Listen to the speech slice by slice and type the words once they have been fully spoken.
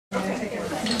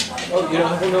Oh, you don't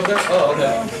have one over there? Oh,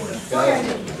 okay.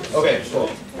 Okay, cool.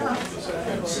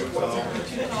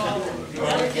 You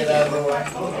want to get out of the way?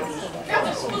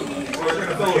 We're going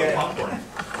to fill it with popcorn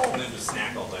and then just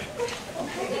snack all day.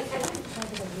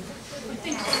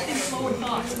 Think lower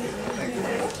cost.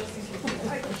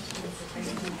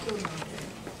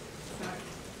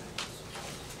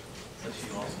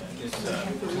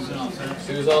 Susan all set?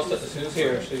 Sue's all set. Sue's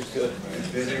here. She's good.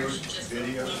 Video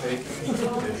taking.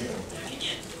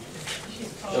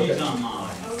 She's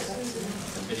online.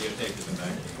 The videotape is in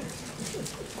back.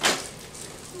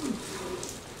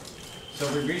 So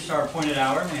we've reached our appointed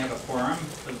hour, and we have a quorum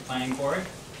for the planning board.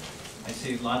 I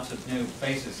see lots of new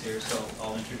faces here, so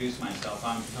I'll introduce myself.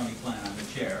 I'm Tony Flynn, I'm the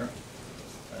chair.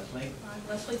 Leslie? I'm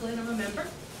Leslie Glenn, I'm a member.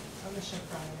 I'm the chef.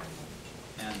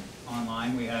 And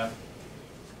online we have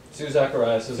Sue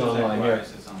Zacharias is online here.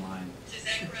 Zacharias is online. Sue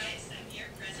Zacharias, I'm here,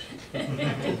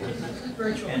 present.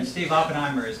 Virtual. And Steve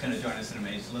Oppenheimer is going to join us in a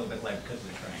minute. He's a little bit late because of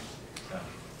the train. So,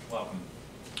 welcome.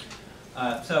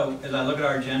 So, as I look at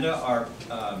our agenda, our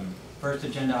first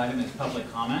agenda item is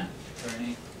public comment. Is there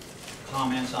any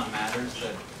comments on matters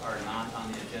that are not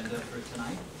on the agenda for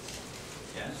tonight?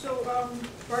 Yes? So,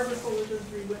 Barbara Fullerton,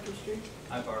 3 Winter Street.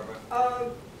 Hi, Barbara.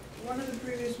 One of the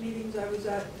previous meetings I was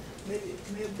at, maybe it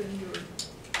may have been you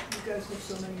guys have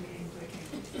so many meetings, I can't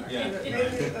keep track. Yeah.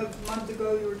 Maybe a month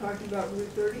ago you were talking about Route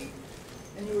 30,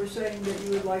 and you were saying that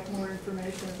you would like more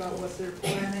information about what they're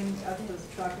planning at the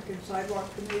Traffic and Sidewalk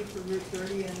Committee for Route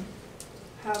 30, and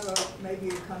have maybe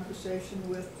a conversation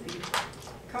with the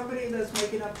company that's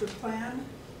making up the plan.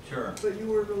 Sure. But you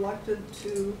were reluctant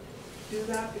to do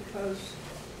that because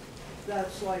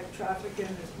that's like traffic and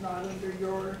it's not under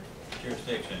your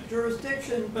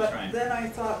jurisdiction. But right. Then I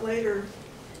thought later,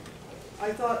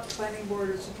 I thought the planning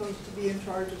board is supposed to be in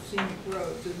charge of scenic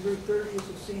roads, and Route 30 is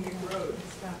a scenic road.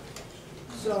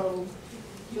 So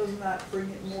doesn't that bring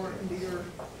it more into your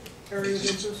area of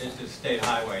interest? It's a state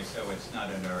highway, so it's not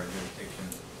under our jurisdiction.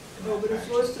 No, but it's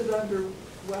listed under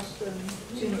Weston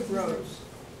Scenic Roads.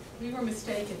 We were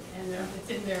mistaken, and it's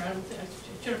in there. I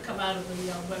should have come out of the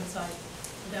website.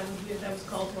 That was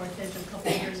called to our attention a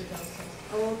couple of years ago. So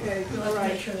Oh, okay, we'll all have to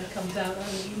make right. sure that comes out. I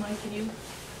mean, you might, can you?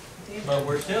 Dave? But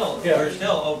we're still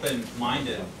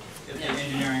open-minded. If the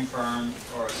engineering firm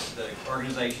or the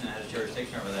organization that has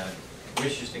jurisdiction over that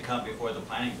wishes to come before the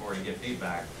planning board and give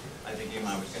feedback, I think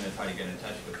Imai was going to try to get in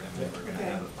touch with them, and we're going to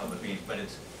have a public meeting. But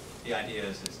the idea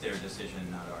is it's their decision,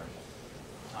 not ours.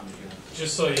 Tom, did you have?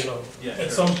 Just so you know, Yeah,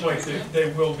 at sure. some point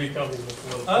they will be coming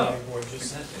before the planning board,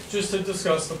 just to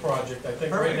discuss the project. I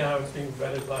think right now it's being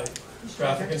vetted by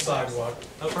Traffic and Sidewalk.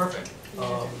 Oh, perfect.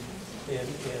 And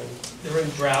they're in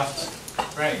draft.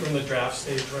 Right. We're in the draft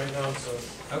stage right now, so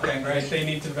Okay, great. they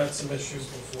need to vet some issues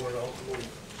before it ultimately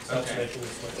starts Okay. making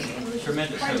its way.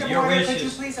 Tremendous. Point So of your order, wish could you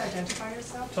is please identify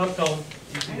yourself? Tom Cullen,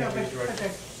 I know, DPW but director.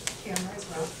 the camera as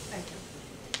well. Thank you.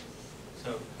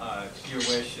 so your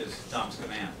wish is Tom's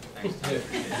command. Thanks, Tom.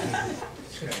 Appreciate it.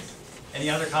 Great. Any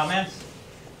other comments?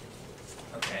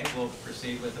 Okay, we'll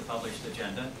proceed with the published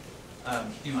agenda.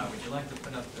 Imai, would you like to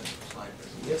put up the slide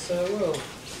presentation? Yes, I will.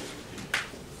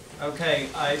 Okay,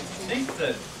 I think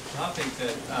the topic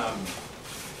that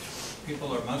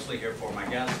people are mostly here for, my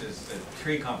guess, is the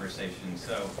tree conversation.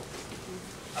 So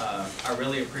I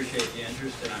really appreciate the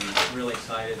interest, and I'm really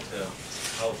excited to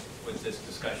help with this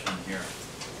discussion here.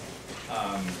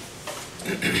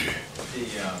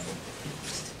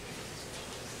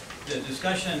 The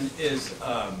discussion is,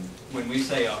 when we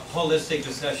say a holistic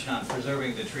discussion on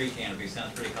preserving the tree canopy,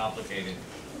 sounds pretty complicated.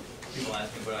 People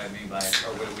ask me what I mean by,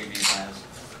 or what do we mean by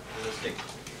holistic.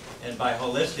 And by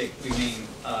holistic, we mean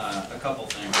a couple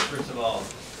things. First of all,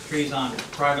 trees on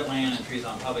private land and trees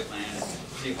on public land.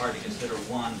 It's pretty hard to consider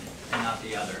one and not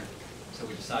the other. So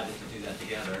we decided to do that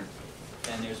together.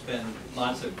 And there's been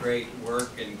lots of great work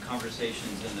and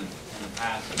conversations in the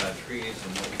past about trees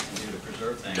and what we can do to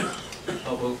preserve things.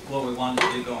 But what we want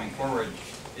to do going forward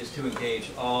is to engage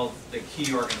all the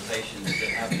key organizations that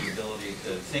have the ability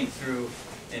to think through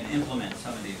and implement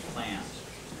some of these plans.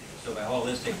 So by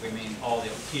holistic, we mean all the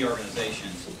key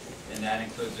organizations, and that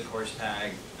includes, of course,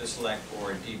 TAG, the Select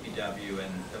Board, DPW,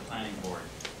 and the Planning Board.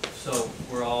 So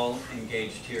we're all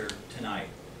engaged here tonight.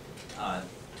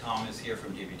 Tom is here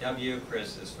from DPW,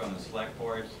 Chris is from the Select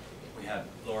Board. We have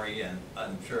Lori and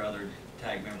I'm sure other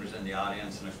TAG members in the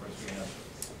audience, and of course we have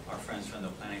our friends from the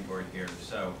Planning Board here.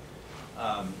 So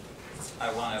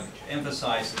I want to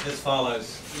emphasize that this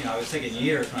follows, I was thinking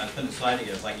years when I was putting the slide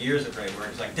together, it's like years of great work.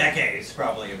 It's like decades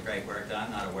probably of great work that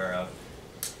I'm not aware of.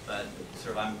 But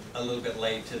sort of I'm a little bit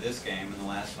late to this game in the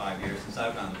last 5 years since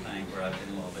I've been on the planning board. I've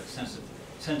been a little bit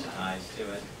sensitized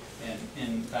to it. And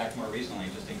in fact, more recently,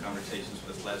 just in conversations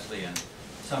with Leslie and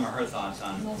some of her thoughts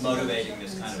on motivating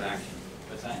this kind of action.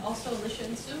 What's that? Also Alicia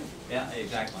and Sue. Yeah,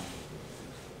 exactly.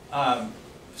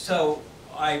 So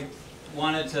I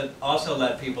wanted to also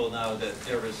let people know that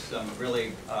there was some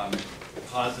really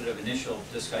positive initial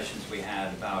discussions we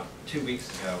had about 2 weeks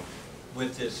ago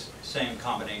with this same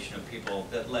combination of people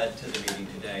that led to the meeting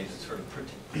today to sort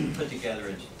of put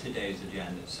together today's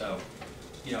agenda. So,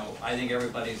 you know, I think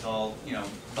everybody's all, you know,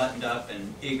 buttoned up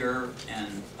and eager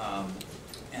and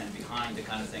behind the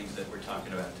kind of things that we're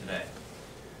talking about today.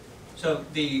 So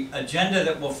the agenda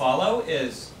that will follow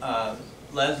is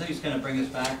Leslie's going to bring us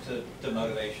back to the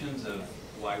motivations of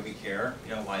why we care,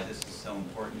 you know, why this is so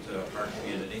important to our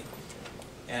community.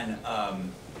 And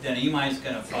then Imai's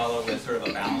going to follow with sort of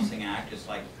a balancing act, just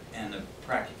like, and the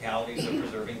practicalities of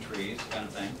preserving trees, kind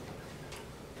of thing.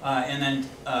 And then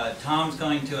Tom's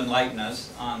going to enlighten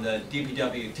us on the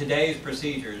DPW, today's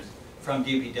procedures from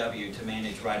DPW to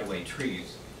manage right-of-way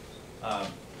trees.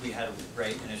 We had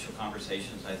great initial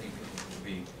conversations. I think people would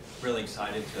be really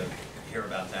excited to hear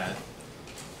about that.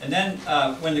 And then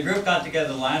when the group got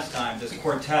together last time, this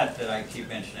quartet that I keep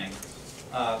mentioning,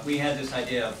 we had this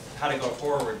idea of how to go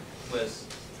forward was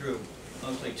through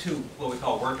mostly two, what we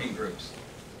call working groups.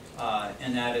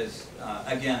 And that is,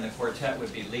 again, the quartet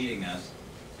would be leading us.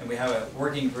 And we have a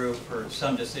working group for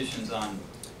some decisions on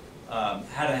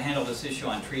how to handle this issue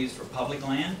on trees for public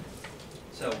land.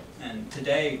 So, and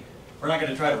today, we're not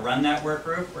going to try to run that work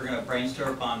group. We're going to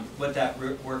brainstorm on what that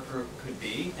work group could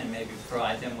be and maybe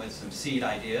provide them with some seed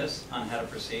ideas on how to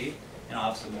proceed. And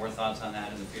I'll have some more thoughts on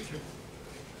that in the future.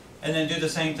 And then do the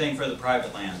same thing for the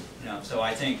private land. You know, so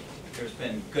I think there's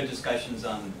been good discussions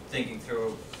on thinking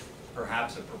through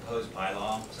perhaps a proposed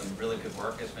bylaw. Some really good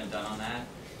work has been done on that.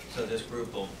 So this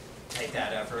group will take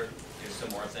that effort, do some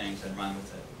more things, and run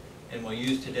with it. And we'll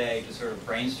use today to sort of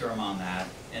brainstorm on that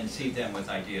and seed them with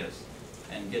ideas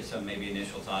and get some maybe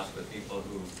initial thoughts with people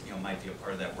who, you know, might be a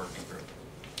part of that working group.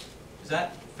 Is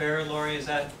that fair, Lori? Is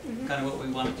that kind of what we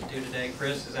wanted to do today?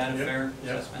 Chris, is that a fair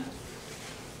assessment?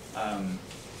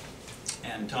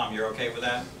 And Tom, you're okay with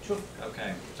that? Sure.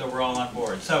 Okay, so we're all on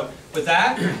board. So with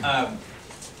that,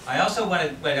 I also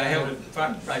wanted, wait, I have a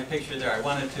front right picture there. I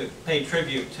wanted to pay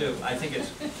tribute to, I think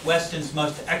it's Weston's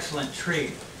most excellent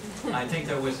tree. I think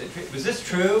there was a tree. Was this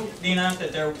true, Nina,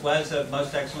 that there was a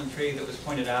most excellent tree that was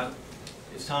pointed out?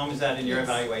 Tom, is that in your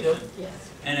evaluation?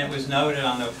 Yes. And it was noted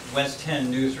on the West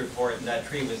 10 news report, and that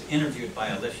tree was interviewed by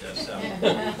Alicia, so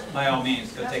by all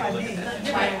means, go take a look at that.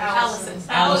 By Allison.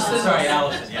 Sorry,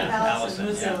 Allison, yeah, Allison,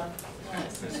 yeah.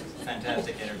 It It was a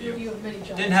fantastic interview. You have many jobs.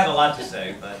 Didn't have a lot to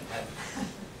say, but had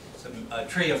a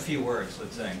tree of few words,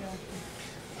 let's say.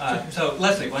 So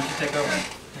Leslie, why don't you take over?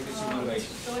 Take us some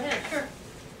motivation. Go ahead, sure.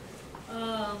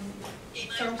 Imai,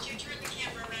 would you turn the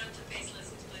camera around to face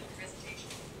Leslie's presentation?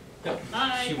 Yep.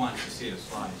 Hi. She wants to see the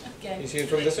slides. Okay. You see it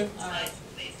from this one? All right.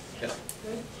 Please. Yeah.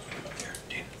 Good.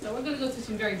 So we're going to go through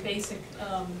some very basic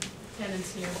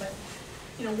tenets here, but,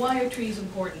 you know, why are trees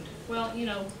important? Well, you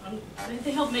know,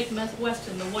 they help make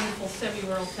Weston the wonderful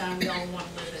semi-rural town we all want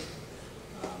to live in.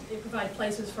 They provide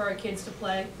places for our kids to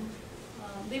play.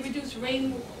 They reduce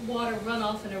rainwater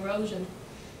runoff and erosion.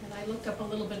 And I looked up a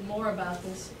little bit more about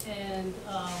this, and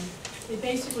they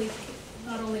basically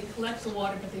not only collect the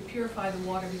water, but they purify the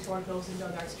water before it goes into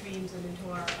our streams and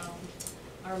into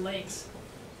our lakes.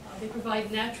 They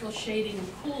provide natural shading and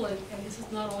cooling, and this is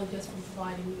not only just from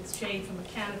providing its shade from a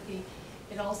canopy,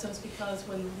 it also is because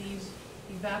when the leaves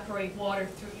evaporate water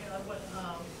through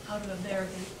out of there,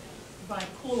 they provide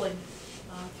cooling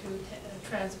through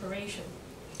transpiration.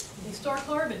 They store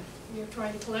carbon. We're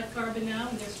trying to collect carbon now,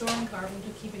 and they're storing carbon to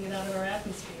keeping it out of our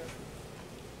atmosphere.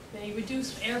 They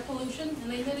reduce air pollution,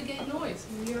 and they mitigate noise.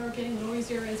 We are getting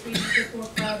noisier as we get more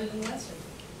crowded in Weston.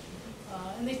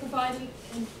 And they provide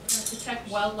and protect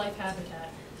wildlife habitat.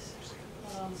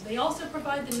 They also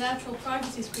provide the natural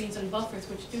privacy screens and buffers,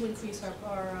 which do increase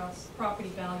our property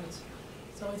values.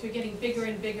 So as we're getting bigger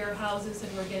and bigger houses,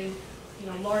 and we're getting, you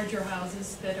know, larger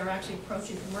houses that are actually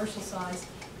approaching commercial size,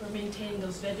 we're maintaining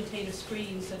those vegetative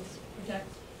screens that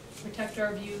protect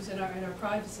our views and our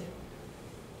privacy.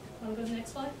 Want to go to the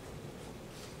next slide?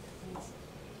 Thanks.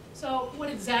 So what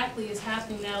exactly is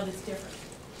happening now that's different?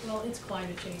 Well, it's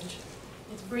climate change.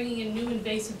 It's bringing in new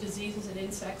invasive diseases and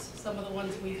insects, some of the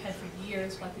ones we've had for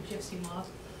years, like the gypsy moth.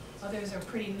 Others are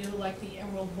pretty new, like the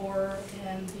emerald borer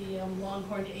and the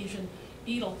longhorn Asian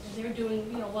beetle. And they're doing,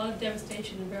 you know, a lot of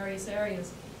devastation in various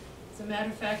areas. As a matter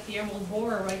of fact, the emerald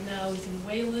borer right now is in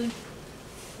Wayland,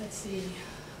 let's see,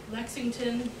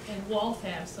 Lexington, and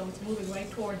Waltham, so it's moving right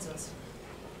towards us.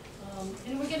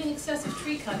 And we're getting excessive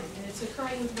tree cutting, and it's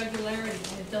occurring with regularity,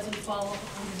 and it doesn't fall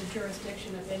under the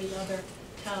jurisdiction of any other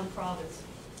town province.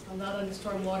 Not under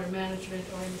stormwater management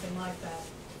or anything like that.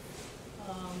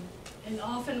 And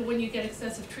often when you get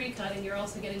excessive tree cutting, you're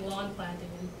also getting lawn planting.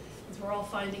 And as we're all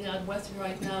finding out, Weston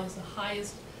right now is the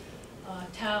highest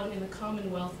town in the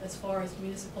Commonwealth as far as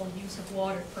municipal use of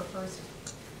water per person.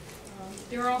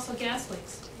 There are also gas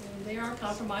leaks, and they are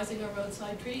compromising our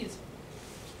roadside trees.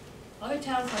 Other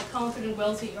towns like Concord and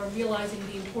Wellesley are realizing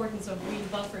the importance of green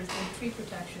buffers and tree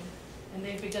protection, and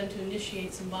they've begun to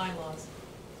initiate some bylaws.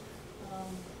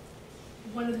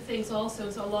 One of the things also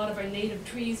is a lot of our native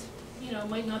trees,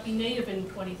 might not be native in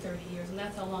 20, 30 years, and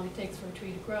that's how long it takes for a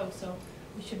tree to grow. So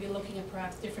we should be looking at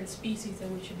perhaps different species that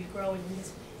we should be growing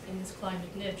in this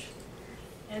climate niche.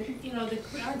 And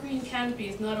our green canopy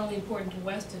is not only important to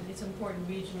Weston, it's important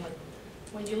regionally.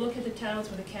 When you look at the towns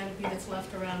with a canopy that's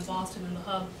left around Boston and the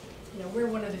hub, we're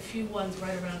one of the few ones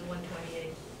right around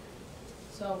 128.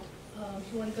 So,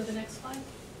 if you want to go to the next slide.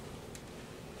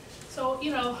 So,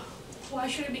 why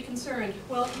should I be concerned?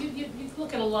 Well, you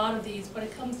look at a lot of these, but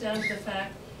it comes down to the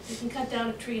fact you can cut down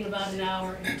a tree in about an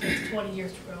hour and it takes 20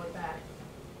 years to grow it back.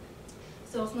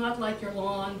 So it's not like your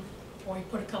lawn, or you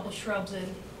put a couple shrubs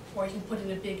in, or you can put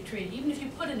in a big tree. Even if you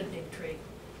put in a big tree,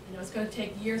 it's going to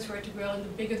take years for it to grow, and the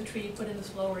bigger the tree you put in, the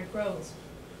slower it grows.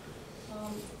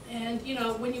 And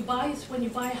when you buy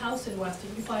a house in Weston,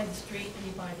 you buy the street and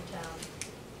you buy the town,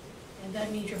 and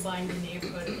that means you're buying the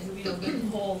neighborhood and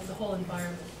the whole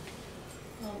environment.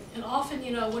 And often,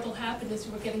 what will happen is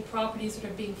we're getting properties that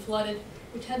are being flooded,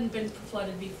 which hadn't been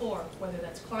flooded before, whether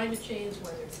that's climate change,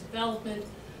 whether it's development.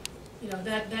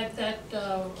 That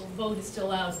vote is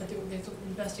still out, but there's an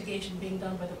investigation being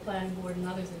done by the planning board and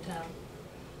others in town.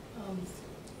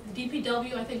 The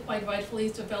DPW, I think quite rightfully,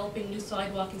 is developing new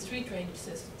sidewalk and street drainage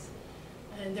systems.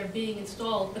 And they're being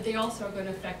installed, but they also are going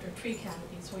to affect our tree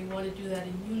canopy, so we want to do that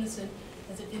in unison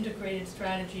as an integrated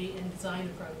strategy and design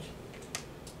approach.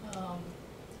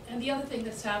 And the other thing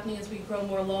that's happening as we grow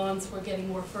more lawns, we're getting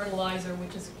more fertilizer,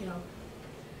 which is,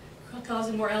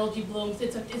 causing more algae blooms.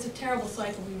 It's a terrible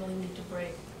cycle we really need to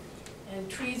break. And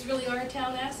trees really are a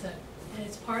town asset, and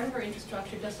it's part of our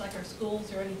infrastructure, just like our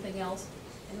schools or anything else.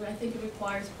 And I think it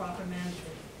requires proper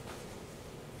management.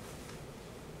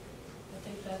 I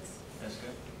think that's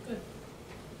good.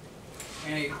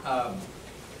 Good.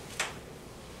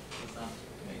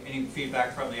 Any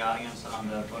feedback from the audience on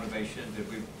the motivation? Did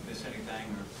we miss anything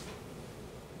or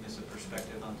miss a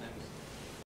perspective on things?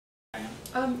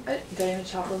 Diana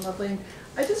Chaplin, Loveland.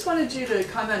 I just wanted you to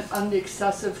comment on the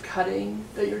excessive cutting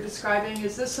that you're describing.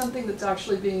 Is this something that's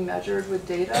actually being measured with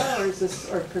data, or is this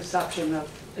our perception of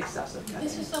excessive cutting?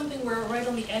 This is something we're right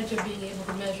on the edge of being able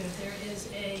to measure. There is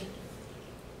a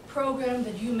program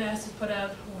that UMass has put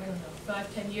out, I don't know,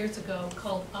 5-10 years ago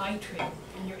called iTree,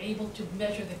 and you're able to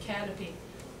measure the canopy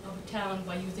of a town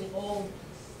by using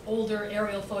older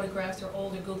aerial photographs or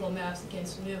older Google Maps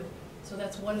against new. So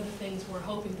that's one of the things we're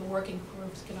hoping the working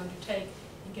groups can undertake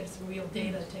and get some real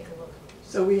data to take a look.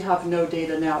 So we have no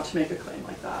data now to make a claim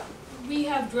like that? We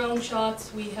have drone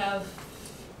shots, we have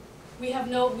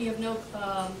no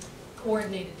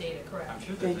coordinated data, correct? I'm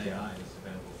sure there's AI that's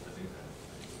available to do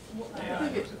that.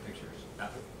 AI looks at pictures.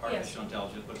 Artificial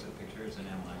intelligence looks at pictures and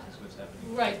analyzes what's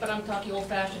happening. Right, but I'm talking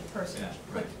old-fashioned person.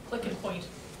 Yeah, right. Click and point.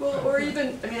 Well, or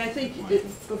even, I think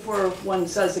before one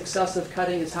says excessive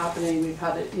cutting is happening, we've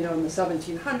had it, in the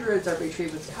 1700s, every tree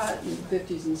was cut, in the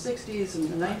 50s and 60s, and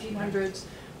the 1900s.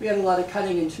 We had a lot of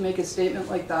cutting, and to make a statement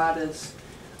like that is,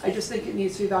 I just think it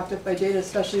needs to be backed up by data,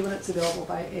 especially when it's available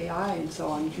by AI and so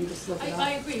on. You can just look it up.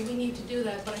 I agree, we need to do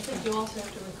that, but I think you also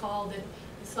have to recall that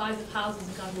the size of houses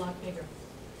has gotten a lot bigger.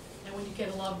 And when you get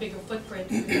a lot bigger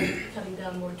footprint, you're cutting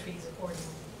down more trees accordingly.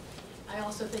 I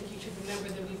also think you should remember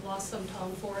that we've lost some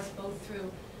town forest both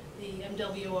through the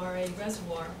MWRA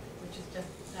reservoir, which is just,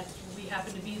 we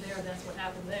happen to be there, that's what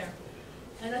happened there.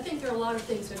 And I think there are a lot of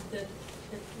things that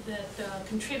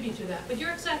contribute to that. But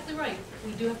you're exactly right.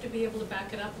 We do have to be able to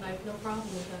back it up, and I have no problem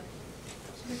with that.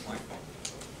 That's a good point.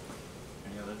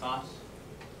 Any other thoughts?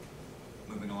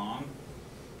 Moving along.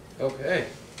 Okay.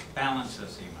 Balance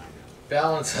us, you might know.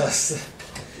 Balance us.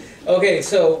 Okay,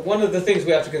 so one of the things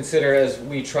we have to consider as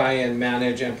we try and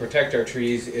manage and protect our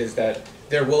trees is that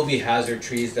there will be hazard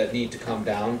trees that need to come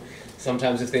down.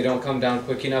 Sometimes if they don't come down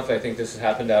quick enough, I think this has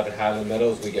happened out at Highland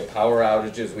Meadows, we get power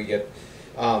outages, we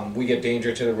get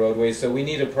danger to the roadways. So we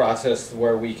need a process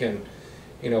where we can,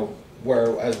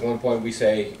 where at one point we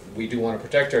say we do want to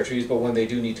protect our trees, but when they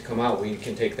do need to come out, we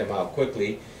can take them out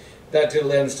quickly. That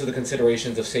lends to the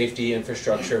considerations of safety,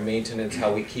 infrastructure, maintenance,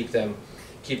 how we keep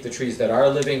the trees that are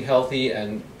living healthy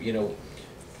and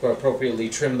appropriately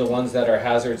trim the ones that are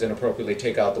hazards and appropriately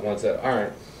take out the ones that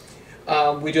aren't.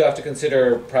 We do have to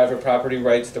consider private property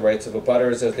rights, the rights of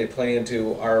abutters as they play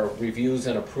into our reviews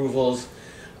and approvals.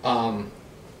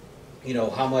 You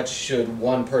know, how much should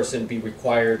one person be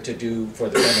required to do for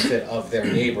the benefit of their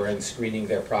neighbor in screening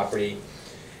their property?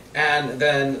 And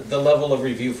then the level of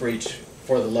review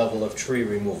for the level of tree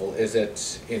removal. Is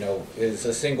it, you know, is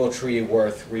a single tree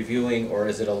worth reviewing, or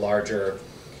is it a larger,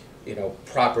 you know,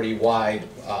 property-wide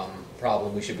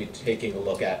problem we should be taking a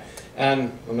look at?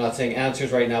 And I'm not saying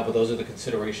answers right now, but those are the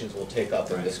considerations we'll take up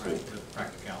in this group. The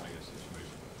practicality of the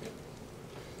situation.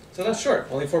 So that's short,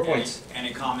 only 4 points.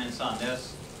 Any comments on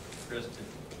this? Kristen?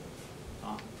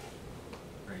 Tom?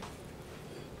 Great.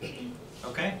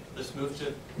 Okay, let's move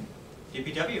to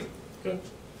DPW. Good.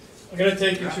 I'm gonna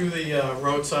take you through the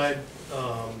roadside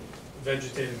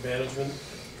vegetative management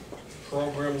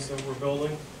programs that we're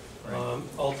building.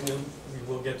 Ultimately, we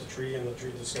will get to tree and the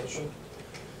tree discussion.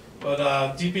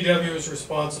 But DPW is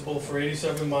responsible for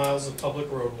 87 miles of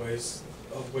public roadways,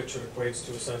 of which it equates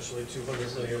to essentially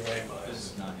 200 linear lane This miles.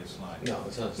 is not his slide. No,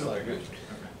 it's not, Okay.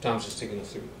 Tom's just taking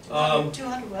us through.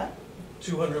 200 what?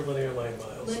 200 linear lane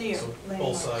miles. Linear So lane both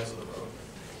miles. sides of the road.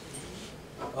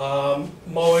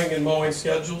 Mowing and mowing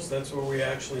schedules, that's where we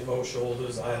actually mow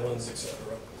shoulders, islands,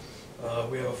 etc.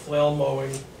 We have a flail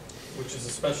mowing, which is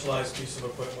a specialized piece of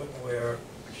equipment where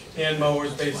hand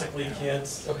mowers basically can't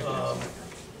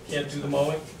do the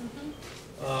mowing.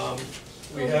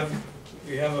 We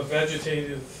have a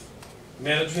vegetative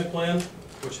management plan,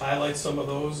 which highlights some of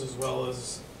those, as well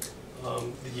as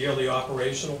the yearly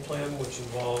operational plan, which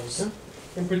involves,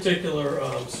 in particular,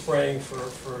 spraying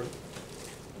for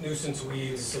nuisance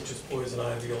weeds such as poison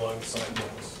ivy along the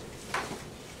sidewalks.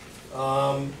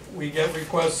 We get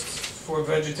requests for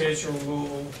vegetation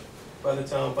removal by the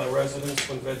town by residents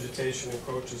when vegetation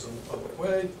encroaches on the public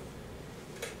way.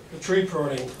 The tree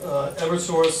pruning,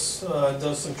 Eversource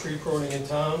does some tree pruning in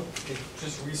town. They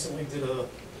just recently did a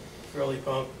fairly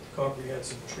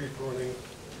comprehensive tree pruning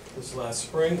this last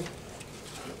spring.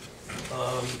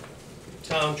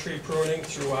 Town tree pruning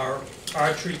through our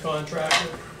tree contractor.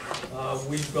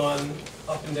 We've gone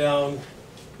up and down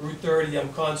Route 30.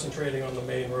 I'm concentrating on the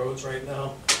main roads right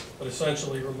now, but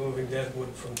essentially removing dead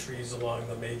wood from trees along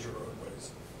the major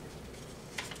roadways.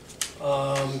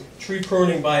 Tree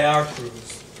pruning by our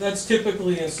crews. That's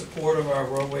typically in support of our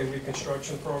roadway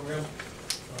reconstruction program.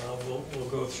 We'll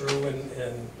go through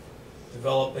and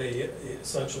develop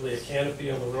essentially a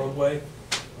canopy on the roadway.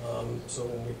 So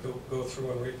when we go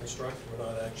through and reconstruct, we're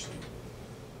not actually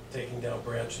taking down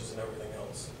branches and everything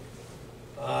else.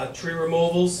 Tree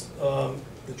removals.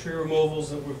 The tree removals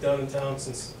that we've done in town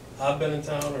since I've been in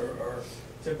town are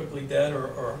typically dead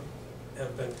or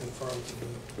have been confirmed to be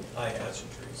high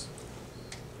hazard trees.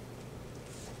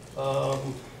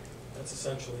 That's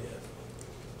essentially it.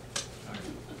 All right.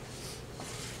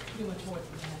 Do much more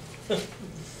than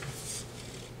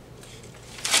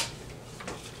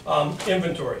that.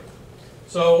 Inventory.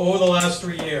 So over the last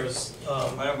 3 years,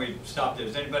 Why don't we stop there?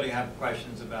 Does anybody have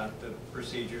questions about the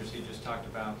procedures he just talked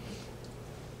about?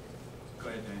 Go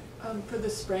ahead, Dan. For the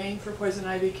spraying for poison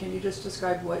ivy, can you just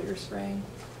describe what you're spraying?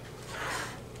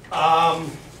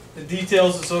 the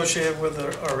details associated with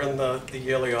it are in the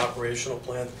yearly operational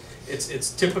plan.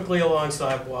 It's typically along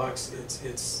sidewalks,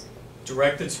 it's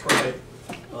directed spray.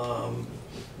 The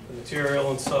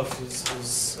material and stuff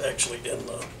is actually in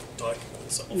the document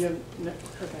itself. No,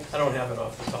 okay, I don't have it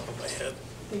off the top of my head.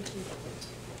 thank you.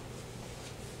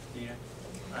 Dina?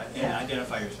 Yeah,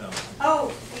 identify yourself.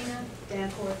 Oh, Dina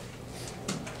Danforth,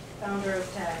 founder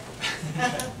of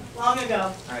TAG, long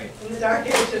ago, All right. in the dark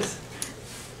ages.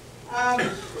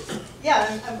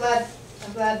 Yeah, I'm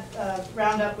glad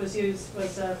Roundup was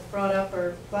brought up,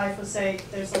 or glyphosate.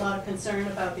 There's a lot of concern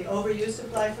about the overuse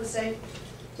of glyphosate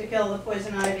to kill the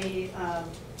poison ivy,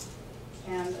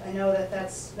 and I know that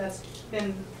that's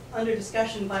been under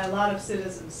discussion by a lot of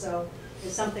citizens. So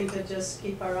it's something to just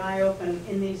keep our eye open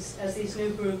in as these new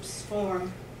groups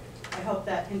form. I hope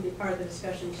that can be part of the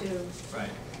discussion too. Right.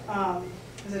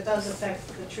 Because it does affect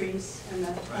the trees and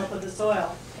the health Right. of the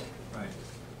soil, Right.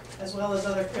 as well as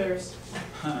other critters.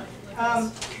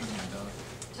 Tom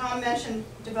mentioned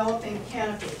developing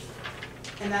canopy,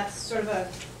 and that's sort of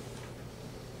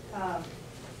a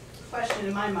question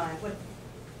in my mind.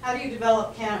 How do you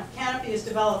develop canopy? Canopy is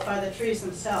developed by the trees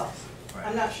themselves. Right.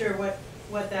 I'm not sure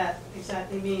what that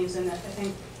exactly means, and I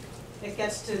think it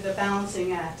gets to the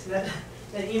balancing act that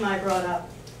Imai brought up.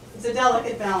 It's a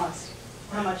delicate balance,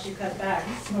 how much you cut back.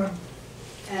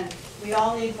 And we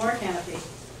all need more canopy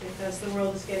because the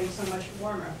world is getting so much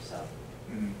warmer, so.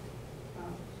 Mhm.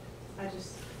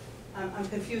 I'm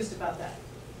confused about that.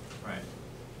 Right.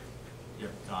 Yep,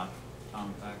 Tom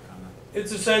back on that.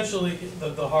 It's essentially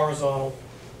the horizontal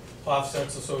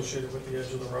offsets associated with the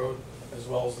edge of the road, as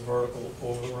well as the vertical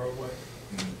over the roadway.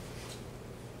 Mm-hmm.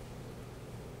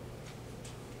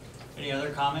 Any other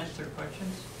comments or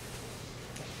questions?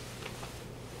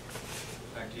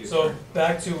 Back to you, So sir.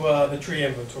 back to the tree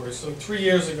inventory. So 3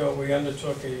 years ago, we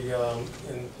undertook and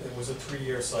it was a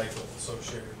 3-year cycle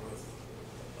associated with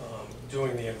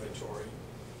doing the inventory.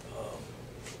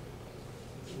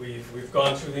 We've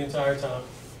gone through the entire town.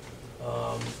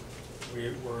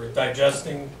 We're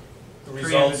digesting the Tree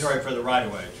results. inventory for the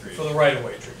right-of-way trees. For the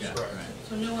right-of-way trees, Yeah, correct. right.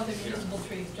 So no other municipal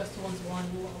trees, just the ones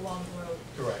along the road.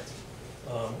 Correct.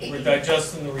 We're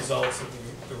digesting the results of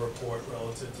the report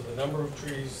relative to the number of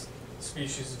trees,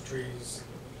 species of trees,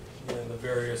 and the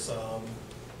various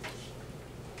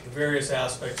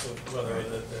aspects of whether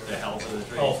The health of the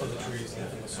trees. health of the trees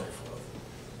and so forth.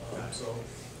 So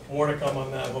more to come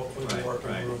on that, hopefully the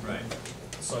working group Right. and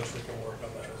such, we can work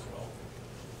on that as well.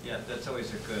 Yeah, that's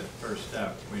always a good first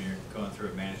step when you're going through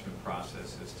a management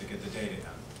process, is to get the data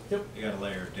down. Yep. You got a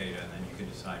layer of data, and then you can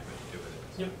decide what to do with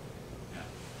it. Yep.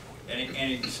 Yeah.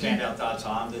 Any standout thoughts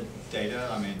on the data?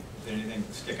 I mean, did anything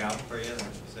stick out for you?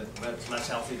 Is it less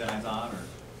healthy than I thought,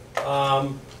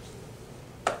 or?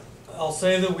 I'll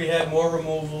say that we had more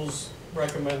removals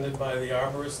recommended by the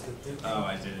arborist that did Oh,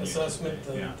 I didn't. the assessment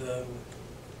than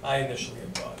I initially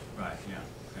had thought. Right, yeah,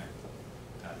 okay.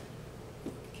 Got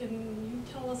it. Can you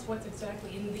tell us what's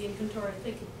exactly in the inventory? I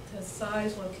think it has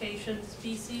size, location,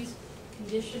 species,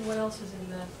 condition, what else is in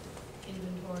the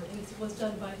inventory? And it was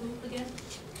done by who again?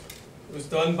 It was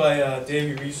done by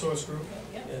Davy Resource Group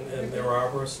Yeah. and their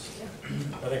arborist. Yeah.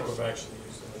 I think we've actually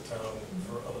used them in town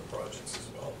for other projects as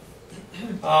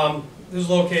well. There's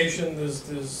location,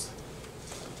 there's,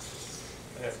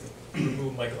 I have to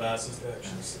remove my glasses to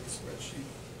actually see the spreadsheet.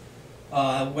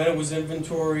 When it was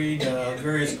inventoried,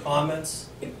 various comments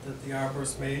that the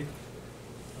arborist made,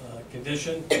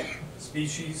 condition,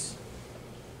 species,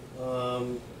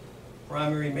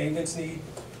 primary maintenance need,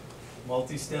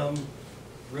 multi-stem,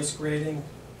 risk rating,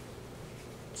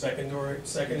 secondary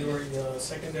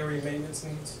maintenance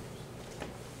needs.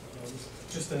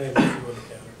 Just to name a few of the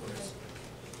categories.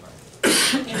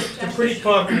 It's a pretty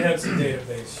comprehensive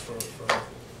database for.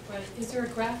 Right, is there a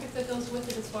graphic that goes with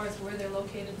it as far as where they're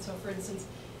located? So for instance,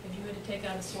 if you had to take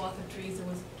out a swath of trees that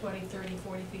was 20, 30,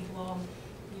 40 feet long,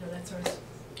 you know, that sort of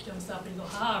jumps up and you go,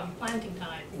 replanting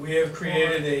time. We have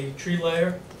created a tree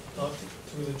layer up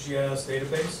through the GIS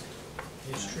database.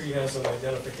 Each tree has an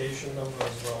identification number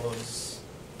as well as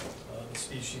the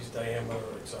species, diameter,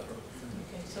 etc.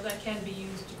 Okay, so that can be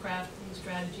used to craft new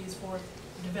strategies for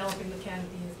developing the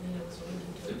canopy as Nina was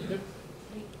alluding to.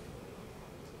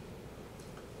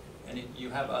 And you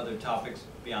have other topics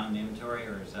beyond the inventory,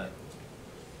 or is that?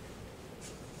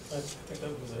 I think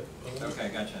that was it. Okay,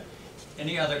 gotcha.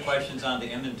 Any other questions on the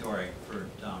inventory for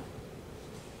Tom?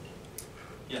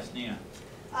 Yes, Nina?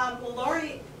 Well,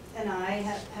 Lori and I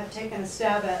have taken a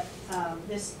stab at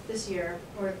this year,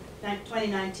 or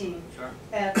 2019, Sure.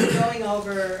 at going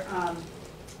over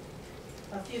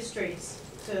a few streets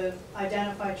to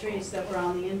identify trees that were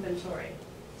on the inventory.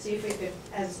 See if we could,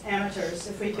 as amateurs,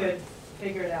 if we could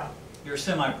figure it out. You're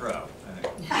semi-pro, I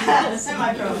think.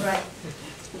 Semi-pro, right.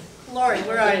 Lori,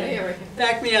 where are you?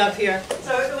 Back me up here.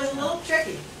 So it was a little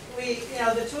tricky.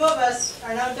 The two of us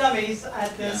are no dummies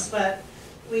at this, but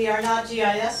we are not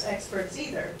GIS experts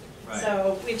either. Right.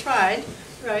 So we tried,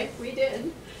 right? We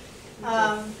did.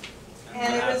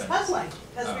 And it was puzzling,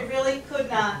 because we Oh. really could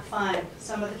not find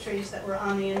some of the trees that were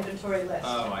on the inventory list.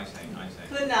 Oh, I see.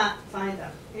 Could not find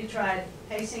them. We tried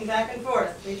pacing back and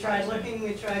forth. We tried I see. looking,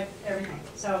 we tried everything.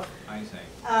 So I see.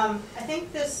 I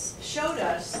think this showed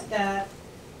us that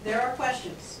there are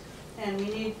questions, and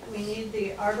we need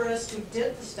the arborist who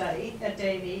did the study at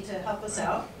Davy to help us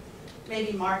out.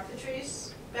 Maybe mark the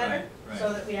trees better, Right.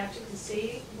 so that we actually can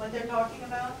see what they're talking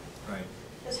about. Right.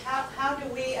 Because how do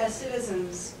we as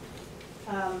citizens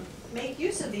make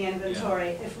use of the inventory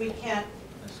if we can't,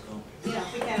 That's cool.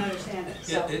 if we can't understand it?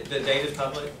 Yeah, So the data's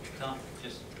public, Tom?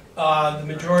 Just, The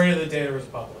majority of the data is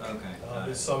public. okay.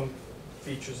 There's some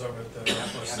features of it that are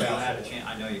for Have you staff. had a chance,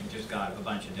 I know you just got a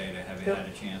bunch of data, have you Yep. had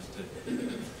a chance to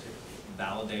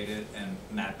validate it and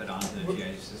map it onto the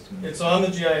GIS system? It's on the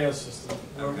GIS system.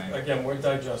 Okay. Again, we're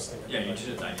digesting it. Yeah, you're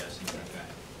just digesting it,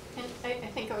 okay. And I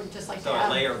think I would just like to So a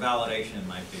add. layer of validation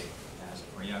might be asked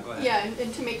for, yeah, go ahead. Yeah,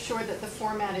 and to make sure that the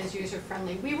format is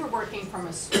user-friendly. We were working from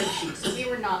a spreadsheet, so we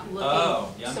were not looking.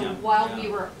 Oh, yum, So yum, while yeah. we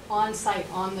were on site,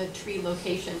 on the tree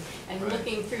location, and Right.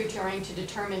 looking through, trying to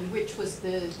determine which was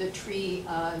the tree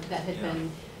that had Yeah.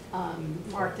 been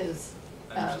marked as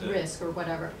Understood. risk or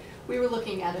whatever, we were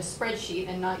looking at a spreadsheet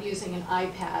and not using an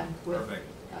iPad with. Perfect.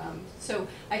 So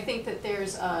I think that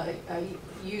there's a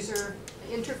user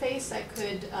interface that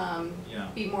could Yeah.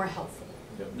 be more helpful.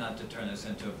 Not to turn this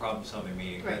into a problem-solving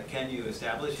meeting, Right. but can you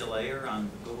establish a layer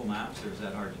on Google Maps, or is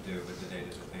that hard to do with the data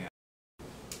that they have?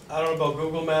 I don't know about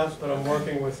Google Maps, but I'm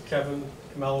working with Kevin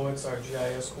Kamelowitz, our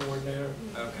GIS coordinator,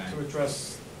 Okay. to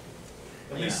address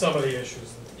at least Yeah. some of the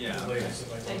issues, Yeah, the okay. ladies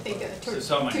that I think So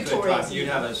someone could, tutorials. you'd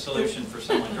have a solution for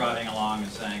someone driving along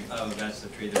and saying, oh, that's the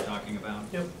tree they're talking about?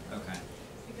 Yep. Okay.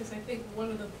 Because I think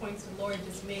one of the points that Laura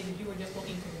just made is you were just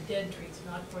looking for the dead trees,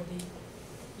 not for the,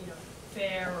 you know,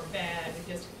 fair or bad. It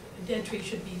just, a dead tree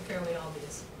should be fairly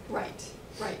obvious. Right,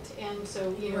 right, and so,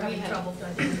 you You know, were we having had, trouble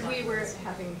identifying. we were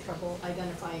having trouble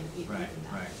identifying even Right,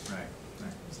 that. right.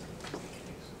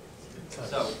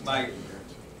 So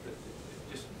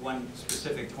just one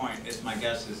specific point, it's my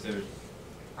guess is there's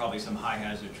probably some high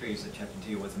hazard trees that you have to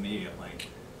deal with immediately.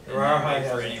 There are And not high wait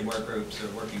for hazard any work groups or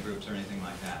working groups or anything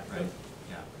like that, right? Yep.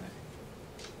 Yeah,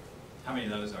 okay. How many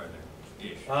of those are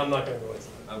there, each? I'm not gonna go into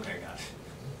that. Okay, got it.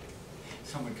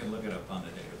 Someone can look it up on the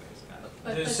database, got it.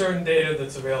 But- There's but- certain data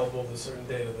that's available, there's certain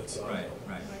data that's not Right, available.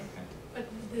 right, okay. But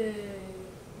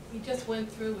we just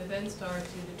went through with NSTAR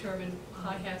to determine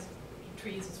high hazard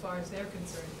trees as far as they're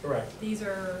concerned. Correct. These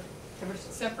are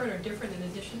separate or different in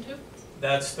addition to?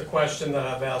 That's the question that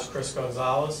I've asked Chris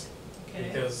Gonzalez, Okay.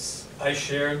 because I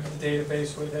shared the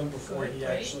database with him before Good, he great.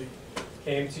 actually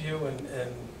came to you, and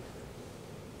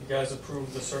you guys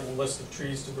approved a certain list of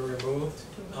trees to be removed.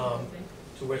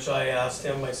 To which I asked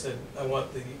him, I said, I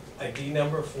want the ID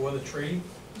number for the tree,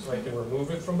 so I can remove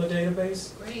it from the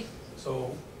database. Great.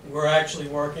 So we're actually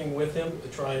working with him to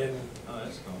try and Oh,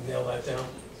 that's cool. nail that down.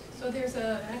 So there's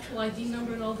a actual ID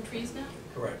number in all the trees now?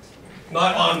 Correct.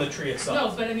 Not on the tree No,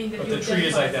 itself, but I mean that but you the tree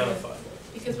is identified. identified.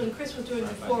 Because when Chris was doing it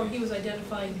before, he was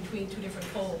identifying between two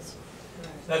different poles.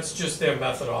 That's just their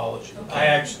methodology. Okay.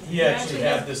 He You actually actually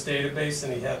had have- this database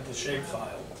and he had the shape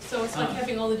file. So it's like Huh.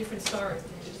 having all the different stars,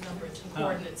 numbers, and Huh.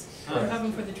 coordinates. You Correct. have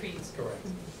them for the trees.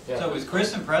 Correct. So was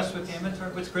Chris impressed with the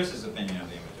inventory? What's Chris's opinion of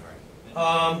the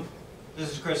inventory?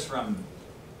 This is Chris from,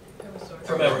 Eversource.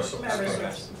 From Eversource.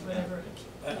 Eversource, whatever.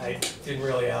 I didn't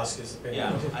really ask his opinion.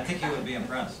 yeah, I think he would be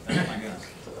impressed, that's my guess.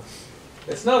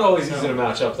 It's not always easy to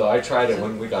match up though. I tried it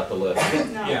when we got the list.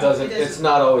 No, It doesn't, it it's isn't.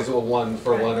 not always a one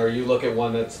for Right. one, or you look at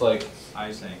one that's like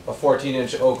I see. a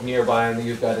 14-inch oak nearby and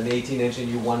you've got an 18-inch and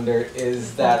you wonder,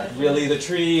 is that really the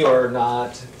tree or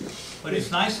not? But it's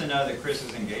nice to know that Chris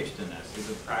is engaged in this. He's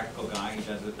a practical guy, he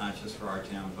does it not just for our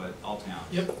town, but all towns.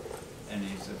 Yep. And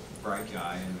he's a bright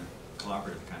guy and a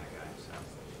collaborative kind of guy, so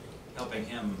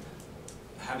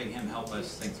having him help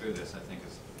us think through this, I think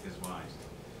is wise.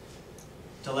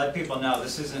 To let people know,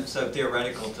 this isn't so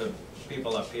theoretical to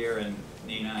people up here and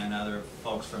Nina and other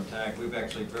folks from TAG. We've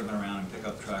actually driven around in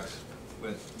pickup trucks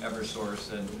with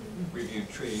Eversource and reviewed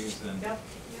trees and Yep.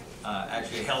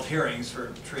 actually held hearings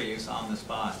for trees on the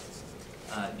spot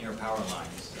near power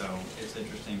lines. So it's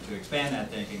interesting to expand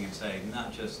that thinking and say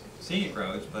not just scenic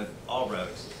roads, but all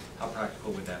roads. How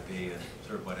practical would that be, and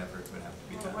sort of what efforts would have to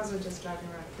be Well, it done? wasn't just driving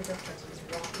around pickup trucks, it was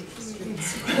walking the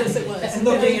streets. Yes, it was. And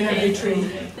looking at every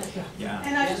tree. Yeah.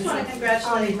 And I just want to On the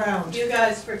congratulate ground. you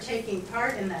guys for taking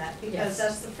part in that, because Yes.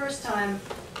 that's the first time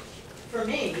for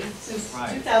me, since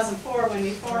Right. 2004, when we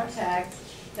formed TAG,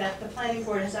 that the planning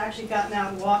board has actually gotten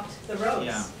out and walked the roads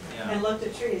Yeah, and yeah. looked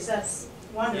at trees. That's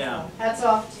Yeah. wonderful. Hats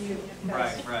off to you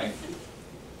guys. Right, right.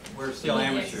 We're still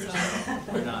Maybe amateurs, exercise.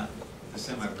 so we're not the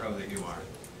semi-pro that you are.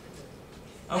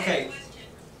 I have a Okay, question.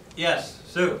 yes,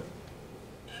 Sue.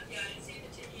 Yeah, it's either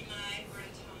to Imai or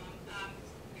to Tom.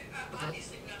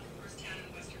 Obviously, we're not the first town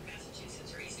in western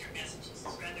Massachusetts, or eastern Massachusetts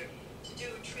rather, to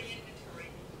do a tree inventory.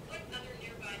 What other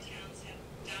nearby towns have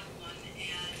done one,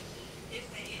 and if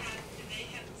they have, do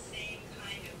they have the same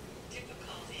kind of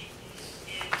difficulty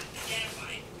in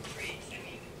identifying trees? I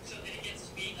mean, so that it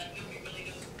gets to be like nobody really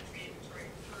knows what the tree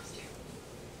inventory refers to.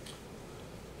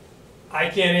 I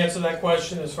can't answer that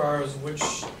question as far as which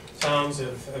towns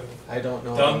have I don't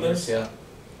know. Done on this? Yeah.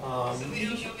 So we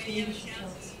don't know any other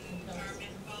towns in our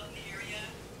metropolitan area,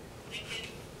 Lincoln,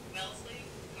 Wellesley,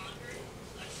 Concord,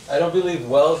 I don't believe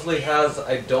Wellesley has,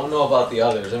 I don't know about the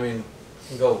others. I mean,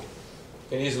 you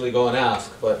can easily go and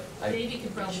ask, but Davey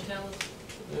could probably tell us,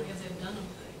 because they've done them.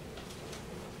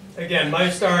 Again, my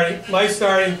starting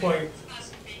point, it's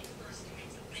us being first doing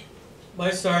something. my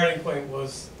starting point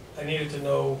was I needed to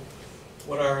know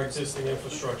what our existing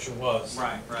infrastructure was.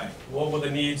 Right, right, What were the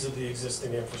needs of the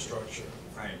existing infrastructure?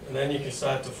 right. And then you can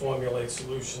start to formulate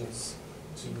solutions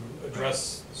to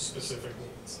address specific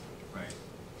needs. Right,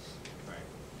 right.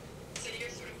 So you're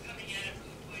sort of coming at it from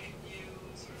the point of view,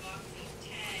 sort of opposite of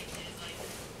TAG,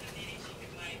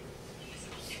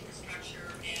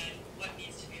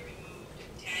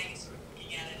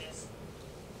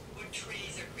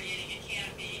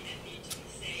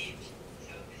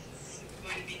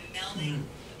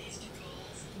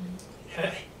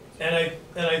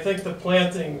 think the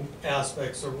planting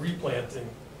aspects or replanting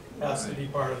has to be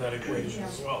part of that equation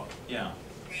as well. Yeah.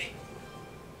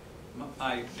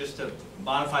 Just to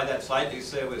modify that slightly,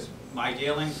 so it was my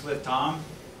dealings with Tom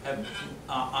have,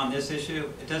 on this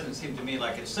issue, it doesn't seem to me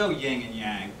like it's so yin and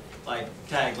yang, like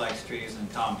Tag likes trees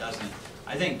and Tom doesn't.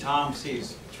 I think Tom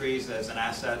sees trees as an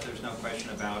asset, there's no question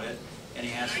about it, and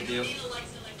he has to deal.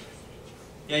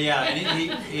 Yeah,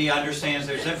 and he understands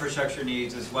there's infrastructure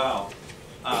needs as well.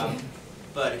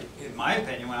 But in my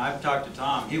opinion, when I've talked to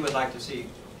Tom, he would like to see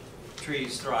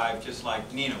trees thrive just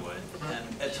like Nina would.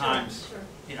 And at times,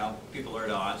 you know, people are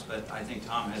at odds, but I think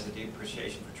Tom has a deep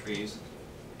appreciation for trees,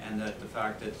 and that the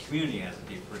fact that the community has a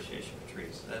deep appreciation for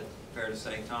trees. Is that fair to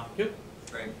say, Tom? Yep.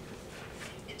 Great.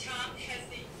 Tom, has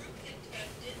the group that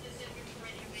did this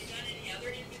inventory, have they done any other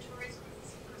inventories, or was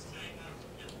this the first time?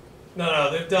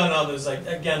 No, they've done others.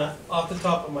 Again, off the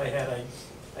top of my head,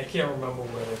 I can't remember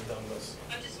where they've done this.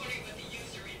 I'm just wondering what the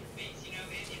user interface, you know,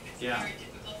 if it's Yeah. very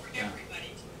difficult for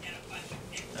everybody to identify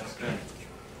things. That's good.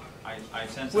 I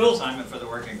sense an We'll- assignment for the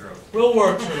working group. We'll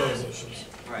work through those issues.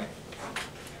 Right.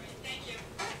 Thank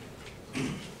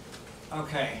you.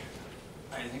 Okay.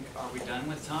 I think, are we done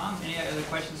with Tom? Any other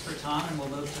questions for Tom, and we'll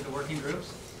move to the working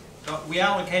groups? So we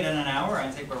allocated an hour.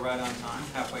 I think we're right on time,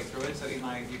 halfway through it, so you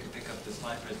can pick up the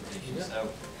slide presentation. Yeah. So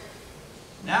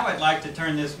now I'd like to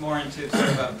turn this more into sort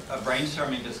of a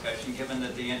brainstorming discussion, given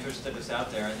that the interest that is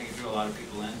out there. I think it drew a lot of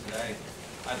people in today.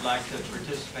 I'd like to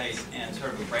participate in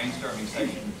sort of a brainstorming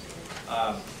session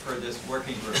for this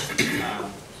working group.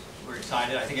 We're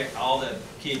excited. I think all the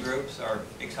key groups are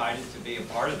excited to be a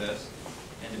part of this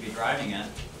and to be driving it.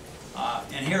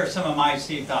 And here are some of my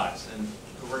seed thoughts, and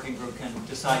the working group can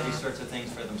decide these sorts of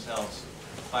things for themselves,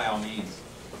 by all means.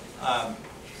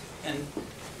 And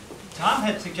Tom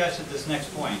had suggested this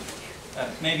next point.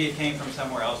 Maybe it came from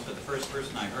somewhere else, but the first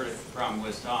person I heard it from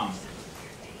was Tom.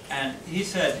 And he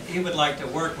said he would like to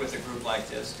work with a group like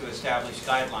this to establish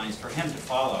guidelines for him to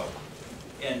follow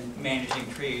in managing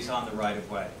trees on the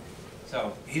right-of-way.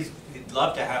 So he'd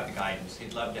love to have the guidance.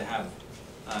 He'd love to have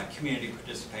community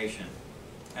participation.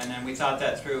 And then we thought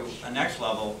that through a next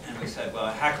level, and we said,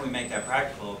 well, how can we make that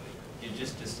practical? You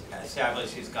just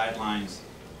establish these guidelines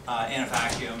in a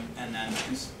vacuum and then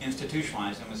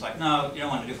institutionalize them. It's like, no, you don't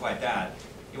want to do quite that.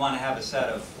 You want to have a set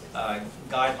of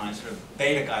guidelines, sort of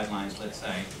beta guidelines, let's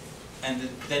say, and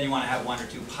then you want to have one or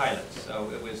two pilots.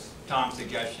 So it was Tom's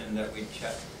suggestion that we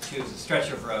choose a stretch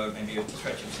of road, maybe a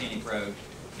stretch of scenic road,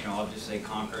 you know, I'll just say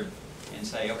Concord, and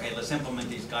say, okay, let's implement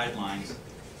these guidelines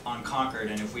on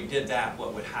Concord, and if we did that,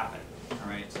 what would happen? All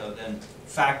right, so then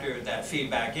factor that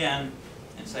feedback in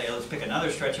and say, let's pick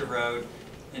another stretch of road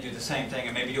and do the same thing,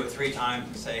 and maybe do it 3 times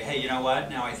and say, hey, you know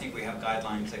what, now I think we have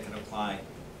guidelines that can apply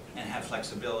and have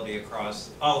flexibility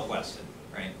across all of Weston,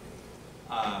 right?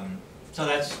 So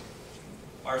that's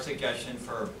our suggestion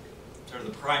for sort of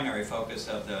the primary focus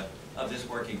of this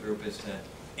working group, is to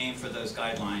aim for those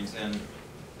guidelines, and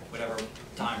whatever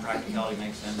time practicality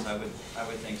makes sense. I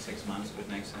would think 6 months would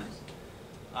make sense.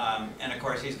 And of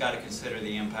course, he's got to consider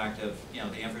the impact of, you know,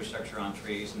 the infrastructure on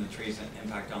trees and the trees'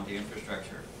 impact on the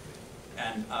infrastructure.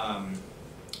 And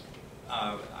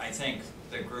I think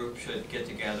the group should get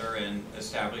together and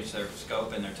establish their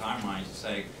scope and their timelines to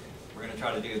say, we're going to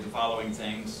try to do the following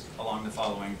things along the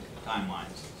following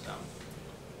timelines.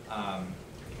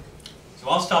 So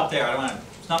I'll stop there. I don't want to,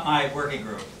 it's not my working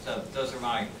group. So those are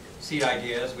my seed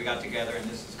ideas. We got together, and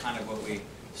this is kind of what we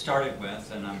started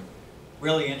with, and I'm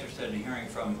really interested in hearing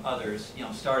from others, you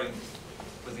know, starting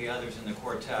with the others in the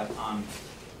quartet on,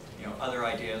 you know, other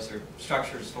ideas or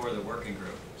structures for the working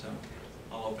group. So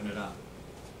I'll open it up.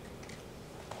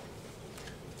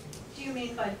 What do you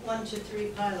mean by 1 to 3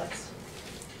 pilots?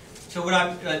 So what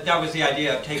that was the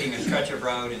idea of taking a stretch of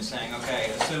road and saying,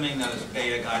 okay, assuming those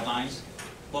beta guidelines,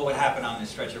 what would happen on this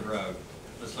stretch of road?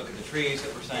 Let's look at the trees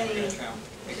that we're saying we're going to trim.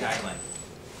 Exactly.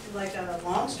 Like a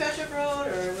long stretch of road,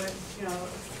 or what, you know?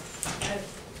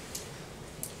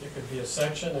 It could be a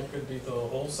section, it could be the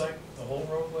whole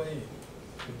roadway, it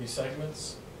could be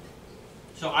segments.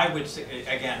 So I would say,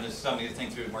 again, this is something to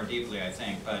think through more deeply, I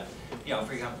think, but, you know,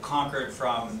 for example, Concord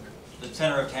from the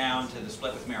center of town to the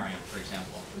split with Marion, for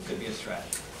example, could be a stretch.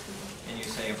 And you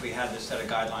say, if we had this set of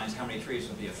guidelines, how many trees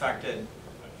would be affected?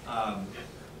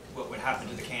 What would happen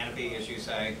to the canopy, as you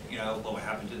say, you know, what would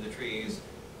happen to the trees?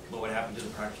 What would happen to the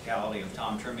practicality of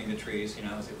Tom trimming the trees, you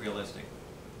know, is it realistic?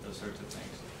 Those sorts of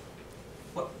things.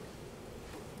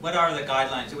 What are the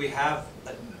guidelines? Do we have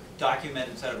a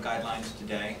documented set of guidelines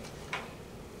today?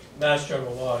 Mass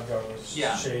General Law goes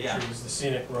shade yeah. trees, the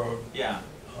scenic road. Yeah.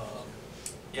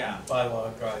 Yeah.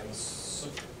 Bylaw guides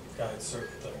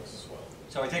certain things as well.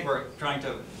 So I think we're trying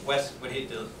to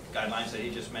the guidelines that he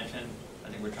just mentioned, I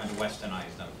think we're trying to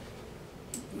Westonize them.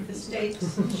 The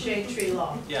state's shade tree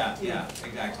law. Yeah,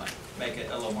 exactly. Make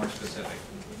it a little more specific.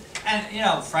 And, you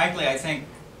know, frankly, I think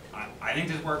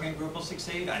this working group will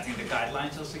succeed. I think the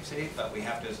guidelines will succeed, but we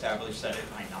have to establish that it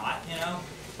might not, you know?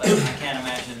 But I can't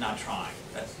imagine not trying.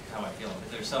 That's how I feel.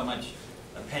 There's so much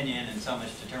opinion and so much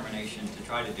determination to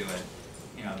try to do it.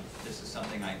 You know, this is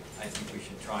something I think we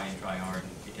should try hard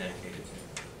and be dedicated to.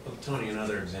 Well, Tony,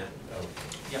 another example. Oh,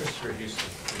 Yep. Christopher Houston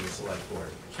from the select board.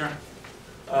 Sure.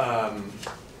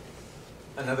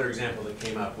 Another example that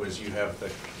came up was you have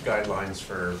the guidelines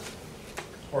for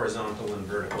horizontal and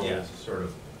vertical sort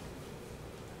of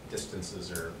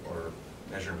distances or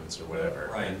measurements or whatever.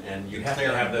 Right. And you have to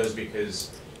have those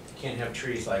because you can't have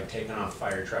trees like taking off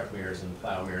fire truck mirrors and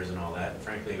plow mirrors and all that. And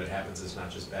frankly, what happens is not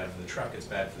just bad for the truck, it's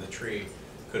bad for the tree.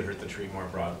 Could hurt the tree more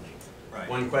broadly. Right.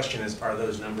 One question is, are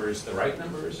those numbers the right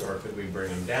numbers, or could we bring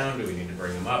them down? Do we need to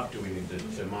bring them up? Do we need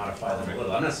to modify them a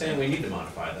little? I'm not saying we need to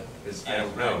modify them, because I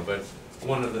don't know, but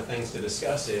one of the things to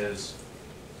discuss is,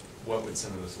 what would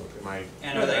some of this look like?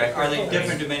 And are they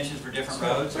different dimensions for different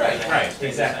roads? Right, or right, stay the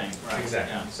exactly, same? Right,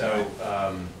 exactly. yeah.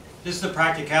 So, This is the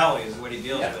practicalities of what he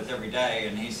deals Yeah. with every day,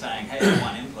 and he's saying, hey, I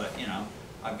want input, you know,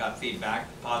 I've got feedback,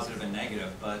 positive and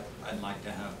negative, but I'd like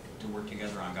to work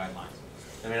together on guidelines.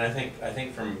 I mean, I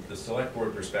think from the select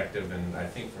board perspective, and I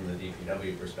think from the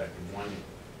DPW perspective, one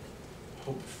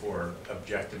hoped for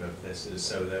objective of this is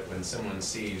so that when someone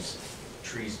sees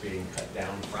trees being cut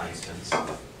down, for instance,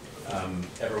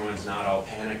 everyone's not all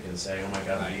panicked and saying, oh my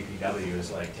God, the DPW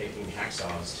is like taking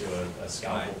hacksaws to a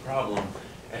scalpel problem.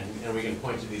 And we can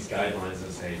point to these guidelines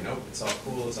and say, nope, it's all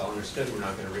cool, it's all understood, we're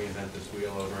not going to reinvent this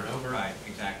wheel over and over. Right,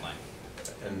 exactly.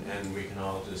 And we can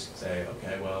all just say,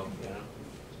 okay, well, you know.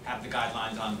 Have the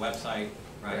guidelines on the website,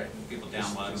 right? People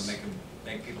download Just- them,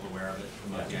 make people aware of it,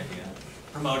 promote the idea.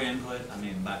 Promote input, I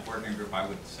mean, that working group, I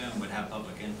would assume, would have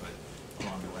public input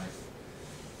along the way.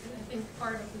 And I think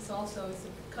part of this also is the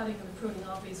cutting and the pruning,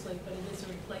 obviously, but it is a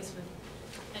replacement.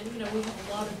 And, you know, we have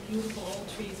a lot of beautiful old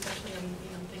trees, especially on,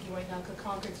 you know, I'm thinking right now,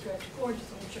 Concord Stretch, gorgeous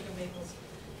old sugar maples.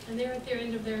 And they're at their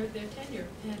end of their tenure,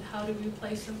 and how do we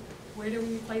replace them? Where do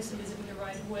we replace them? Is it in the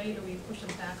right of way? Do we push them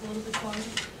back a little bit farther?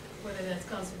 Whether that's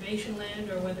conservation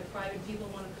land, or whether private people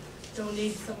want to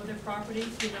donate some of their property,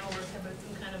 you know, or have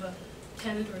some kind of a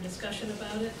tenant or a discussion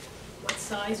about it. What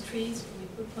size trees? Do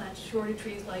we plant shorter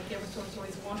trees like Eversource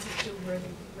always wants us to, where the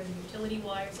utility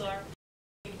wires are?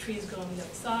 Big trees go on the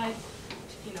other side.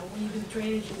 You know, when you do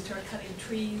drainage, you start cutting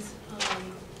trees,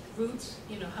 roots,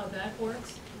 you know, how that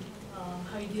works.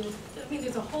 How you deal with, I mean,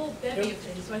 there's a whole bevy of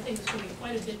things, so I think there's going to be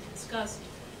quite a bit to discuss.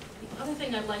 The other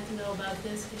thing I'd like to know about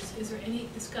this is there any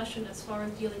discussion as far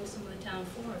as dealing with some of the town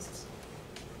forests?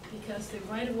 Because the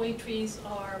right-of-way trees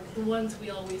are the ones we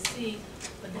always see,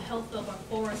 but the health of our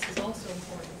forests is also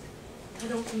important. I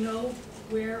don't know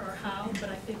where or how, but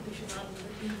I think we should not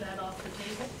leave that off the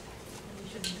table. And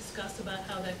we should discuss about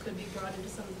how that could be brought into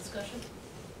some discussion.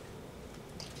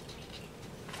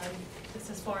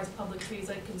 Just as far as public trees,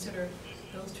 I consider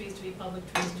those trees to be public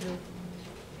trees too.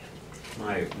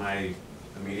 My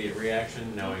immediate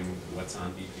reaction, knowing what's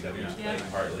on DPW's Yeah.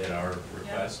 plate, partly at our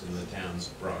request and the town's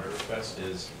broader request,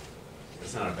 is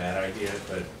it's not a bad idea,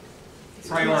 but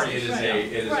Priorities.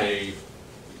 it is a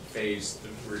phase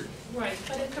through. Right,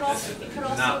 but it could also,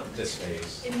 Not this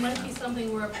phase. it might be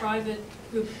something where a private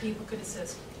group of people could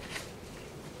assist.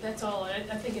 That's all, I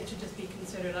think it should just be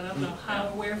considered, I don't know how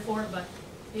or where for, but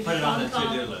maybe Put it on the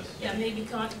Concom- to-do list. Yeah, maybe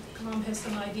Concom has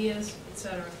some ideas, et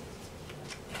cetera.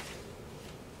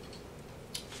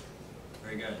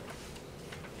 Very good.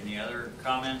 Any other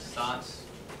comments, thoughts?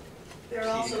 There are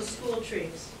also school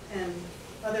trees and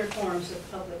other forms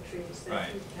of public trees that Right,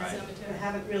 right. that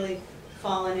haven't really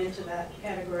fallen into that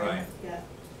category Right. yet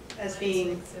as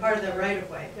being part of the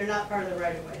right-of-way. They're not part of the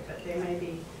right-of-way, but they may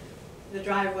be the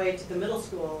driveway to the middle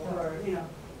school, or, you know,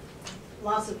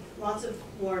 lots of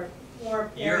more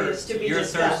areas to be You're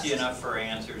discussed. thirsty enough for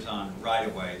answers on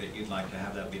right-of-way that you'd like to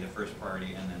have that be the first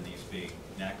priority and then these be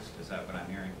next? Is that what I'm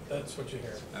hearing? That's what you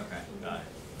hear. Okay, got it.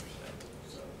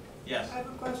 Yes? I have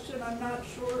a question, I'm not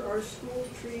sure, are school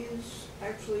trees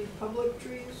actually public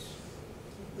trees?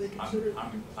 They considered?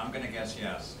 I'm gonna guess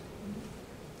yes.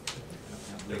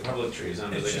 They're public trees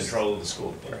under the It's just- control of the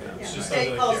school. Yeah. Yeah, It's the just state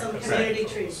under calls care. them community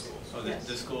Right. trees. So Yes.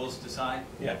 the schools decide?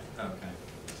 Yeah. Okay.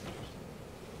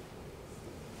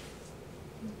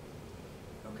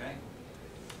 Okay.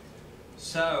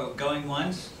 So, going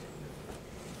once,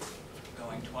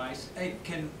 going twice. Hey,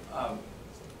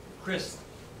 Chris,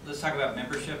 let's talk about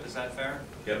membership, is that fair?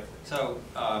 Yep. So,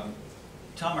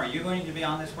 Tom, are you going to be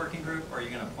on this working group, or are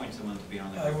you gonna appoint someone to be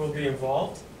on the I group? will be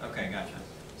involved. Okay, gotcha.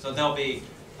 So there'll be,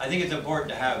 I think it's important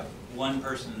to have one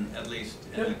person at least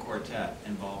in the Yep. quartet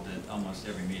involved in almost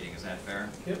every meeting, is that fair?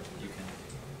 Yep. You can,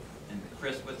 and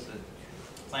Chris, what's the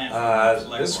plan for the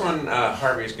select This board? one,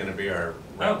 Harvey's gonna be our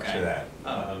rep Okay. to that.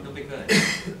 Oh, it'll be good.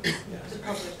 Yes. The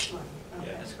public one,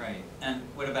 okay. That's great. And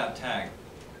what about TAG?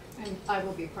 And I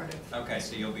will be part of. Okay,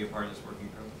 so you'll be a part of this working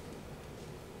group?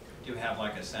 Do you have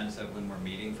like a sense of when we're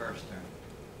meeting first,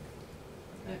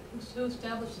 or? Who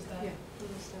establishes that? Yeah.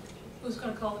 Who's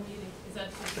gonna call the meeting?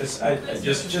 Is that?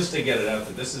 This, just to get it out,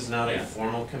 that this is not a Yeah.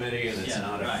 formal committee, and it's Yeah,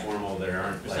 not a right. formal, there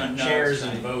aren't There's like no notes, chairs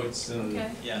and right. votes and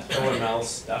Okay. Yeah. OML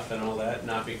stuff and all that,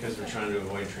 not because we're trying to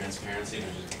avoid transparency,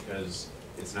 but just because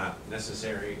it's not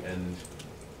necessary, and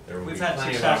there will be We've had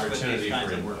plenty of success with opportunity these kinds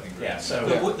for of input. working groups. Yeah,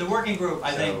 so. The working group,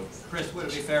 I think, So- Chris, would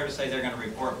it be fair to say they're gonna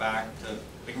report back to,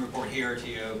 they can report here to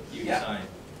you, you Yeah. decide?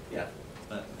 Yeah.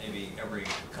 But maybe every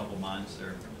couple months,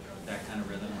 or that kind of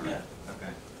rhythm, or? Yeah.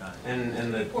 Okay, got it.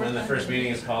 And when the first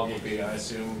meeting is called will be, I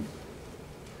assume,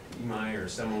 Imai or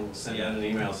someone will send out an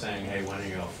email saying, hey, when are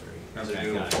you all free? Here's a Okay,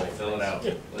 doodle, got it. fill it out,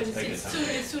 But let's it's, take a it's time.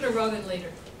 sooner, it's sooner rather than later.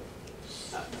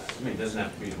 I mean, it doesn't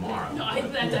have to be tomorrow. No, I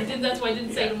didn't, that's why I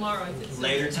didn't say Yeah. tomorrow, I did say.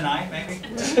 Later tonight,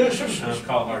 maybe? I'll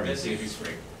call Harvey, see if he's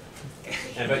free.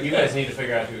 And, but you guys need to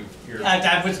figure out who you're.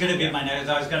 That was gonna be my next,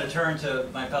 I was gonna turn to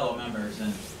my fellow members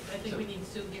and, I think we need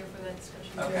Sue here for that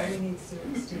discussion. Okay. Yeah, we need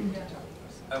Steve to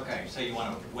talk. okay, so you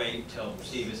wanna wait till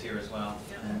Steve is here as well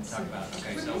Yeah. and talk about,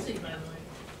 okay, We're so busy, by the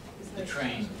way. the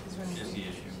train is the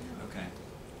issue, okay.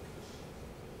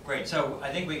 Great, so I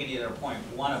think we can either appoint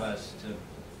one of us to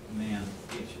man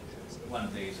each one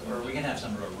of these, or we can have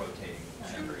some rotating,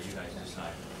 whatever you guys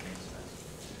decide.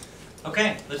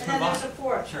 Okay, let's And move then on. there's a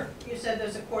fourth. Sure, You said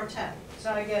there's a quartet.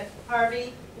 So I get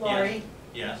Harvey, Lori,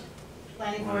 yes,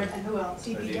 planning board, and who else?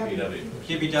 DPW.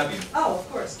 DPW, Oh, of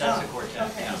course, that's Tom. a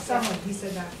quartet, Okay. yeah. Someone, he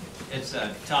said that. It's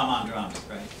Tom on drums,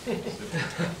 right?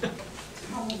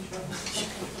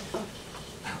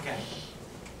 Okay.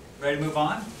 Ready to move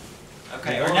on?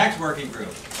 Okay, our next working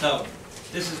group. So,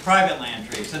 this is private land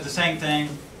trees. So the same thing,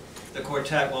 the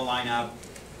quartet will line up,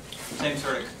 same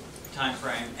sort of time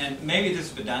frame. And maybe this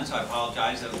has been done, so I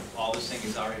apologize if all this thing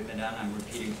has already been done. I'm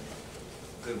repeating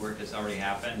good work that's already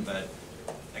happened, but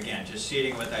again, just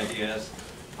seeding with ideas.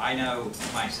 I know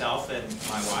myself and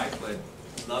my wife would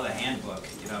love a handbook,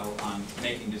 you know, on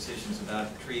making decisions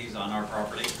about trees on our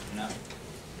property, you know.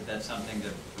 If that's something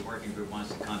that the working group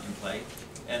wants to contemplate.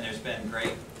 And there's been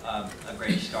a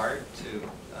great start to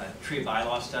a tree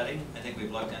bylaw study. I think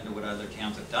we've looked into what other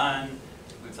towns have done.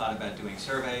 We've thought about doing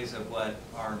surveys of what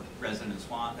our residents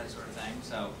want, that sort of thing.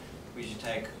 So we should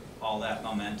take all that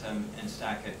momentum and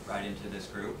stack it right into this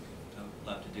group. So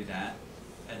love to do that.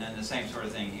 And then the same sort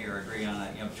of thing here, agree on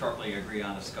a, you know, shortly agree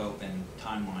on a scope and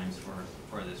timelines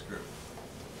for this group.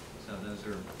 So those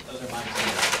are my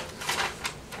ideas.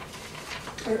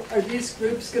 Are these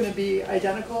groups gonna be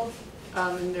identical,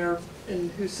 in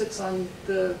who sits on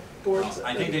the boards?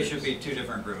 I think they should be two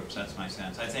different groups, that's my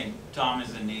sense. I think Tom is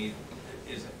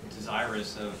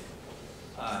desirous of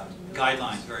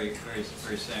guidelines very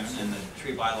soon, and the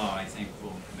tree bylaw, I think,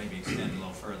 will maybe extend a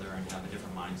little further and have a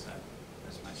different mindset.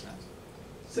 That's my sense.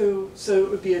 So it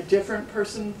would be a different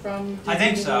person from? I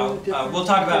think so. DPW, different We'll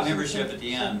talk about person membership from- at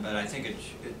the end, but I think it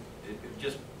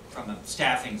just from a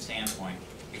staffing standpoint,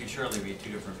 it can surely be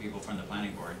two different people from the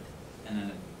planning board. And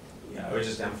then, Yeah, I would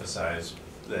just emphasize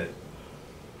that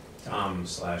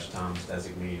Tom's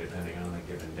designee, depending on the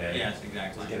given day. yes,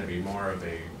 exactly. Is gonna be more of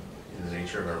in the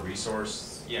nature of a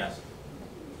resource, Yes,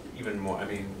 even more, I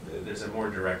mean, there's a more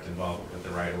direct involvement with the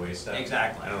right-of-way stuff.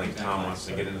 exactly. I don't think Tom exactly. wants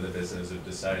to get into the business of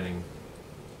deciding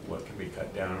what can be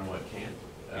cut down and what can't.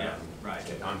 Yeah, right.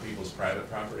 On people's private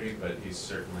property, but he's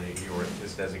certainly,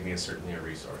 his designee is certainly a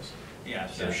resource. Yeah,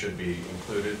 So sure. should be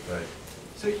included, but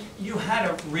So you had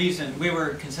a reason, we were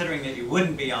considering that you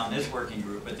wouldn't be on this working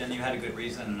group, but then you had a good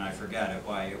reason, and I forget it,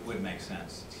 why it would make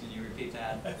sense. Can you repeat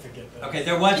that? I forget that. Okay,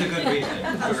 there was a good reason.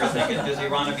 We were thinking, does he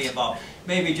want to be involved?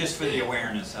 Maybe just for the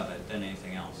awareness of it than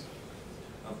anything else,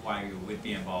 of why you would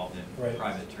be involved in Right.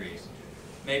 private trees.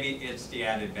 Maybe it's the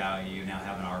added value, you now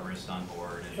have an arborist on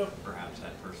board, and Yep. perhaps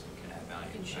that person can add value.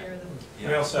 You can share them. Yeah.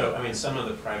 we also, I mean, some of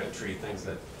the private tree things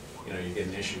that, you know, you get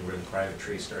an issue where the private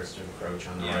tree starts to encroach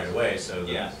on the Yes. right of way, so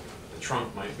the Yes,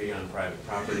 trunk might be on private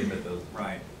property, but the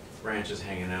right, branch is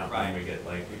hanging out, Right. and we get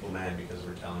like people mad because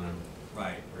we're telling them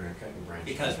right. we're gonna cut your branch.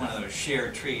 Because one of those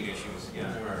shared treat issues,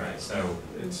 yeah. Right, so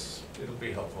it'll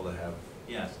be helpful to have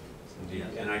Yes, some deep,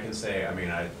 Yes. and I can say, I mean,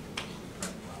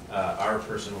 our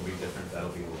person will be different, that'll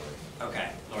be Lori. okay,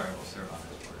 Lori will serve on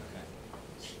this board, okay.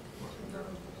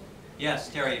 Yes,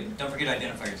 Terry, don't forget to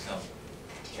identify yourself.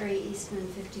 Terry Eastman,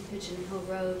 50 Pigeon Hill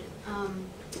Road.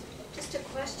 Just a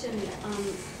question,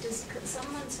 does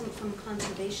someone from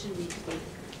conservation need to be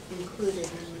included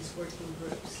in these working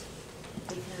groups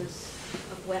because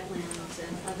of wetlands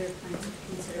and other kinds of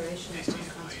considerations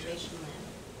on conservation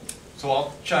land? So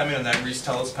I'll chime in on that. Reese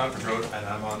Tellis, Concord Road, and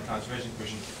I'm on the Conservation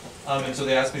Commission. And so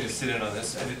they asked me to sit in on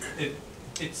this, and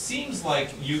it seems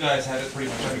like you guys have it pretty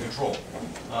much under control.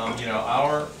 You know,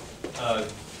 our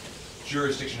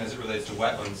jurisdiction as it relates to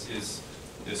wetlands is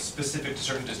specific to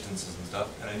certain distances and stuff,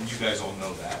 and you guys all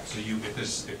know that. So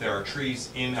if there are trees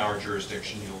in our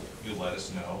jurisdiction, you'll let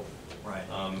us know. Right.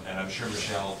 And I'm sure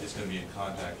Michelle is going to be in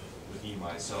contact with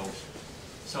EMI. So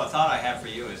a thought I have for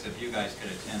you is if you guys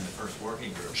could attend the first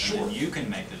working group, Sure. and then you can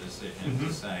make the decision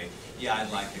to say, yeah,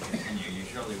 I'd like to continue. You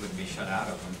surely wouldn't be shut out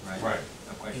of them, right? Right.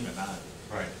 No question about it.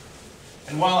 Right.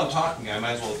 And while I'm talking, I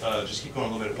might as well just keep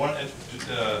going a little bit.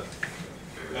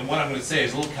 And what I'm going to say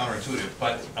is a little counterintuitive,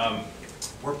 but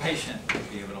we're patient to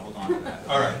be able to hold on to that.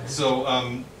 All right. So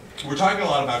we're talking a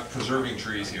lot about preserving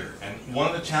trees here, and one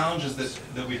of the challenges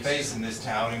that we face in this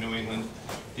town in New England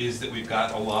is that we've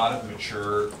got a lot of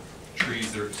mature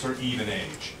trees that are sort of even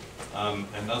age.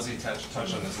 And Leslie touched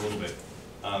on this a little bit.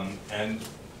 And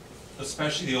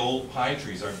especially the old pine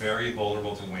trees are very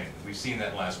vulnerable to wind. We've seen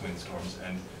that in last windstorms,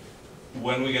 and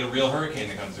when we get a real hurricane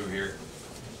that comes through here,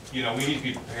 you know, we need to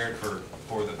be prepared for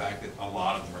the fact that a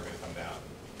lot of them are going to come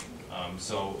down.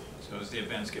 So as the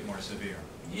events get more severe.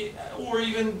 Yeah, or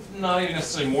even not even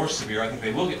necessarily more severe. I think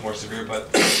they will get more severe, but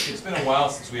it's been a while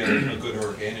since we had a good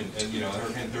hurricane, and you know,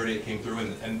 Hurricane 38 came through,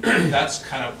 and that's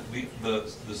kind of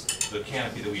the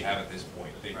canopy that we have at this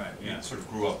point. It sort of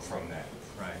grew up from that.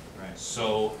 Right.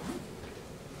 So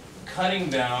cutting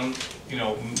down, you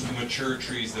know, mature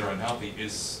trees that are unhealthy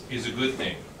is a good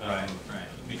thing. Right.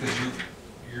 Because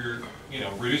you're you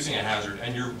know, reducing a hazard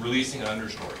and you're releasing an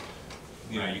understory.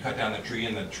 You know, you cut down the tree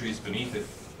and the trees beneath it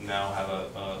now have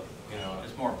you know,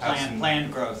 it's more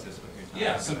planned growth is what you're talking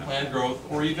about. Yeah, some planned growth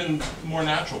or even more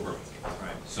natural growth.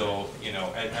 Right. So, you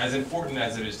know, as important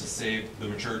as it is to save the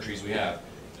mature trees we have,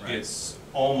 right. It's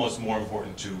almost more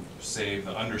important to save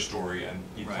the understory and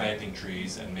be planting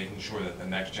trees and making sure that the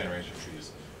next generation of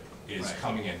trees is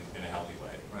coming in a healthy way.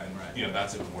 Right. You know,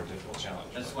 that's a more difficult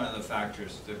challenge. That's one of the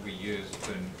factors that we used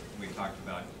when we talked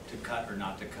about to cut or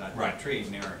not to cut Right. a tree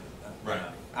near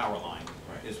a power line,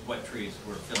 is what trees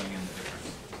were filling in the difference.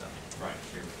 So, right.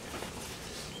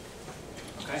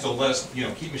 Okay. So let us, you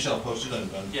know, keep Michelle posted on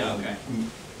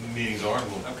meetings are,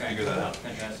 and we'll figure that out.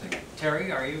 Fantastic.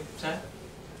 Terry, are you set?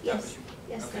 Yes.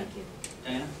 Yes, thank you.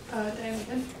 Diana? Diana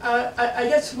again. I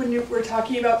guess when we're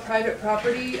talking about private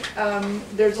property,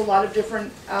 there's a lot of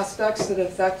different aspects that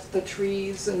affect the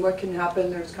trees and what can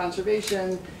happen. There's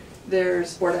conservation,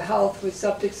 there's Board of Health with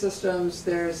septic systems,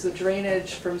 there's the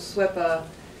drainage from SWIPA,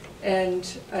 and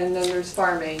then there's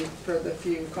farming for the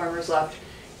few farmers left.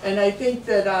 And I think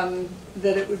that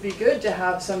that it would be good to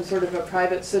have some sort of a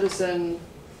private citizen,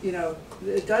 you know,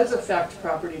 it does affect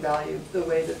property value, the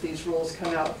way that these rules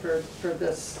come out for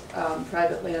this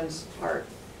private lands part.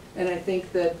 And I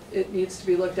think that it needs to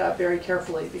be looked at very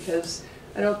carefully, because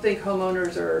I don't think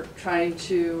homeowners are trying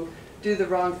to do the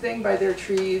wrong thing by their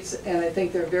trees, and I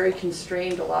think they're very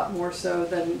constrained, a lot more so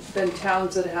than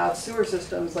towns that have sewer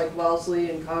systems like Wellesley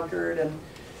and Concord,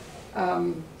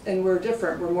 and we're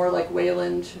different. We're more like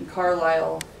Wayland and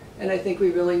Carlisle, and I think we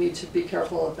really need to be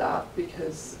careful of that,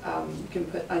 because you can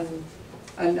put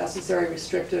unnecessary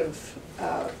restrictive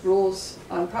rules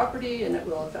on property, and it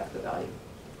will affect the value.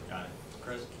 Got it.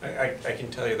 Chris? I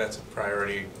can tell you that's a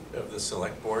priority of the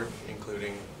select board,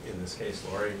 including, in this case,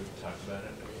 Lori, who talked about it.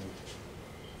 I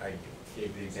mean, I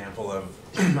gave the example of,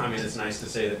 I mean, it's nice to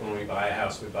say that when we buy a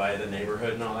house, we buy the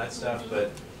neighborhood and all that stuff,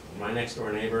 but my next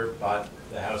door neighbor bought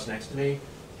the house next to me.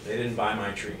 They didn't buy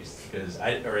my trees, because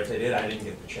or if they did, I didn't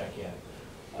get the check yet.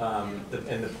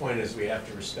 And the point is, we have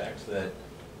to respect that.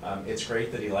 It's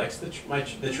great that he likes the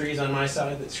trees on my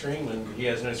side that screen when he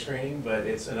has no screening, but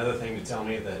it's another thing to tell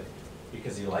me that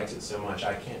because he likes it so much,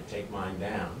 I can't take mine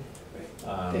down.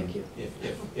 Thank you.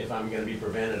 If I'm going to be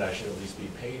prevented, I should at least be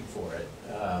paid for it,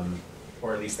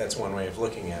 or at least that's one way of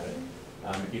looking at it.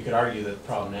 You could argue that the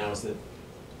problem now is that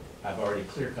I've already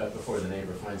clear cut before the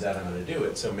neighbor finds out I'm going to do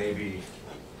it, so maybe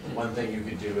one thing you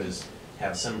could do is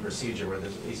have some procedure where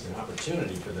there's at least an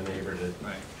opportunity for the neighbor to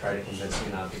try to convince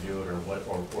me not to do it,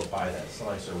 or buy that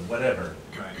slice or whatever.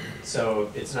 Right.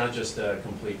 So it's not just a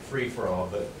complete free-for-all,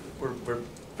 but we're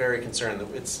very concerned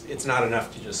that it's not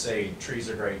enough to just say trees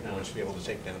are great, no one should be able to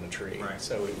take down a tree. Right.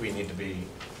 So we need to be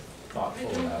thoughtful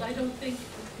about it. I don't think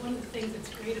one of the things that's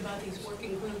great about these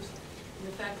working groups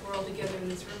And the fact we're all together in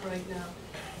this room right now,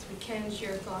 is we can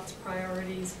share thoughts,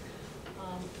 priorities,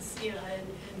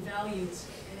 and values.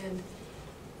 And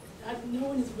no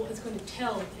one is going to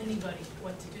tell anybody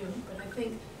what to do, but I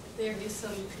think there is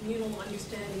some communal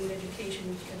understanding and education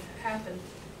that can happen.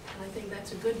 And I think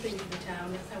that's a good thing for the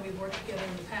town. That's how we've worked together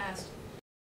in the past.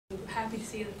 I'm happy to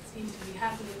see that it seems to be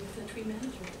happening with the tree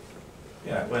management.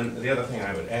 Yeah, the other thing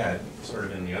I would add, sort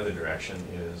of in the other direction,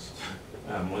 is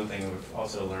one thing we've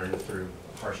also learned through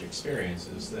harsh experience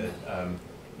is that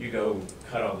you go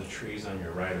cut all the trees on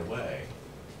your right of way.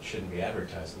 Shouldn't be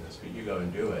advertising this, but you go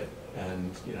and do it,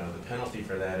 and you know the penalty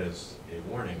for that is a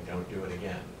warning: don't do it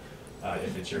again.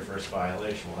 If it's your first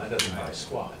violation, well, that doesn't buy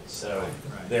squat. So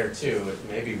there too, it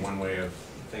may be one way of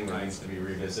thing that needs to be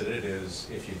revisited is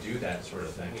if you do that sort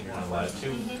of thing and you're not allowed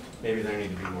to, maybe there need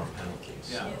to be more penalties.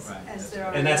 Yeah, right. As there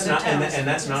are And that's in not other towns. and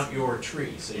that's not your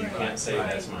tree, so you can't say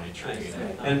that's my tree.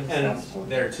 And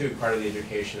there too, part of the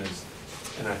education is,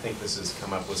 and I think this has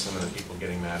come up with some of the people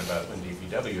getting mad about when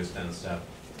DPW has done stuff.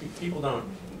 People don't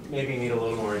maybe need a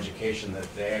little more education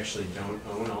that they actually don't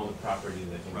own all the property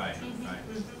that they Right, own. right.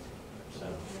 So.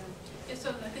 Yeah, so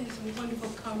I think it's a wonderful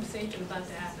conversation about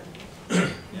to happen.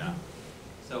 Yeah.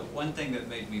 So one thing that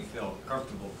made me feel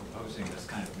comfortable proposing this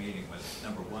kind of meeting was,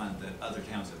 number one, that other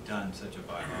towns have done such a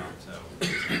bylaw, so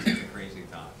it's not such a crazy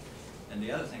thought. And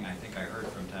the other thing I think I heard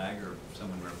from TAG, or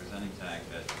someone representing TAG,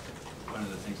 that one of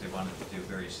the things they wanted to do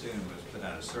very soon was put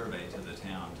out a survey to the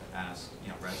town to ask,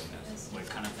 residents, what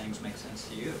kind of things make sense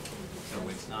to you? So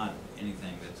it's not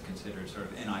anything that's considered sort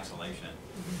of in isolation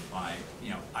by,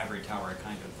 ivory tower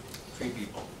kind of tree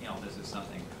people. This is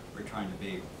something we're trying to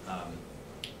be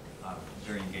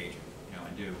very engaging,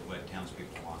 and do what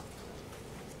townspeople want.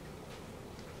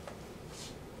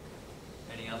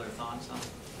 Any other thoughts on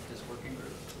this working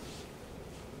group?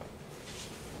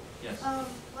 Yes.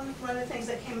 One of the things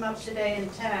that came up today in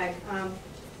TAG,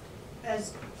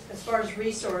 as far as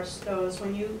resource goes,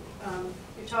 when you're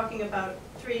talking about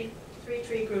three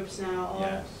tree groups now, all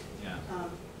Yes.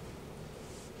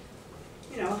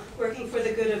 Yeah. Working for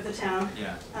the good of the town.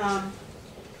 Yeah.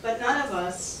 But none of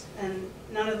us, and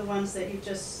none of the ones that you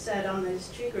just said on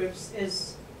these tree groups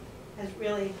has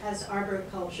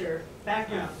arboriculture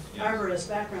background, Yeah, yes. arborist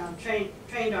background, trained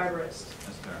arborist,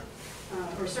 That's fair.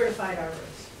 or certified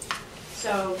arborist.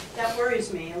 So that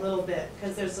worries me a little bit,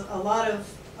 because there's a lot of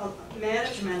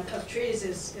management of trees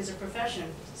is a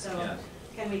profession. So Yes.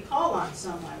 can we call on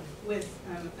someone with,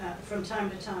 from time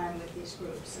to time with these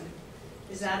groups? And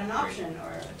is that an option, or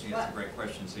I think what? that's a great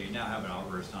question. So you now have an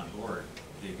arborist on board,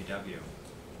 DPW.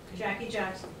 Jackie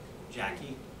Jackson.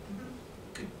 Jackie?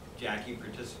 Could Jackie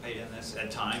participate in this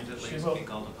at times at She least, will. be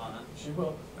called upon it? She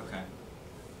will. Okay.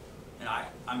 And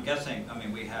I'm guessing,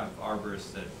 we have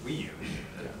arborists that we use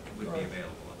that would be Right.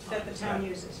 available at times. That the town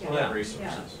uses, yeah. We'll have Yeah.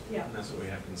 resources, Yeah. and that's what we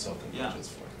have consulting Yeah. budgets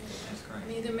for. That's I correct.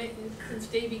 mean, since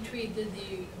Davy Tree did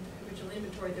the original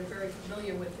inventory, they're very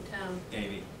familiar with the town.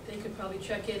 Davey, They could probably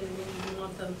check in, and maybe we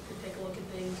want them to take a look at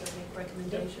things or make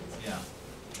recommendations. yeah.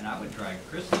 And I would drag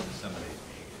Chris into some of these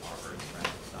meetings, arborists,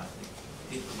 right? So I think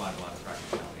he'd provide a lot of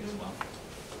practicality as well.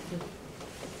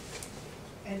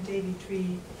 And Davy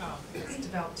Tree has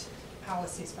developed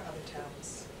policies for other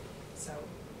towns. So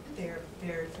they're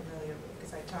very familiar,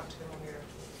 because I talked to them when we were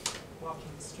walking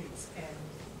the streets, and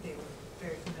they were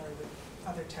very familiar with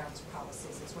other towns'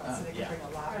 policies as well. So they Yeah. can bring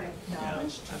a lot Right. of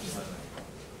knowledge to Absolutely.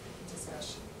 the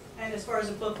discussion. And as far as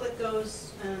a booklet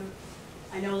goes,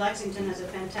 I know Lexington has a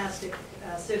fantastic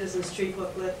citizens tree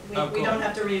booklet. Oh, We cool. don't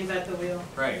have to reinvent the wheel.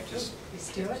 Great, just Let's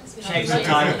do it. change the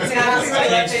title. It's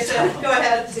copyright, Change the update it. title. Go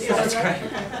ahead. That's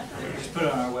great. Just put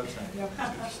it on our website. Yep.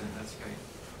 That's great.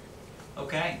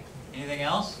 Okay, anything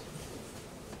else?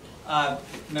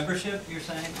 Membership, you're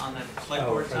saying, on the select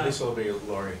board for side? this will be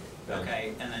Lori. then.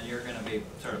 Okay, and then you're gonna be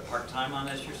sort of part-time on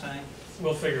this, you're saying?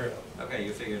 We'll figure it out. Okay,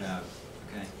 you figured it out.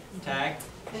 Okay. Tag?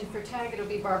 And for TAG, it'll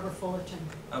be Barbara Fullerton,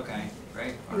 Okay,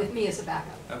 great. with me as a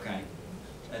backup. Okay.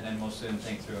 And then we'll soon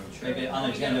think through, Sure. maybe on the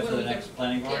We agenda got- for the we got- next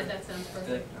planning board? Yeah, that sounds Good,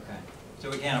 perfect. okay. So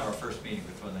we can have our first meeting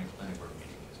before the next planning board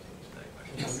meeting,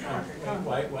 just to answer that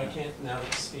question. Why can't, now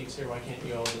that Steve's here, why can't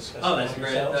you all discuss Oh, it that's among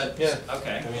great, yourselves? that's,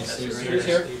 okay. I mean, That's Steve's great.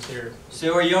 here, Steve's here.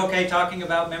 Sue, are you okay talking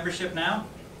about membership now?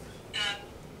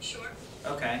 Sure.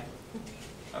 Okay.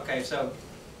 Okay, so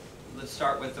let's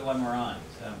start with the one we're on,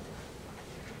 so.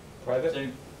 Private? So,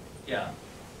 yeah.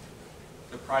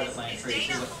 The private land Is tree.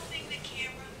 Dana So the- holding the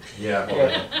camera? Yeah, hold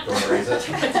on. Do you want to raise it?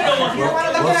 You don't want to look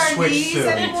at our We'll switch knees soon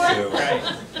anymore? to. Right.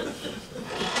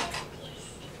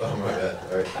 Oh my God,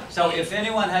 all right. So if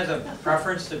anyone has a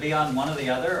preference to be on one or the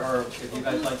other, or if you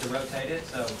guys like to rotate it,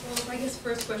 so. Well, I guess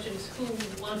first question is who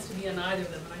wants to be on either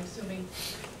of them? I'm assuming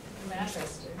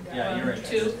interested. Yeah, you're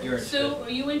interested. You're interested. Sue, are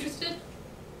you interested?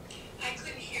 I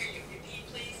couldn't hear you.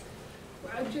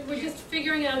 Repeat, please. We're just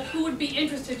figuring out who would be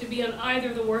interested to be on either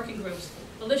of the working groups.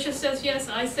 Alicia says yes,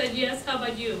 I said yes, how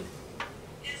about you?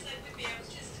 Yes, I would be. I was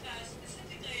just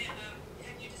specifically,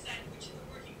 have you decided which of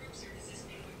the working groups, or is this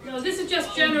being? No, this is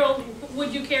just general,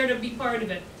 would you care to be part of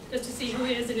it? Just to see who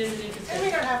is and isn't And we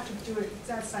interested. don't have to do it, it's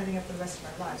not signing up for the rest of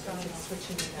our lives, we're just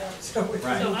switching it out, so if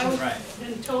Right. So I would, Right.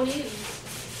 and Tony,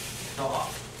 So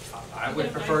I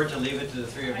would prefer to leave it to the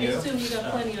three of I you. assume you got So,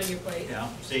 plenty on your plate. Yeah,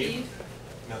 Steve?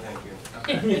 No, thank you.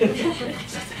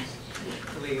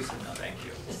 Please, no, thank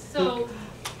you. So,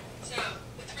 So,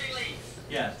 the three ladies.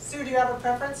 Yes. Sue, do you have a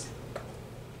preference?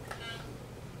 No,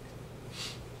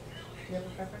 Do you have a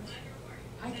preference?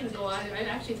 I can go, I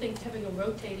actually think having a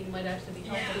rotating might actually be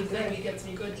helpful, because then we get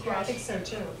some good Yeah, I think cross.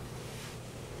 so too.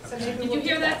 So maybe Did you we'll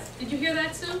hear do that? Did you hear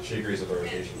that, Sue? She agrees with the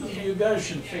rotation. You guys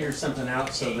should figure something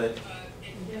out so that,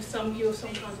 You have some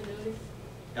continuity?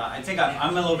 Yeah, I think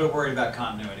I'm a little bit worried about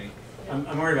continuity.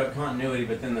 I'm worried about continuity,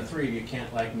 but then the three of you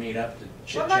can't like meet up to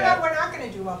chit Well, no, chat. we're not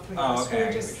gonna do all three Oh, of us, okay, I we're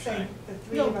get just what you're saying saying. the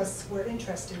three of us were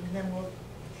interested, and then we'll,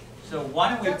 So why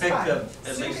don't we That's pick fine. at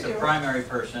Sue least can the do it. primary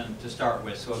person to start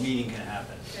with, so a meeting can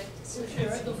happen. Okay, Sue sure, can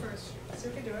do I go it. first. Sue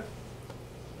can do it.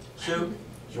 Sue?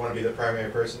 Do you want to be the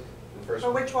primary person, the first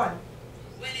But one? which one?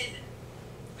 When is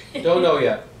it? Don't know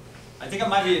yet. I think it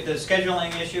might be, the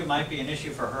scheduling issue might be an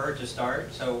issue for her to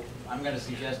start, so I'm gonna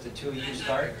suggest the two of you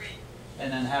start,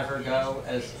 and then have her go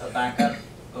as a backup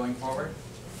going forward.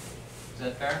 Is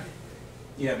that fair?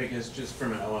 Yeah, because just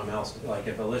from an OML, like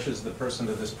if Alicia's the person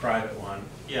to this private one,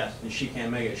 Yes. and she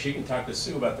can't make it, she can talk to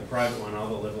Sue about the private one all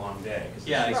the livelong day. 'Cause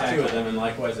Yeah, there's two exactly. of them, and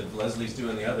likewise, if Leslie's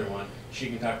doing the other one, she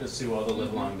can talk to Sue all the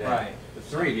livelong day. Right. The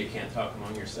three of you can't talk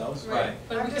among yourselves. Right.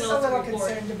 But I'm we can just a also little report.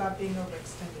 concerned about being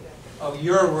overextended Oh,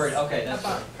 you're worried, okay, that's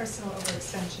fair. about personal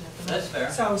overextension at the moment. That's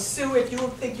fair. So Sue, if you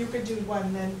think you could do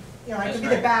one, then, you know, I That's could be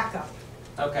the great. backup,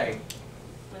 Okay,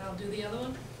 And I'll do the other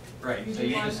one? right, you so do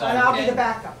you one, decide. and I'll be Okay. the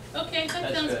backup. Okay, that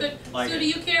That's sounds good. good. Like Sue, it. do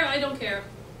you care? I don't care.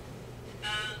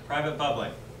 Private,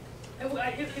 public. If-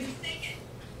 Thinking.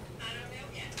 I don't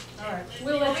know yet. All right.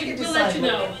 We'll let We you, can we'll let you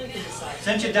decide. know. We can decide.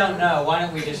 Since you don't know, why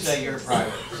don't we just say you're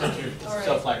private, since you're All right.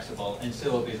 so flexible, and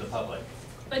Sue will be the public.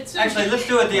 But Sue. Actually, let's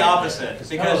do it the opposite,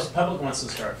 because Public wants to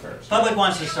start first. public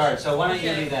wants to start, so why don't you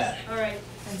Okay. do that? All right.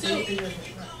 And Sue. so you can do it.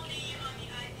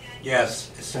 Yes,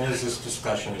 as soon as this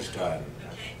discussion is done.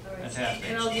 All right. Fantastic.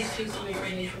 And I'll just do some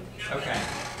information. Okay,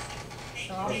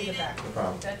 So I'll be the backup, No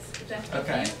problem. That's good for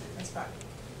okay. you? that's fine.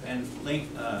 And Link,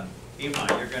 Eva,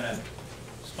 you're gonna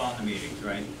spawn the meetings,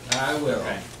 right? I will.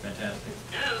 Okay, fantastic.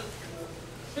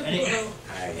 No. Any, Well,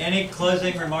 any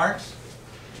closing remarks?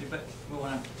 We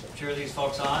wanna cheer these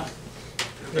folks on? Do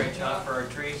a great job for our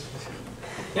trees.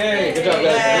 Hey, good job,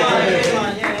 guys.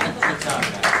 Good job,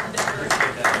 guys.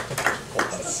 Appreciate that.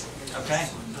 Okay,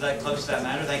 so that closes that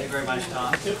matter. Thank you very much,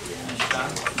 Tom. And Sean.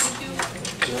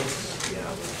 Thank you.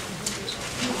 Yeah,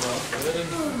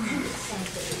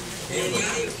 the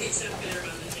audio picks up better on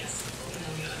the desk.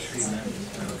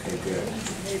 Okay, good.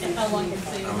 How long can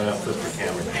see? I'm gonna flip the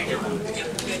camera. I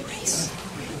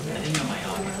didn't know my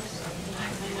audio.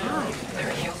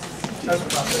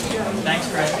 Thanks,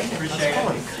 Fred. Appreciate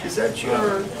it. Is that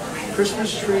your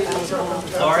Christmas tree?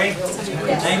 Lori,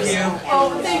 thank you.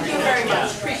 Oh, thank you very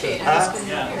much, appreciate it. Huh?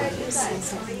 Yeah.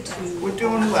 We're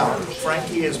doing well.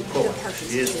 Frankie is pulling.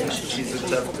 She's a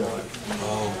tough girl.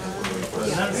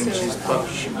 And she's tough.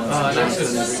 She wants to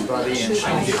listen to everybody and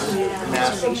she gets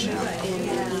nasty.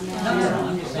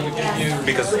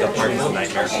 Because the party's a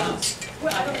nightmare.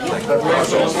 We'll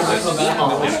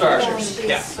start.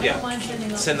 Yeah,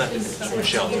 yeah. Send that to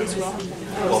Michelle too.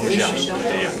 Well, Michelle,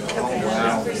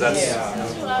 yeah. Because that's,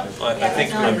 I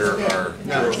think under our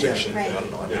jurisdiction.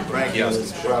 Frankie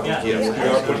is probably. Yeah. Oh,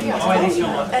 I think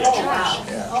you'll want that. I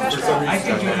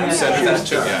think you can Send that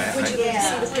too, yeah.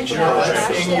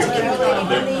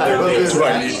 Do I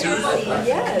need to?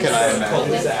 Can I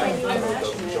imagine?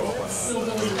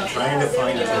 Trying to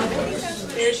find it.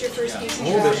 There's your first piece of Oh,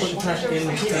 they're putting trash in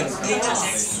the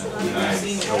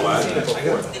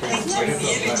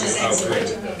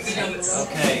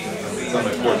Okay. It's on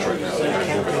my porch right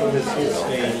now.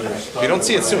 If you don't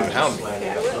see it soon, hound me.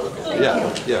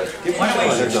 Yeah, yeah. Why don't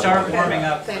we start warming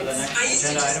up for the next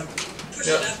agenda item?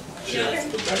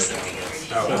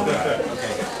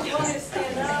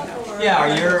 Yeah, are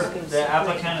you the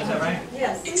applicant, is that right?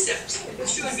 Except,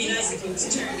 it would be nice if it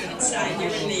was turned inside. You're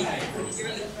in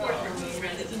the courtroom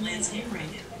rather than landscape right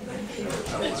now.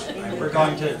 We're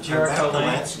going to Jericho Lane.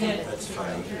 That's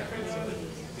fine.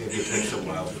 Maybe it takes a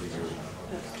while for you to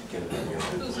get it in here.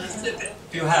 specific.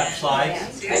 Do you have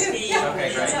slides? To be-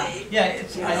 Okay, great. Yeah,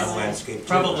 it's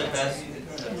probably best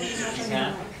if you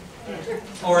can.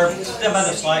 Or step by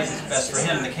the slides is best for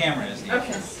him, the camera is the issue.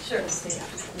 Okay, sure.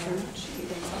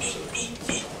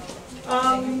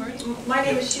 My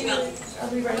name is Sheila. Are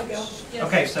we ready to go?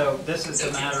 Okay, so this is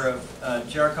the matter of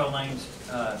Jericho Lane's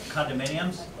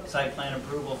condominiums, site plan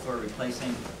approval for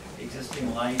replacing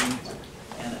existing lighting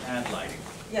and add lighting.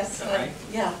 Yes, Is that right?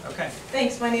 yeah. Okay.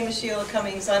 Thanks, my name is Sheila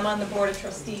Cummings. I'm on the Board of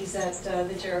Trustees at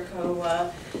the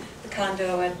Jericho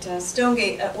condo at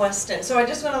Stonegate at Weston. So I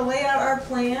just want to lay out our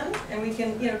plan, and we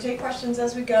can, take questions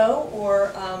as we go,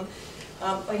 or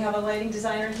we have a lighting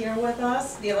designer here with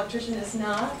us. The electrician is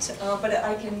not, but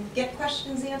I can get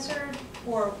questions answered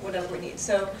or whatever we need.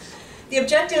 So the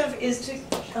objective is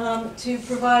to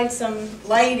provide some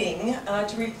lighting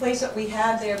to replace what we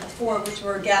had there before, which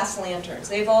were gas lanterns.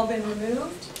 They've all been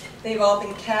removed, they've all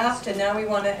been capped, and now we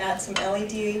want to add some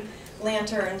LED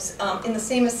lanterns in the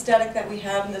same aesthetic that we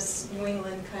have in this New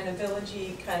England kind of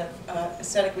villagey kind of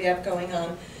aesthetic we have going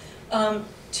on.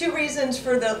 Two reasons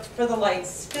for the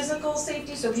lights: physical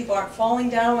safety, so people aren't falling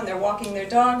down when they're walking their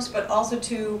dogs, but also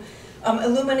to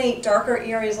illuminate darker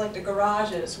areas like the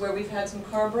garages where we've had some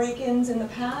car break-ins in the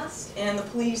past, and the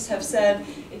police have said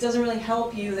it doesn't really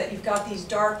help you that you've got these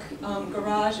dark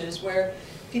garages where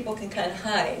people can kind of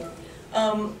hide.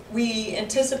 We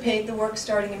anticipate the work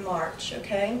starting in March,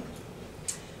 okay?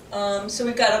 So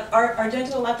we've got our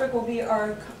Dental Electric will be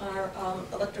our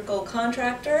electrical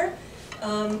contractor.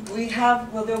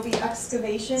 There'll be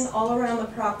excavation all around the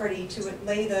property to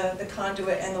lay the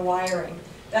conduit and the wiring.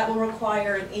 That will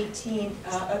require an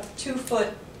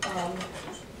 2-foot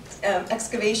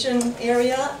excavation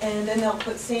area, and then they'll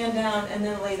put sand down and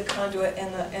then lay the conduit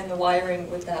and the wiring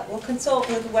with that. We'll consult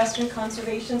with Western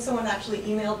Conservation. Someone actually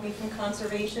emailed me from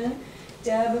Conservation.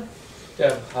 Deb,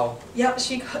 how? Yep,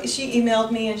 she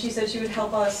emailed me and she said she would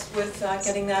help us with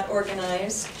getting that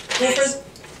organized.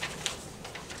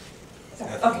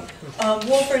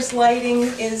 Wolfers Lighting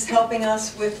is helping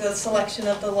us with the selection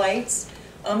of the lights.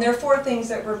 There are 4 things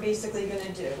that we're basically going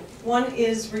to do. One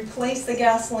is replace the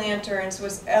gas lanterns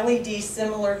with LED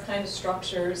similar kind of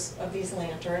structures of these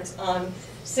lanterns on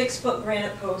 6-foot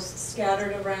granite posts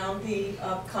scattered around the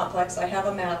complex. I have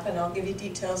a map and I'll give you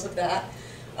details of that.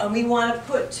 We want to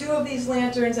put 2 of these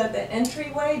lanterns at the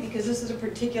entryway because this is a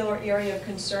particular area of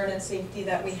concern and safety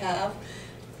that we have.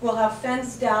 We'll have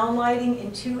fenced down lighting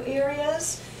in 2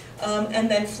 areas. And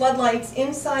then floodlights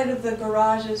inside of the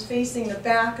garages, facing the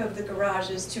back of the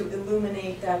garages to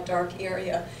illuminate that dark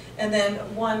area. And then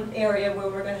one area where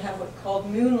we're going to have what's called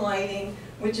moonlighting,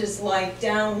 which is like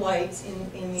down lights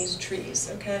in these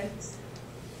trees, okay?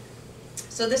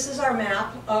 So this is our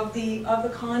map of the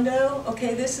condo.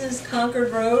 Okay, this is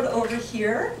Concord Road over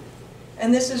here.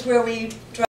 And this is where we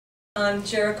drive on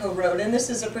Jericho Road. And this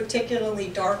is a particularly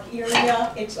dark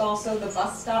area. It's also the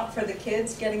bus stop for the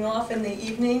kids getting off in the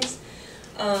evenings.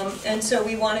 And so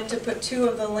we wanted to put 2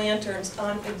 of the lanterns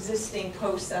on existing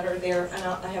posts that are there. And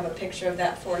I have a picture of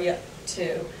that for you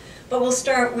too. But we'll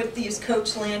start with these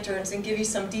coach lanterns and give you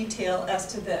some detail as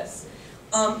to this.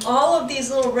 All of these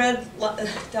little red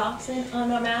dots on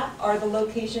the map are the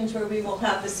locations where we will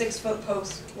have the 6-foot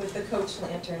post with the coach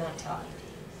lantern on top.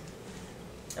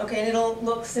 Okay, and it'll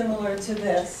look similar to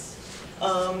this.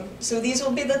 So these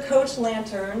will be the coach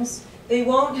lanterns. They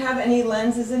won't have any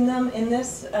lenses in them in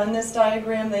this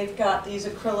diagram. They've got these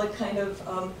acrylic kind of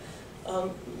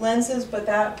lenses, but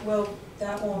that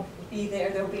won't be there.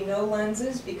 There'll be no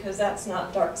lenses because that's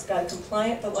not dark sky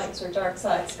compliant. The lights are dark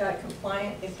sky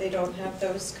compliant if they don't have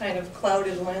those kind of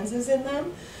clouded lenses in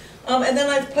them. And then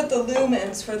I've put the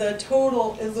lumens for the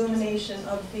total illumination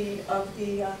of the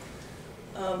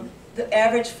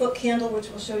average foot candle, which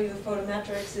will show you the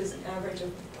photometrics, is an average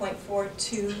of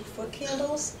 0.42 foot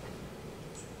candles.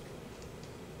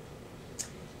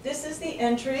 This is the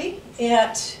entry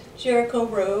at Jericho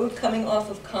Road, coming off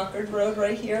of Concord Road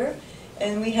right here.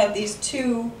 And we have these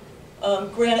 2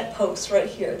 granite posts right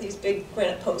here, these big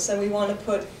granite posts. And we want to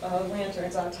put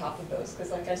lanterns on top of those,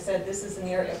 because like I said, this is an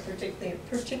area of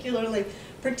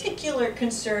particular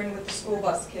concern with the school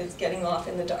bus kids getting off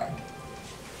in the dark.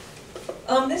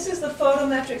 This is the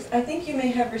photometrics. I think you may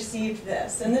have received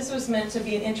this, and this was meant to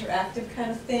be an interactive kind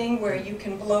of thing where you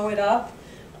can blow it up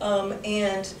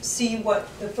and see what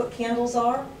the foot candles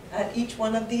are at each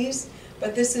one of these.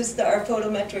 But this is our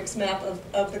photometrics map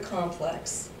of the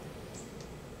complex.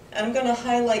 I'm going to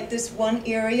highlight this one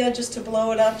area just to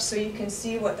blow it up so you can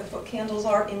see what the foot candles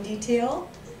are in detail.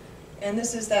 And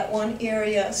this is that one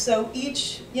area. So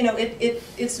each, you know,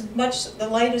 it's much, the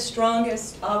light is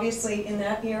strongest obviously in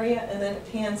that area, and then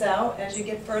it pans out as you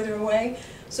get further away,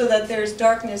 so that there's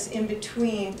darkness in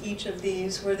between each of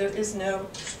these where there is no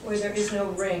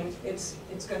ring. It's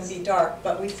going to be dark,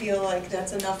 but we feel like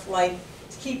that's enough light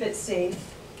to keep it safe.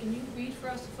 Can you read for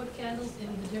us the foot candles in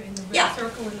the red Yeah.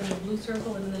 circle and then the blue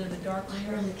circle and then in the dark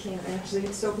I ring? really can't actually,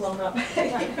 it's so blown up.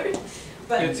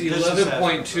 But It's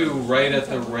 11.2 right at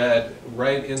the red,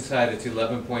 right inside it's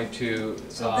 11.2.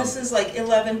 so this is like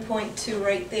 11.2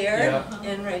 right there, Yeah.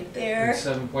 and right there.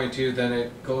 7.2, then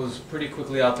it goes pretty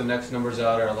quickly out. The next numbers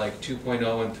out are like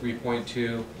 2.0 and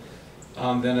 3.2.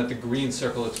 Then at the green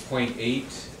circle it's 0.8,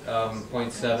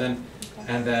 0.7,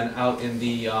 and then out in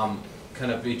the kind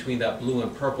of between that blue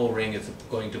and purple ring it's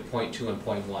going to 0.2 and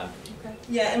 0.1. Okay.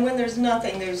 Yeah, and when there's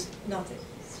nothing, there's nothing.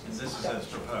 And this is as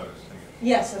proposed.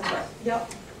 Yes, that's right.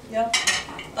 Yep, yep.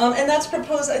 And that's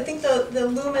proposed. I think the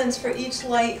lumens for each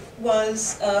light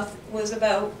was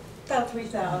about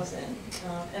 3,000,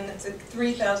 and it's a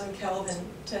 3,000 Kelvin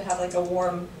to have like a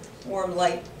warm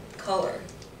light color.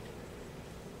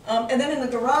 And then in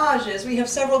the garages, we have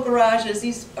several garages.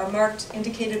 These are marked,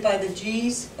 indicated by the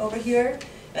G's over here,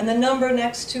 and the number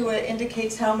next to it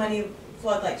indicates how many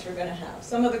floodlights we're going to have.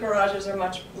 Some of the garages are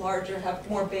much larger, have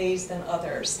more bays than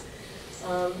others.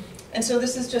 And so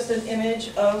this is just an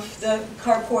image of the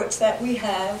carports that we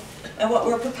have. And what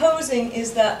we're proposing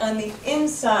is that on the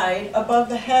inside, above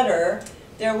the header,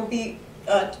 there will be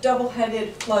a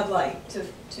double-headed floodlight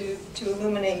to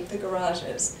illuminate the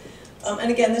garages.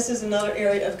 And again, this is another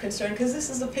area of concern, because this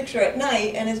is a picture at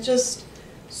night, and it's just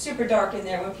super dark in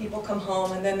there when people come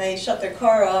home, and then they shut their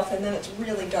car off, and then it's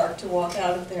really dark to walk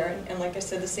out of there. And like I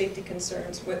said, the safety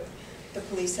concerns with the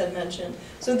police had mentioned.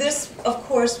 So this, of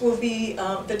course, will be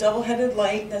the double-headed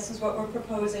light. This is what we're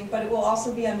proposing, but it will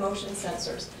also be on motion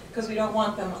sensors, because we don't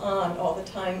want them on all the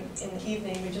time in the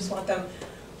evening. We just want them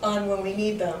on when we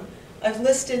need them. I've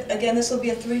listed, again, this will be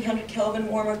a 300 Kelvin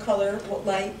warmer color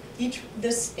light.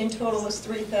 This in total is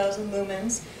 3,000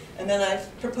 lumens. And then I've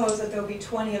proposed that there'll be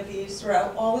 20 of these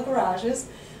throughout all the garages,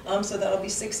 so that'll be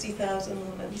 60,000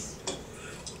 lumens.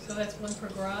 So that's one per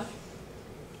garage?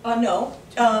 No.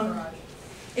 Garage.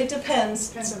 It depends.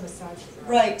 Depends on the size of the garage.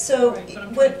 Right, so Right, but I'm trying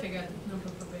to what, figure out the number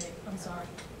per bay, I'm sorry.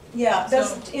 yeah, that's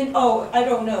So- in, oh, I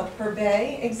don't know per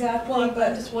bay exactly, Well, I'm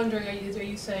but just wondering, are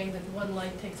you saying that one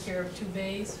light takes care of 2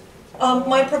 bays?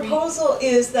 my Or 3? proposal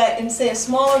is that in, say, a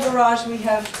smaller garage, we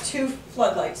have 2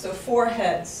 floodlights, so 4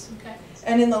 heads. Okay.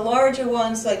 And in the larger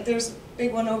ones, like there's a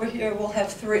big one over here, we'll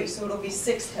have 3, so it'll be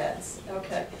 6 heads,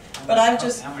 okay. But I've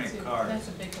just, How many Two. cars? That's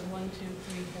a big one. 1, 2,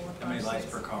 3, 4, 5, How many lights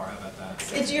 6. per car? How about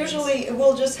that? it's usually,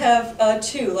 we'll just have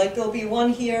 2, like there'll be 1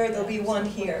 here, there'll be 1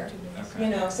 here. Okay.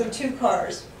 You know, so 2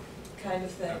 cars, kind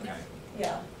of thing. Okay.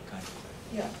 Yeah, Okay.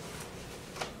 yeah.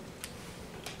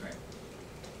 Great.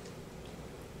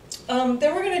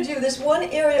 Then we're going to do this one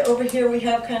area over here. We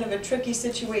have kind of a tricky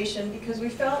situation because we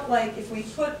felt like if we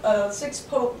put a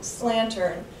 6-post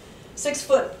lantern,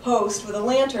 6-foot post with a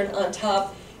lantern on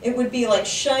top, it would be like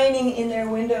shining in their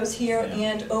windows here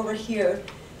and over here.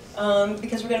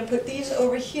 Because we're going to put these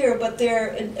over here, but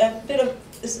they're a bit of,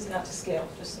 this is not to scale,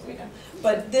 just so we know.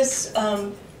 But this,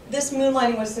 this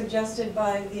moonlighting was suggested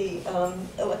by the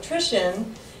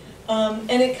electrician. And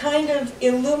it kind of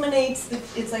illuminates,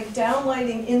 it's like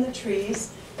downlighting in the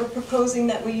trees. We're proposing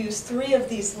that we use 3 of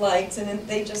these lights, and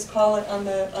they just call it on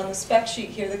the spec sheet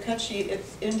here, the cut sheet, it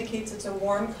indicates it's a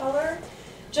warm color.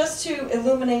 Just to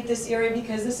illuminate this area,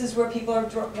 because this is where people are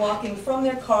walking from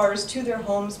their cars to their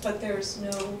homes, but there's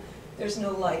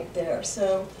no light there.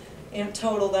 So in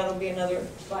total, that'll be another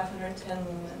 510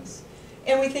 lumens.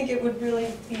 And we think it would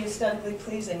really be aesthetically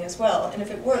pleasing as well. And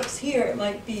if it works here, it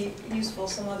might be useful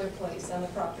some other place on the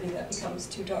property that becomes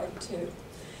too dark too.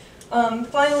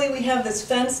 Finally, we have this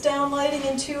fence downlighting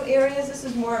in 2 areas. This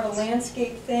is more of a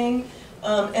landscape thing.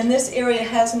 And this area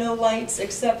has no lights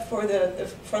except for the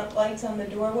front lights on the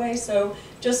doorway. So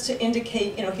just to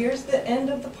indicate, you know, here's the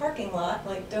end of the parking lot,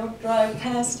 like don't drive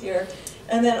past here.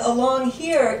 And then along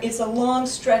here, it's a long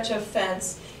stretch of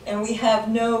fence. And we have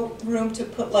no room to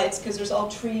put lights because there's all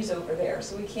trees over there.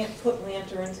 So we can't put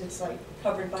lanterns, it's like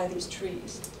covered by these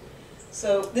trees.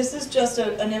 So this is just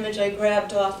an image I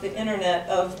grabbed off the internet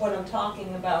of what I'm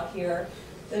talking about here.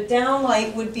 The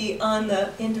downlight would be on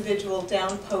the individual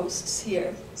down posts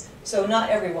here. So not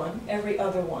everyone, every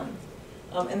other one.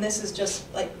 And this is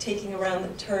just like taking around the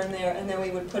turn there, and then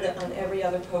we would put it on every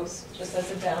other post just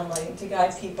as a downlighting to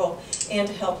guide people and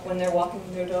to help when they're walking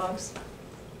with their dogs.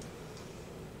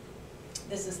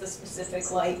 This is the specific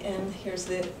light, and here's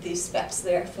the specs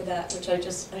there for that, which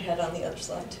I had on the other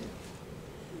slide too.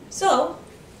 So,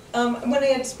 when I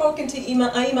had spoken to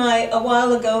Imai a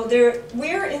while ago,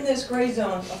 we're in this gray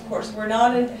zone, of course. We're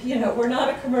not we're not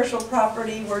a commercial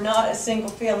property, we're not a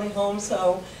single-family home,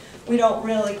 so we don't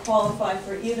really qualify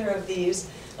for either of these.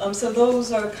 So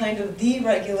those are kind of the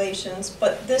regulations,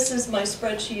 but this is my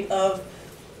spreadsheet of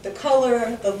the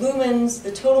color, the lumens,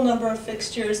 the total number of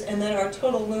fixtures, and then our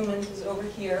total lumens is over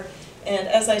here. And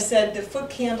as I said, the foot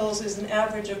candles is an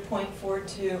average of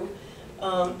 0.42.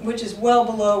 Which is well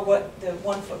below what the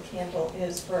 1 foot candle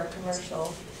is for a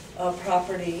commercial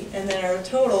property. And then our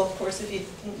total, of course, if you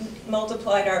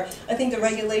multiplied I think the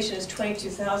regulation is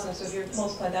 22,000, so if you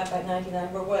multiply that by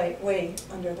 99, we're way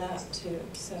under that too,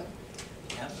 so.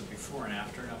 You have the before and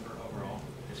after number overall?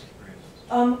 Just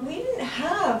curious. We didn't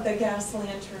have the gas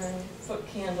lantern foot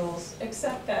candles,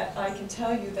 except that I can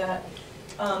tell you that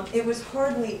it was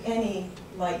hardly any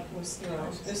light was thrown.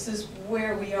 This is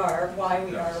where we are, why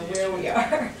we are, where we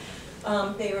are.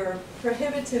 They were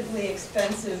prohibitively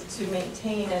expensive to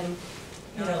maintain and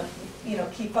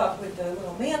keep up with the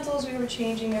little mantles we were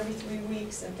changing every 3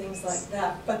 weeks and things like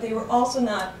that. But they were also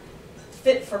not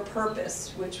fit for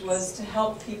purpose, which was to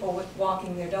help people with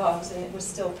walking their dogs, and it was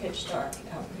still pitch dark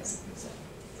out there. So,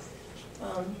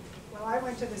 well, I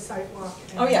went to the sidewalk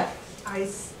and oh yeah,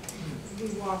 we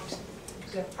walked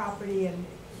the property, and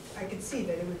I could see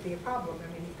that it would be a problem. I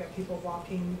mean, you've got people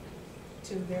walking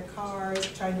to their cars,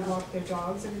 trying to walk their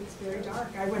dogs, and it's very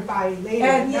dark. I went by later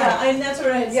at night. Yeah, and that's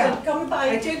what I had said. Come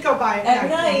by. I did go by at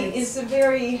night. Is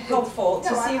very helpful to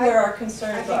see where our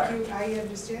concerns are. I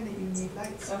understand that you need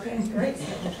lights. Okay, great.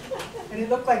 And it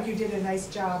looked like you did a nice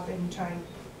job in trying,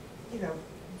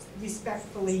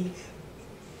 respectfully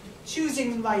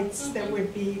choosing lights that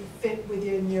would be fit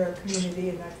within your community,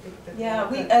 and I think that. Yeah,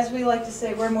 as we like to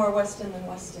say, we're more Weston than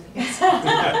Weston. How's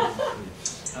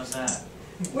that?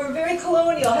 We're very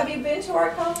colonial. Have you been to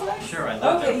our complex? Sure, I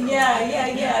love it. Okay,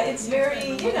 yeah. It's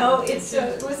very, it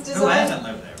was designed. Who hasn't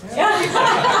lived there?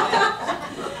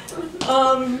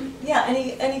 Yeah.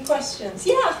 Any questions?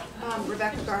 Yeah.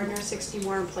 Rebecca Gardner, 60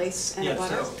 Warren Place, and yeah, a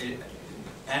butter. So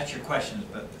ask your questions,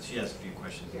 but she has a few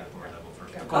questions at board level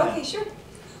first. Go ahead. Okay, sure.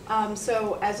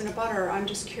 So as an abutter, I'm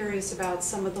just curious about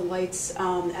some of the lights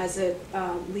as it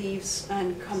leaves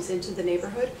and comes into the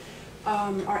neighborhood.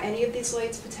 Are any of these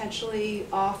lights potentially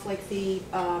off, like the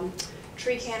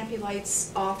tree canopy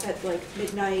lights off at like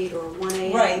midnight or 1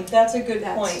 a.m.? Right, that's a good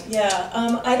point. Yeah,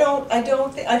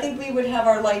 I think we would have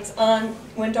our lights on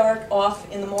when dark, off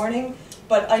in the morning.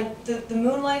 But the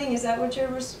moonlighting, is that what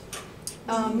you're?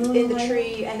 In the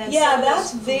tree, and then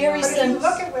that's very simple. But if you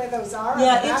look at where those are,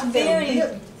 yeah, it's very.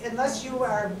 Unless you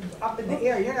are up in the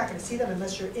air, you're not going to see them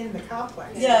unless you're in the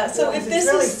complex. Yeah, so if this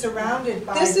really is surrounded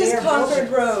by this is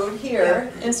Concord Road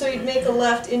here, and so you'd make a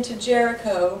left into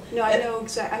Jericho. No, I know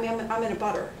exactly. I mean, I'm in a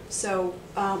butter, so.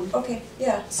 Okay,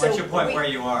 yeah. So what's your point where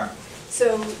you are?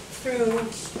 So through.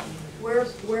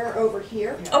 We're over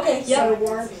here. Okay, yeah. So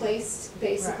Warren Place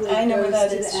basically I know where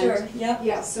that goes is, to the sure, end. yeah.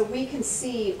 Yeah, so we can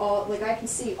see I can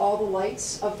see all the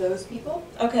lights of those people.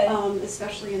 Okay.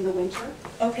 Especially in the winter.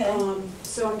 Okay.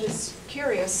 So I'm just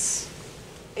curious,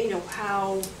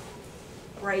 how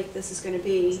bright this is going to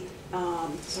be.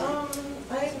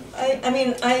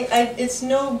 It's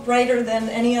no brighter than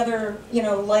any other,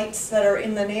 lights that are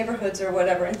in the neighborhoods or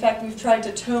whatever. In fact, we've tried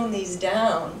to tone these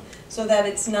down so that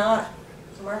it's not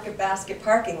Market Basket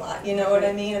parking lot, you know what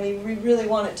I mean? I mean, we really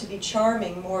want it to be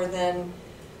charming more than,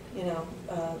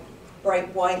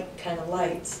 bright white kind of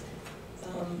lights.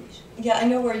 Yeah, I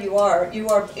know where you are. You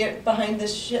are behind the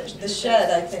shed,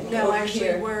 I think. No, actually,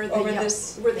 here. we're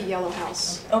the yellow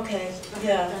house. Okay,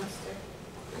 yeah.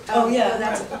 Oh, yeah.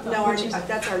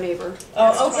 That's our neighbor.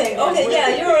 Oh, okay, yeah,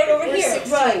 you're right over here,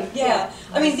 16. right, yeah.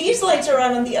 I mean, these lights are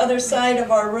on the other side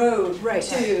of our road,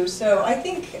 too, so I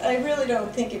really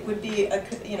don't think it would be a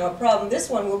problem. This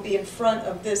one will be in front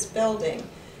of this building,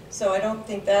 so I don't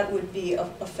think that would be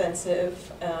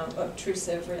offensive,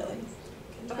 obtrusive, really.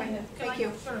 Okay, Yeah. thank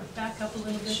you. Sort of back up a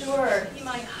little bit. Sure.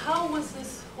 How was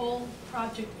this whole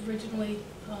project originally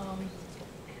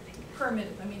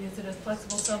permitted? I mean, is it a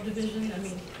flexible subdivision? I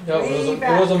mean, no,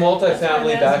 it was a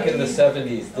multifamily back in the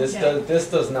 70s. This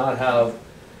does not have.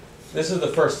 This is the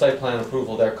first site plan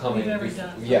approval they're coming. We've ever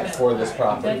done. Yeah, Okay. for this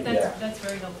property. That's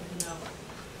very helpful to know.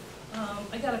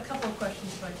 I got a couple of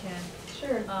questions if I can.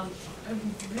 Sure. I'm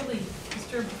really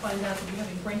disturbed to find out that you're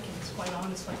having break-ins, quite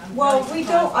honestly. Well, we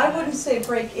don't, I wouldn't say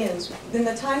break-ins. In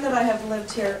the time that I have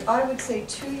lived here, I would say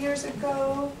 2 years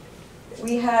ago,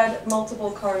 we had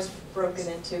multiple cars broken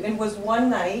into. It was one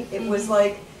night. It was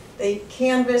like they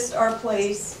canvassed our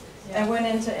place and went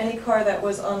into any car that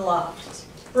was unlocked.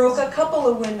 Broke a couple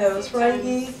of windows, right,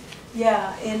 Yi?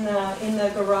 Yeah, in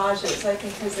the garages, I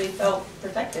think, because they felt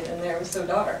protected in there, it was so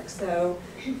dark. So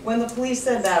when the police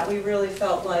said that, we really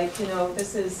felt like, you know,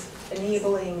 this is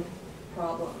enabling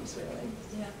problems, really.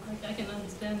 Yeah, I can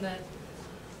understand that.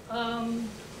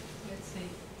 Let's see.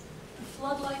 The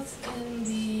floodlights in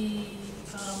the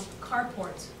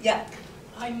carports. Yeah.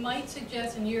 I might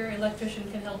suggest, and your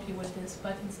electrician can help you with this,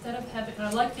 but instead of having, and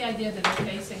I like the idea that they're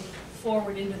facing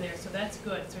forward into there, so that's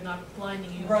good, so they're not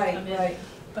blinding you as you come in. Right.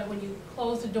 But when you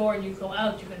close the door and you go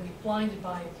out, you're gonna be blinded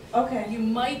by it. Okay. You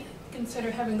might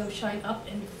consider having those shine up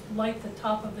and light the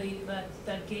top of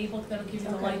that gable, that'll give you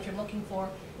the Okay. light you're looking for,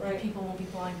 and Right. people won't be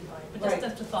blinded by it. But Right.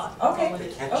 that's just a thought. Okay. They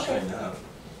can't Okay. shine up.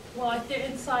 Well, they're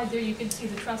inside there, you can see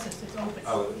the trusses, it's open.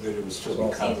 Oh, that it was still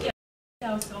be covered.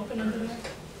 Yeah, it's open under there.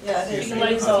 Yeah, it is. The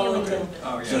lights all feel open.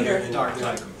 Oh, yeah. So they're,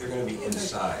 Heater. they're gonna be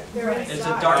inside. Right. It's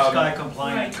a dark sky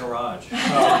compliant garage.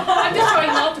 I'm just trying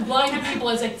not to blind people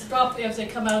as they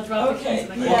come out, drop the keys. Okay.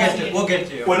 and Yeah. We'll get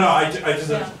to you. Well, no, I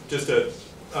just,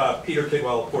 Yeah. Peter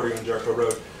Kidwell, 41 Jericho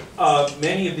Road.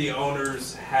 Many of the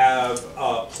owners have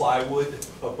plywood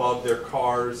above their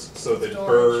cars so that Storage.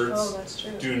 birds Oh, that's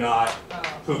true. do not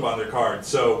poop on their cars.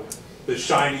 So the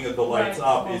shining of the lights Right,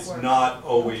 up won't is work. not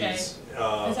always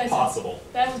As I said, possible.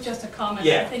 That was just a comment.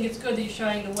 Yeah. I think it's good that you're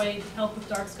shining the way to help with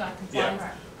dark sky compliance.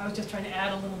 I was just trying to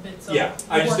add a little bit, so. Yeah,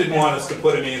 I it just worked didn't better want us for to you.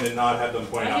 put them in and not have them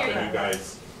point I out hear for you. you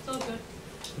guys. So good.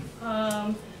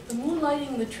 The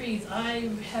moonlighting the trees, I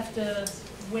have to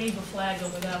wave a flag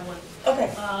over that one. Okay.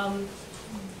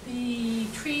 The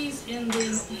trees in the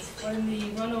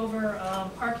runover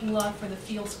parking lot for the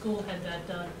field school had that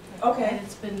done. Okay. And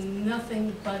it's been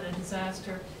nothing but a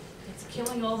disaster. It's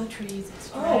killing all the trees,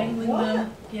 it's Oh, strangling what?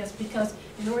 them. Yes, because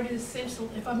in order to cinch,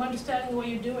 if I'm understanding the way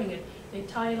you're doing it, they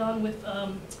tie it on with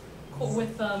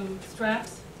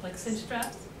straps, like cinch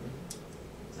straps?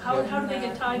 How do they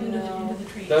get tied into the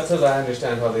trees? That's as I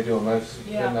understand how they do them.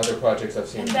 Yeah. In other projects I've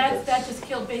seen. And that just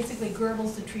basically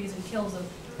girdles the trees and kills them.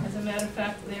 As a matter of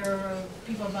fact, there are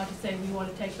people about to say we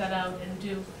want to take that out and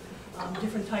do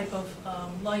different type of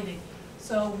lighting.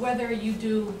 So whether you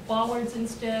do bollards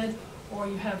instead, or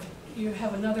you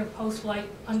have another post light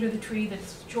under the tree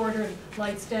that's shorter and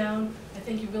lights down, I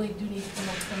think you really do need to come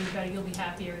up with something better. You'll be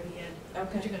happier in the end. Okay.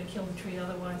 But you're going to kill the tree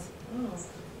otherwise. Oh.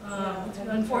 Yeah,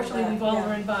 Unfortunately, we've all yeah.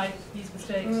 learned by these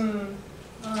mistakes. Mm.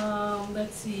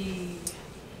 Let's see,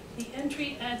 the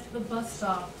entry at the bus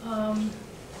stop.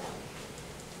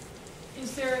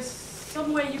 Is there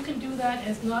some way you can do that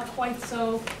as not quite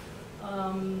so,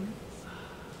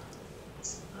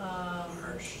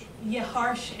 Harsh. yeah,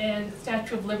 harsh and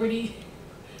Statue of Liberty?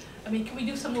 I mean, can we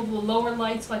do some of the lower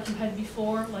lights like you had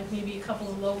before, like maybe a couple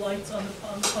of low lights on the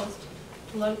post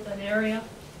to light that area?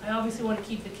 I obviously want to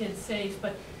keep the kids safe,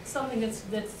 but something that's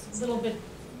a little bit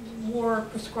more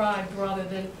prescribed rather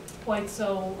than quite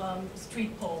so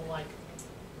street pole-like.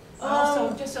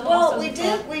 Well, we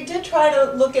did try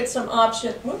to look at some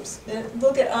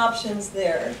look at options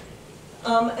there.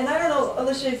 And I don't know,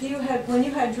 Alicia, if you had, when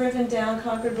you had driven down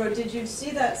Concord Road, did you see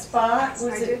that spot?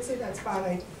 I did see that spot.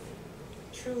 I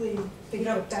truly think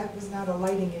that was not a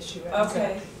lighting issue.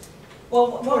 Okay.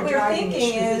 Well, what we're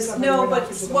thinking is, no, but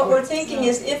what we're thinking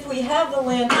is if we have the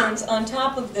lanterns on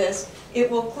top of this, it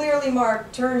will clearly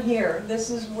mark, turn here, this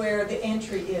is where the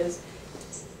entry is.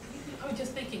 I was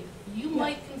just thinking, you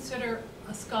might consider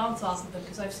a sconce off of it,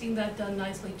 because I've seen that done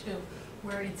nicely too,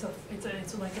 where it's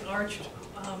like an arched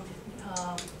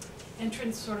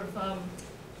entrance sort of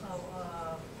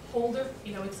holder,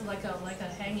 you know, it's like a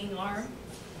hanging arm.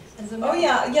 Oh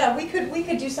yeah, we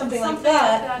could do something like Something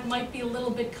that. like that might be a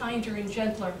little bit kinder and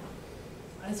gentler,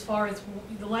 as far as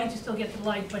the light, you still get the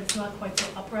light, but it's not quite so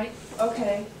upright.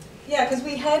 Okay. Yeah, because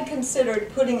we had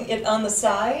considered putting it on the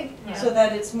side, so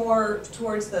that it's more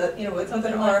towards the, you know, with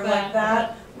an arm like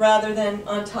that, rather than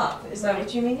on top. Is that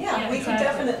what you mean? Yeah, we could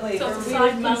definitely, So or it's we a were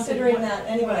side-mounted considering one. that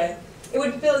anyway. It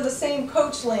would be the same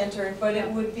coach lantern, but it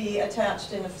would be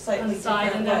attached in a On slightly the side,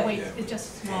 different and that way. way it's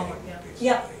just smaller,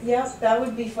 yeah. Yeah, that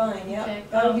would be fine, yeah, Okay.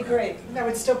 that would be great. That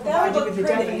would still That provide would you with look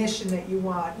the pretty. definition that you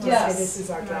want, to say Yes. this is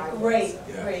our driveway. Great,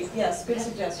 so. great, yes, good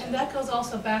suggestion. And that goes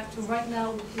also back to, right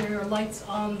now, there are lights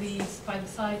on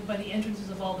by the entrances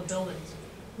of all the buildings,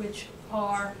 which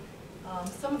are,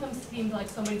 some of them seem like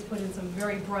somebody's put in some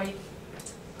very bright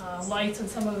lights, and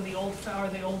some of the older,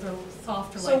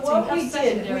 softer lights. So what you we have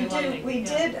did, secondary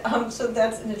lighting. so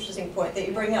that's an interesting point that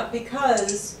you bring up,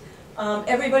 because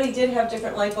everybody did have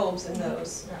different light bulbs in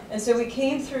those. And so we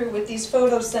came through with these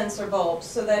photo sensor bulbs,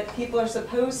 so that people are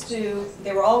supposed to,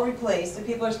 they were all replaced, and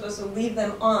people are supposed to leave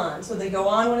them on, so they go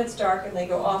on when it's dark and they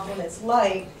go off when it's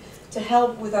light, to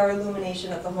help with our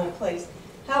illumination of the whole place.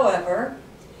 However,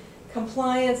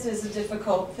 compliance is a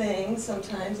difficult thing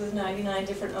sometimes with 99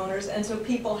 different owners, and so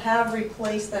people have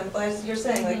replaced them. But as you're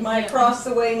saying, like my across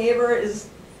the way neighbor is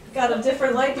got a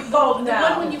different light bulb now.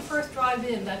 The one when you first drive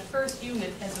in, that first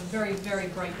unit has a very, very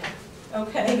bright one.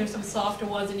 Okay. And there's some softer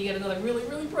ones, and you get another really,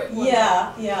 really bright one.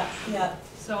 Yeah, yeah, yeah.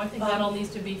 So I think that all needs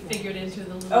to be figured into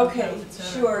the lumen Okay, count, et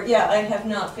cetera. sure, yeah, I have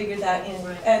not figured that in.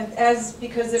 Right. And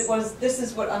because this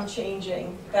is what I'm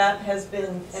changing, that has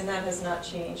been, and that has not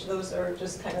changed. Those are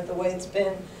just kind of the way it's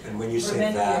been. And when you for say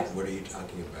many that, years. what are you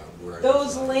talking about? Where are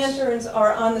Those signs? lanterns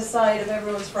are on the side of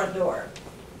everyone's front door.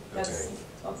 That's Okay.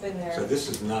 up in there. So this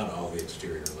is not all the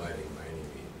exterior lighting by any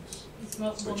means. It's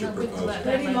not, What well, you're not good for that.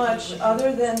 Pretty much,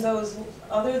 other than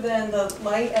the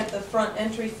light at the front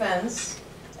entry fence,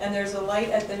 and there's a light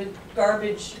at the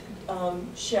garbage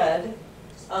shed,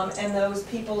 and those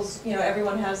people's,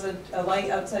 everyone has a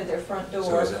light outside their front door.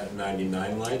 So is that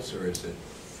 99 lights or is it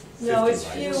 50 No, it's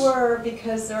lights? fewer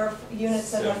because there are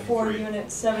units that have 4 73.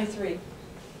 units, 73,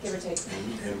 give or take.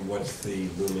 And what's the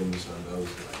lumens on those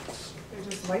lights? They're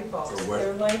just light bulbs. Or what,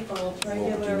 They're light bulbs, do you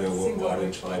regular know what single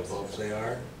wattage light bulbs they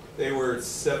are? They were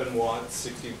 7 watt,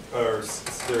 60, or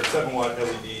they're 7 watt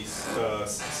LEDs,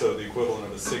 so the equivalent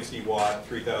of a 60 watt,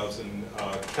 3000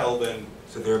 Kelvin.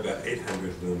 So they're about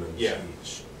 800 lumens Yeah.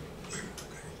 each.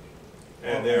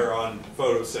 And they're on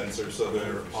photo sensors, so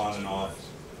they're on and off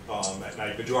at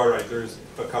night. But you are right, there's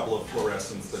a couple of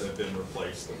fluorescents that have been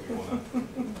replaced that we want to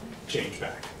change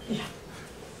back.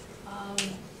 I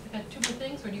got 2 more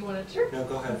things, or do you want to? Sure. No,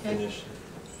 go ahead, Okay. finish.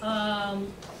 I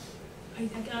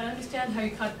understand how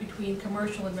you cut between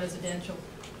commercial and residential.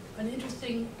 An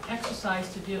interesting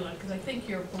exercise to do, because I think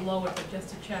you're below it, but just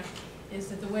to check, is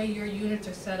that the way your units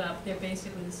are set up, they're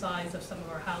basically the size of some of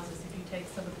our houses. If you take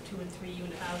some of the 2 and 3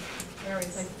 unit house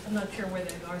areas, I'm not sure where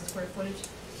they are square footage,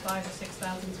 5,000 or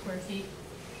 6,000 square feet.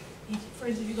 For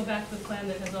instance, if you go back to the plan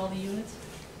that has all the units,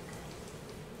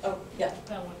 Oh, yeah.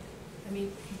 that one. I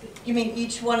mean, You mean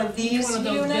each one of these each one of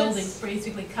those units? buildings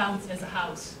basically counts as a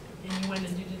house. And you went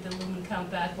and you did the lumen count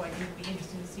that way, it'd be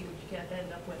interesting to see what you get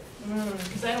end up with.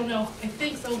 Because I don't know, I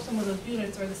think some of those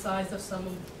units are the size of some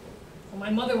of, well, my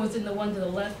mother was in the one to the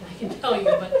left, I can tell you,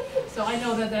 but, so I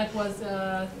know that was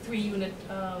a 3 unit,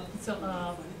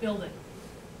 building.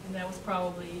 And that was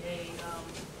probably a,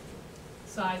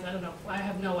 size, I don't know, I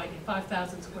have no idea,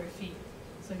 5,000 square feet.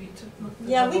 So if you took.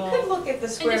 Yeah, we could look at the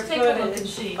square just take a look and footage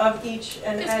see. of each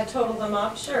and Just- add total them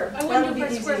up, sure. I That wouldn't would do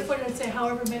be per square easy. foot and say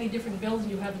however many different buildings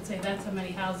you have and say that's how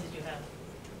many houses you have.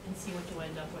 And see what you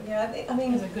end up with. Yeah, I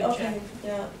mean, As a good okay, check.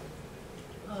 yeah.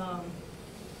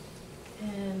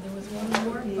 And there was one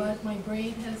more, but my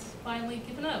brain has finally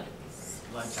given up.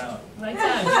 Lights out. Lights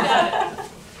out, you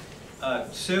got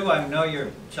it. Sue, I know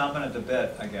you're chomping at the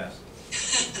bit, I guess.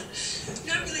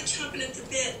 Not really chomping at the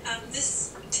bit.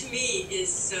 This, to me,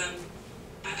 is,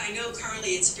 I know currently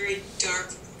it's a very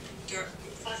dark,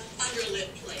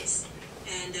 underlit place,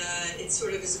 and it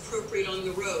sort of is appropriate on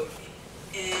the road.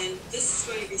 And this is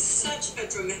going to be such a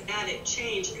dramatic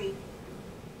change. And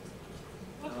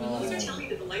they're telling me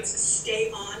that the lights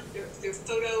stay on. They're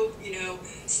photo,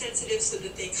 sensitive, so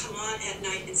that they come on at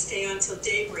night and stay on till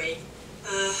daybreak.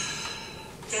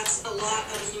 That's a lot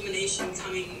of illumination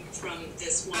coming from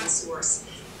this one source.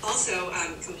 Also,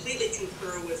 completely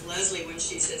concur with Leslie when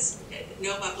she says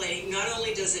no uplighting. Not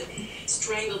only does it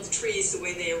strangle the trees the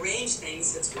way they arrange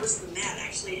things, it's worse than that.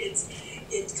 Actually,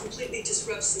 it completely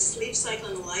disrupts the sleep cycle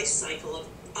and the life cycle of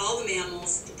all the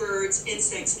mammals, the birds,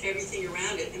 insects, everything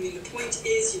around it. I mean, the point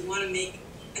is you want to make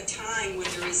a time when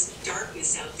there is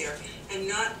darkness out there. I'm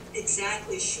not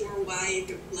exactly sure why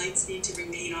the lights need to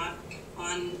remain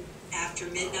on after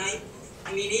midnight.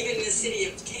 I mean, even in the city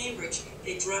of Cambridge,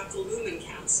 they drop the lumen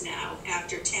counts now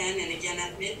after 10 and again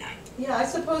at midnight. Yeah, I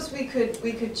suppose we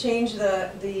could change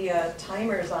the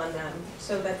timers on them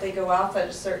so that they go off at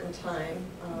a certain time.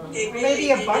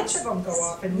 Maybe a bunch of them go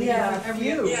off and leave a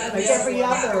few, like every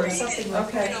other or something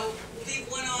like that. Leave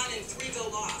one on and 3 go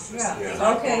off.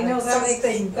 Yeah. Okay, no,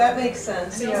 that makes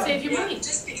sense. It'll Yeah. save you money.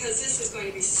 Just because this is going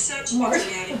to be such a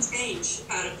dramatic change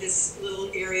out of this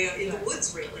little area in the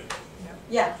woods, really.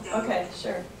 Yeah, okay,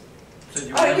 sure. So do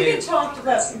you All right, want we to can be, talk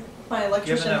about my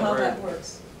electrician, that how we're- that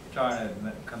works. trying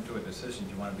to come to a decision,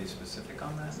 do you want to be specific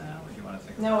on that now, or do you want to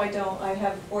think? No, I don't. I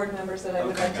have board members that I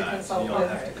would like to got it. So consult you'll with.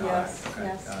 have to Yes, comment. Okay,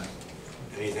 yes. got it.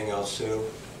 Anything else, Sue?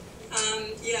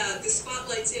 Yeah, the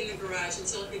spotlights in the garage, and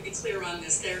so let me be clear on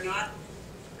this, they're not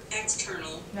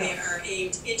external, they are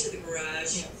aimed into the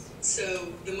garage. So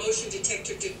the motion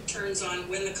detector turns on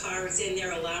when the car is in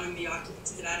there, allowing the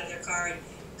occupants to get out of their car and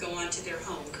go on to their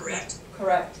home, correct?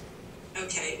 Correct.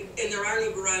 Okay, and there are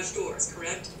no garage doors,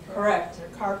 correct? Correct. They're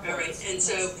carports. All right, and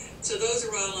so those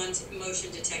are all on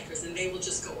motion detectors, and they will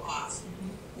just go off.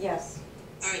 Yes.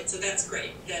 All right, so that's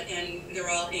great, and they're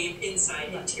all aimed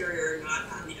inside, interior,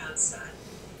 not on the outside.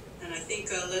 And I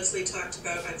think Leslie talked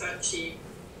about, I thought she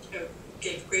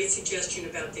gave a great suggestion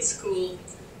about the school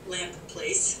lamp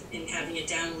place and having it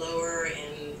down lower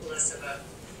and less of a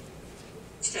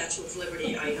Statue of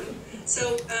Liberty item.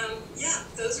 So, yeah,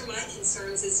 those are my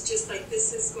concerns. It's just like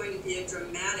this is going to be a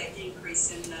dramatic increase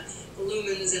in the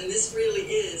lumens, and this really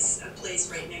is a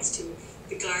place right next to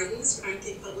the gardens. Aren't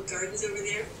they public gardens over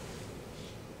there?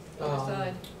 Other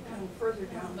side. Further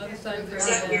down. Other side of the Is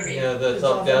that garden. Miriam? Yeah, it's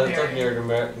up near the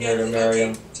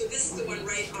Merriam. Okay, so this is the one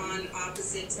right on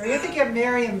opposite. Or you think of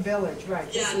Merriam Village, right?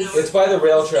 Yeah, This no. It's by the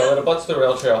rail trail, it abuts the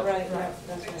rail trail. Right,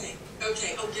 that's right.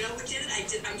 Okay, oh, you know what did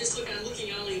it? I'm just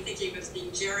looking only and thinking of it as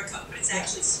being Jericho, but it's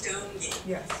actually Stonegate.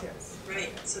 Yes, yes.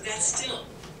 Right, so that's still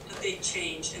a big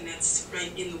change, and that's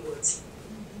right in the woods.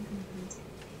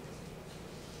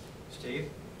 Steve?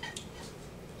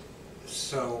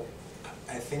 So,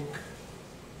 I think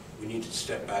we need to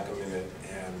step back a minute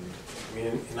and, I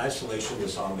mean, in isolation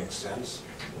this all makes sense,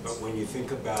 but when you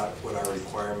think about what our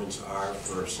requirements are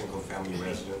for single-family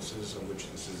residences, of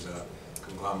which this is a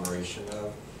conglomeration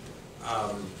of,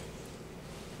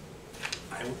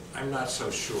 I'm not so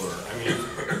sure. I mean,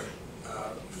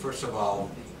 first of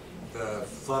all, the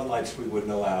floodlights we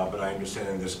wouldn't allow, but I understand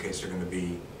in this case they're going to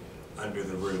be under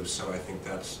the roof, so I think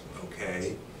that's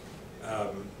okay.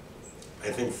 I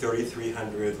think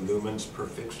 3,300 lumens per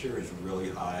fixture is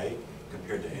really high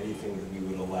compared to anything that we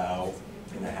would allow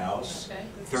in a house. Okay.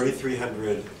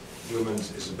 3,300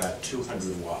 lumens is about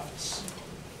 200 watts,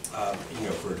 you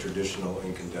know, for a traditional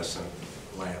incandescent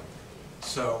lamp.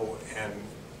 So, and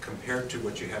compared to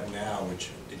what you have now, which,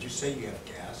 did you say you have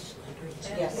gas lanterns?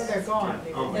 Yes. Well, they're gone.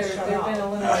 Oh my They've God. been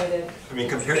eliminated. I mean,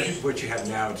 compared to what you have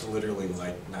now, it's literally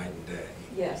like night and day.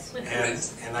 Yes.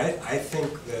 And I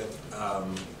think that,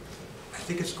 I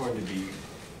think it's going to be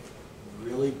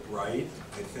really bright.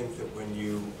 I think that when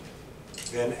you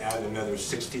then add another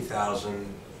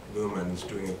 60,000 lumens,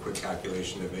 doing a quick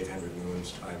calculation of 800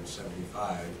 lumens times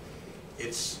 75,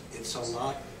 it's a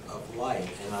lot of light,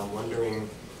 and I'm wondering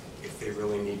if they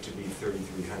really need to be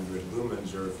 3,300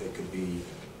 lumens, or if they could be,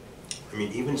 I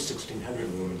mean, even 1,600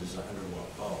 lumens is a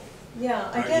 100-watt bulb.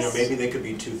 Yeah, I You guess. know, maybe they could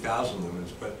be 2,000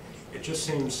 lumens, but it just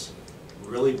seems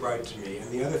really bright to me. And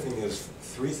the other thing is,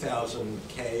 3,000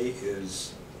 K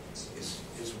is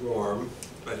warm,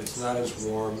 but it's not as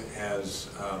warm as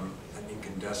an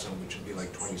incandescent, which would be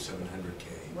like 2,700 K,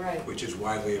 Right. which is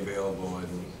widely available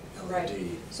in LED.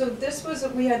 Right. So this was,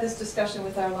 we had this discussion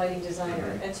with our lighting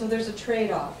designer, and so there's a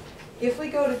trade-off. If we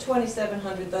go to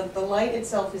 2,700, the light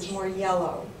itself is more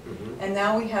yellow, and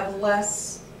now we have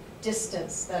less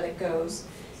distance that it goes,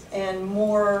 and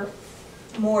more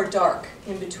dark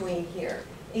in between here.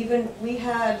 Even, we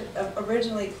had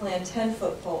originally planned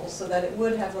 10-foot poles so that it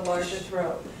would have the larger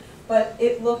throw. But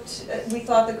it looked, we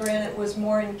thought the granite was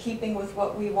more in keeping with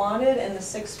what we wanted, and the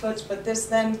 6 foot, but this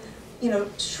then, you know,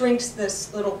 shrinks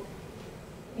this little,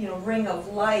 you know, ring of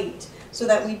light, so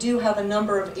that we do have a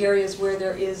number of areas where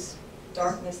there is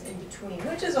darkness in between,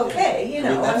 which is okay, you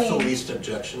know, That's the least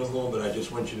objectionable, but I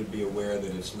just want you to be aware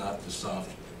that it's not the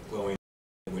soft glowing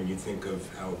when you think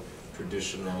of how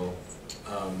traditional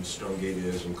Stonegate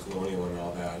is and colonial and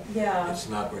all that. Yeah. It's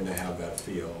not going to have that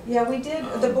feel. Yeah, we did,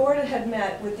 the board had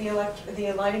met with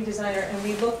the lighting designer, and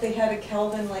we looked, they had a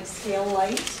Kelvin like scale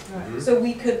light, so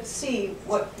we could see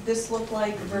what this looked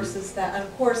like versus that, and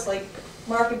of course, like,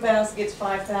 Market Basket's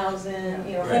 5,000,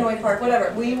 you know, Fenway Park,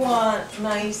 whatever. We want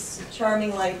nice,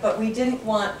 charming light, but we didn't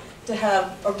want to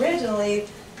have, originally,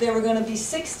 there were gonna be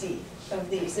 60 of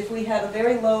these. If we had a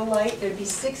very low light, there'd be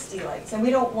 60 lights, and we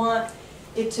don't want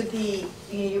it to be,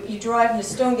 you drive into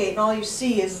Stonegate and all you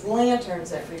see is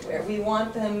lanterns everywhere. We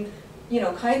want them, you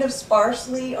know, kind of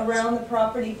sparsely around the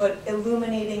property, but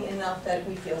illuminating enough that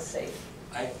we feel safe.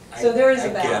 So there is a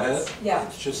balance. I get it. Yeah.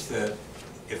 It's just that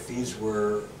if these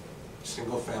were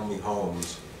single-family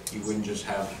homes, you wouldn't just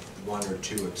have 1 or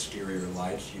 2 exterior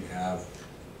lights. You'd have,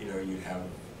 you know, you'd have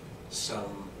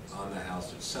some on the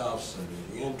house itself, some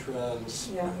in the entrance,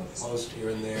 you know, a post here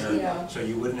and there. Yeah. So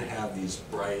you wouldn't have these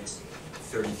bright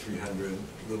 3,300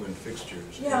 lumen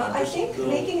fixtures. Yeah, I think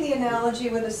making the analogy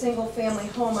with a single-family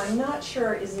home, I'm not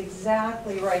sure is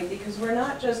exactly right, because we're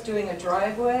not just doing a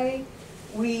driveway,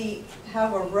 we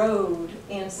have a road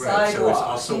and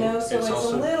sidewalks, you know, so it's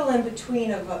a little in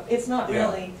between of a, it's not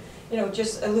really, you know,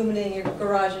 just illuminating your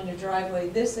garage and your driveway.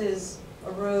 This is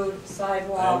a road,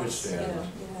 sidewalks, I understand. you know.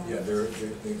 Yeah, there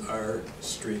are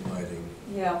street lighting.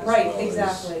 Yeah, as right, well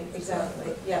as-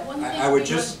 exactly, yeah. One thing I would we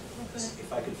just, want- okay.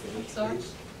 if I could finish, Sorry.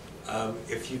 please.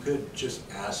 If you could just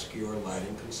ask your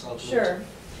lighting consultant. Sure.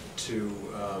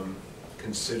 To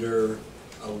consider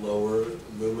a lower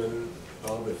lumen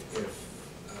bulb if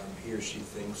he or she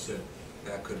thinks that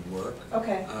that could work.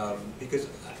 Okay. Because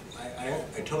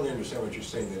I totally understand what you're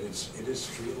saying, that it is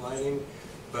street lighting,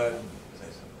 but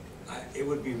it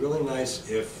would be really nice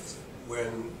if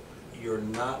when you're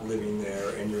not living there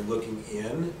and you're looking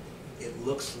in, it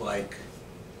looks like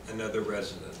another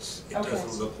residence. It Okay.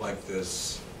 doesn't look like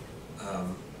this,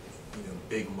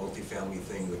 big multifamily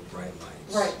thing with bright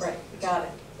lights. Right, got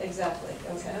it, exactly,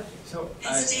 okay. So,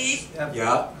 And Steve?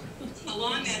 Yeah.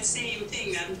 Along that same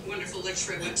thing, that wonderful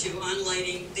lecture I went to on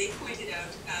lighting, they pointed out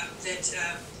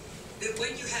that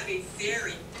when you have a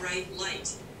very bright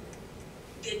light,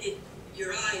 that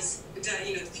your eyes, the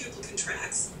pupil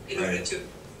contracts in order to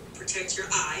protect your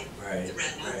eye, the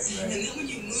retina. And then when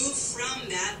you move from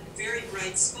that very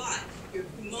bright spot, you're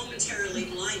momentarily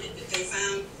blinded. That they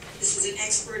found, this is an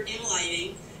expert in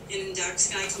lighting, in dark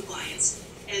sky compliance,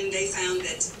 and they found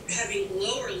that having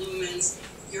lower lumens,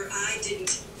 your eye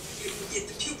didn't,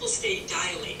 the pupil stayed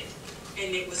dilated,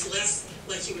 and it was less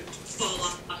like you would fall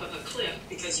off of a cliff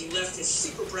because you left this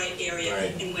super bright area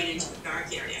and went into a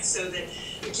dark area. So that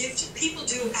people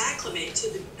do acclimate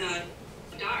to the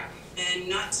dark, and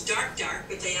not dark,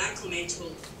 but they acclimate to a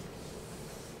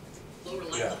lower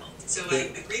light level. So I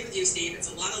agree with you, Steve,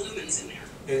 it's a lot of lumens in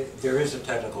there. There is a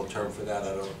technical term for that,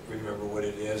 I don't remember what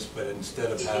it is, but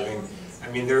instead of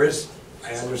having, there is,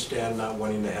 I understand not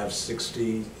wanting to have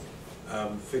 60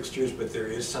 fixtures, but there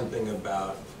is something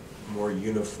about more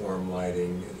uniform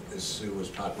lighting, as Sue was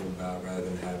talking about, rather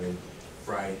than having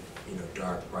bright,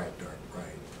 dark, bright,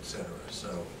 etc.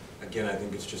 So again, I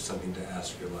think it's just something to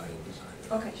ask your lighting designer.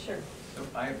 Okay, sure. So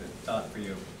I have a thought for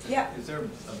you. Yeah. Is there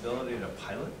ability to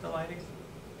pilot the lighting?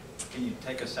 Can you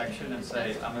take a section and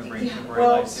say, I'm going to bring temporary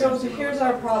Well, lights here? so here's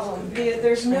our problem.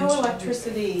 There's no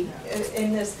electricity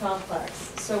in this complex,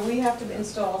 so we have to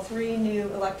install 3 new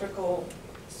electrical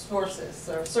sources,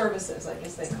 or services, I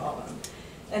guess they call them.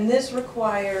 And this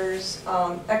requires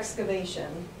excavation.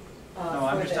 No,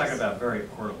 I'm just talking about very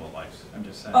portable lights, I'm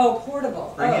just saying. Oh,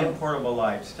 portable. Bring in portable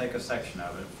lights, take a section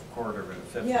of it, a quarter of it, a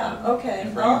fifth of it. Yeah, okay.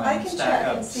 And bring them I in, can stack check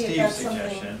up and see if Steve's that's something.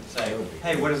 suggestion, say,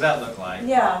 hey, what does that look like?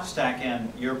 Yeah. Stack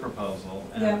in your proposal,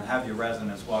 and Yeah. have your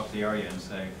residents walk the area and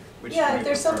say, which do Yeah, you if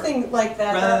there's prefer? something like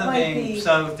that, Rather that than might being be.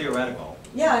 so theoretical.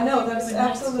 Yeah, no, that's Even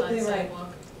next absolutely side right. sidewalk.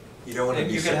 You don't want to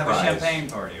be You could surprised. have a champagne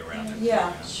party around it. Yeah,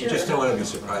 You sure. just don't want to be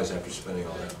surprised after spending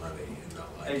all that money and not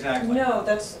like it. Exactly. No,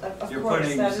 that's, of course, You're that is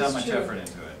putting true. so much effort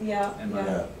into it. Yeah, and yeah.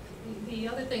 money. The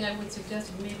other thing I would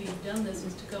suggest, and maybe you've done this,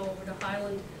 is to go over to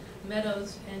Highland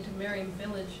Meadows and to Merriam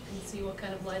Village and see what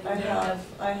kind of lighting I they have.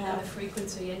 and the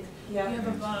frequency. And Yeah. you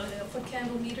have a foot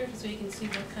candle meter, so you can see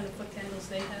what kind of foot candles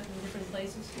they have in different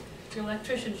places. Your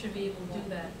electrician should be able to do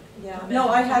that. Yeah, To no,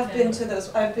 measure I foot have been candles. to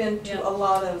those, I've been to Yeah. a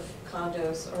lot of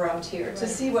condos around here to Right.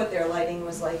 see what their lighting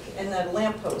was like, and the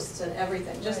lampposts and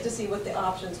everything, just to Right. see what the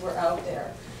options were out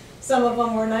there. Some of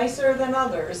them were nicer than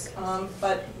others,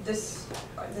 but this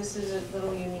is a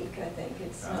little unique, I think.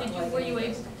 It's not like Were you any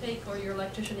able others. to take, or your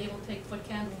electrician able to take foot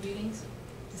candle readings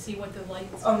to see what the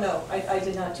lights? Oh, no, I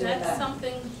did not do that. That's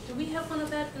something, do we have one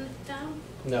of that in town?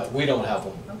 No, we don't have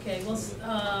them. Okay,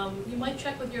 well, you might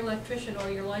check with your electrician or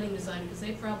your lighting designer, because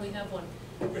they probably have one.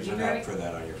 There's an app for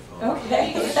that on your phone.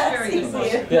 Okay, That's that's very good easier.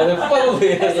 question. Yeah, there probably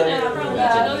is. Yeah, probably,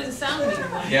 I know there's a sound meter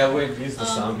one. Yeah, we'd use the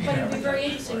sound But it'd be meter. very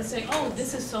interesting to say, oh,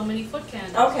 this is so many foot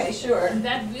candles. Okay, sure. And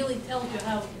that really tells you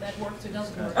how that works or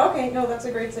doesn't work. Okay, no, that's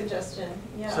a great suggestion,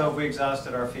 yeah. So have we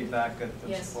exhausted our feedback at the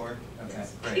Yes. board? Okay,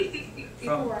 Yes. great.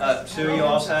 From, Sue, you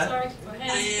all set? Sorry, for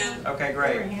hands. Okay,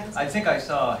 great. I think I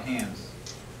saw hands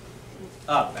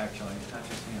up, actually, not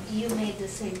just hands. You made the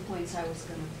same points I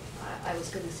was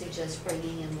gonna suggest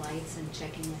bringing in lights and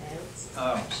checking it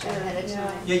out Oh. ahead of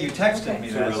time. Yeah, you texted me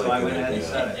It's a that, really so I good went ahead and idea.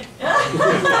 said it.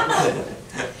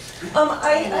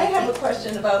 I have a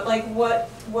question about, like, what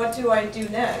do I do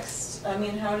next? I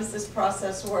mean, how does this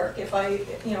process work? If I,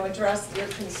 address your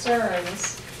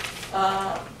concerns,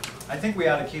 I think we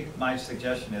ought to keep, my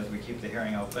suggestion is we keep the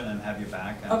hearing open and have you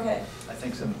back. And Okay. I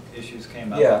think some issues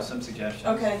came up, Yeah. some suggestions.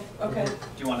 okay.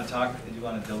 Do you want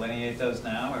to delineate those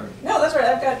now, or? No, that's right,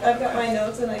 I've got my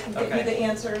notes and I can give you Okay. the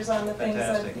answers on the things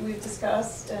that Fantastic. we've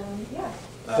discussed, and, yeah.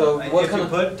 So what If you kind of-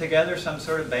 put together some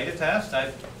sort of beta test,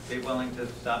 I'd be willing to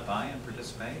stop by and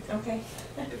participate. Okay.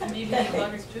 Maybe the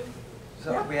buggers too.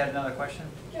 So we had another question?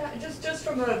 Yeah, just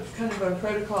from a kind of a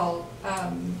protocol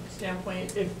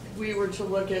standpoint, if we were to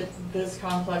look at this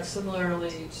complex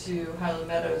similarly to Highland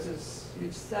Meadows, as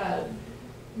you've said,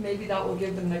 maybe that will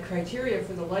give them the criteria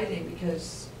for the lighting,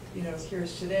 because, you know,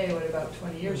 here's today, what about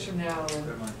 20 years from now? And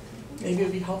maybe it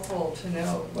would be helpful to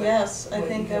know. Yes, I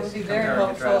think that would be very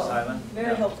helpful.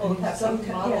 Very helpful to have some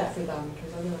some, model yeah. for them,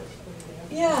 because otherwise, what do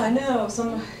they have? Yeah, I know,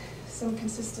 some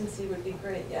consistency would be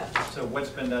great, yeah. So what's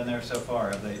been done there so far?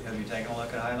 Have you taken a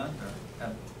look at Highland, or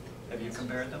have you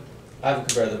compared them? I haven't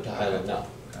compared them to Highland, no.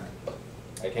 Okay.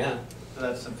 I can. So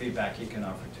that's some feedback you can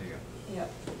offer to you. Yeah.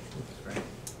 That's great.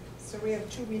 So we have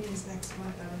 2 meetings next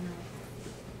month, I don't know.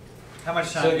 How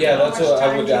much time? So yeah, that's How much what I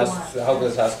time would do you ask, want? I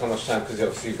was ask how much time, because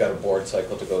obviously you've got a board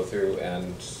cycle to go through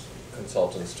and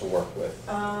consultants to work with.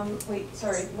 Wait,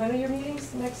 sorry, when are your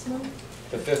meetings next month?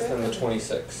 The 5th and the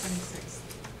 26th. 26th.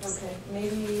 Okay,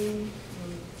 maybe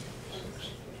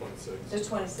 26. the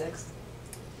 26th.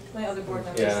 My other board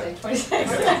members Yeah. say 26th.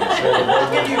 I'll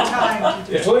give you time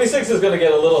to do The it. 26th is gonna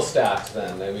get a little stacked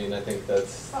then, I mean, I think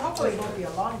that's. Well, hopefully it won't be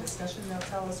a long discussion, they'll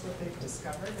tell us what they've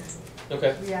discovered and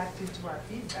Okay. reacted to our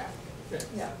feedback.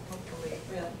 Yeah, Hopefully.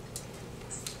 really.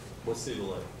 What's the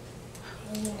delay?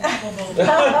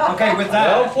 Okay, with that.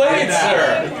 Well played, with that.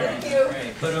 sir. Thank you.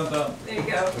 Great. Boom, boom. There you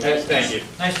go. Yes, thank you.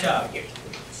 Nice job. Okay.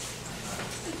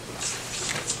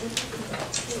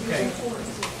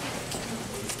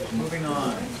 Moving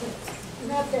on. You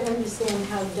have to understand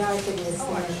how dark it is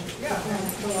there.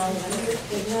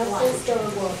 It's not just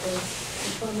dog walkers.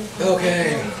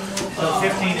 Okay.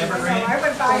 15 Evergreen. I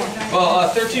went by at night. Well,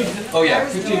 13, oh yeah, I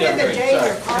was 15 doing in the Evergreen, day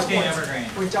where sorry. 15 Evergreen.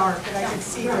 carports were dark, and I could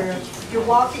see where you're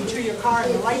walking to your car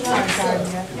and the lights aren't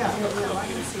on yet. Yeah, no, I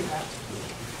can see that.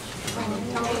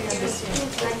 Totally understand.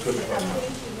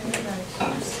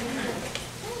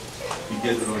 You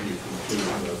get it on your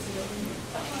computer.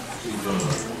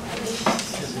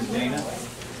 This is Dana.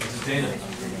 This is Dana.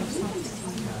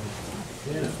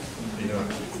 You know,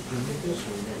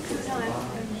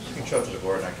 you can show it to the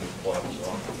board and I can pull up as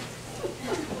well.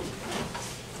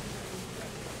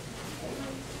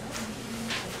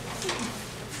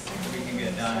 We can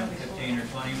get done in 15 or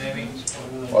 20 maybe?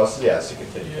 Well, yes, you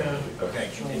continue. Yeah. Okay,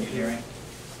 continue hearing.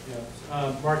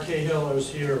 Yeah. Mark Cahill, I was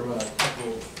here a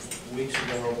couple weeks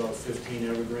ago about 15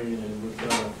 Evergreen, and we've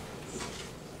done a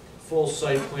full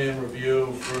site plan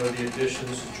review for the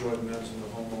additions that Jordan mentioned, the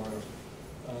homeowner.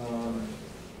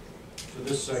 For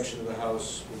this section of the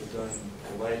house, we've done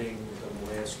the lighting, we've done the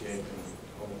landscape, and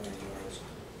all the yards.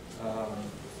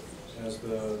 As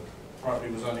the property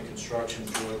was under construction,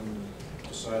 Jordan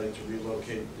decided to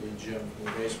relocate the gym from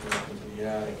the basement up into the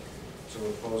attic. So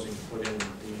we're proposing to put in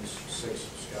these 6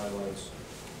 skylights.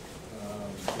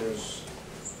 There's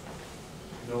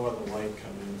no other light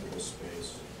coming into this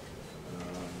space. I'll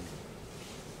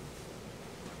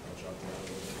jump around a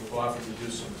little bit. We've offered to do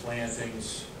some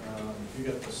plantings. You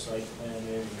got the site plan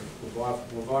in. We've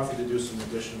offered to do some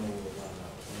additional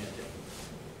planting.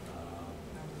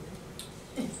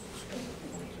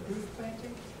 Roof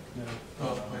planting? No.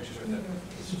 Oh, actually, right there.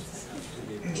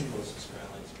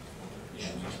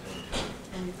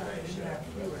 And we thought we should have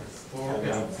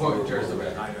fewer. There's the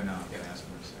red. I don't know, I'm gonna ask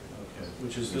him in a second. Okay,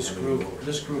 which is this group.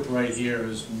 This group right here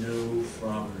is new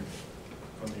from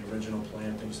the original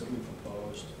plantings that we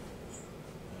proposed.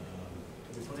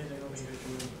 Did we put anything over here,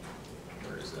 Julie?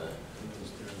 Where is that?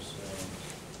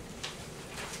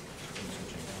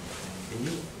 Can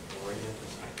you orient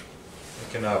this? I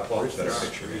can pull up a better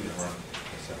picture in the room.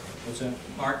 What's that?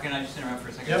 Mark, can I just interrupt for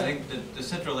a second? Yep. I think the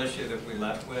central issue that we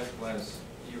left with was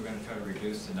you were gonna try to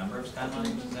reduce the number of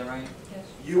skylines, is that right? Yes.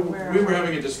 We were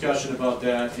having a discussion about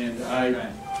that, and Okay.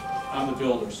 I'm the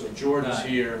builder, so Jordan's Right.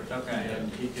 here, Okay.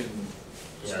 and he can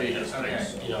Yeah, speak. yeah, Okay.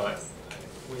 you know,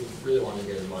 we really want to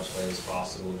get as much light as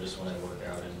possible just when I work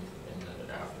out in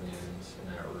the afternoons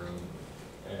in that room.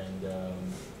 And,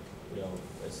 you know,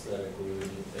 aesthetically, we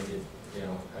didn't think it, you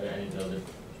know, I didn't know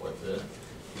what the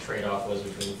trade-off was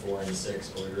between 4 and 6,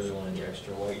 but we really wanted the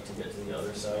extra light to get to the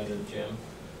other side of the gym.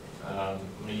 I'm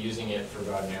using it for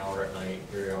about an hour at night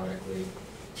periodically,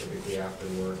 typically after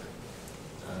work.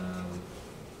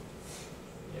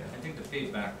 Yeah. I think the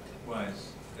feedback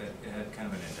was that it had kind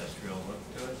of an industrial look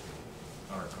to it,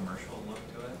 or a commercial look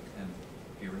to it, and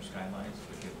fewer skylights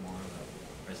would give more of a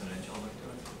residential look to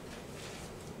it.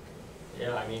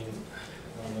 Yeah, I mean,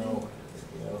 I don't know,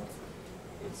 you know,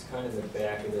 it's kind of the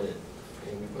back of the,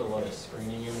 and we put a lot of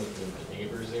screening in with the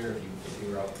neighbors there. If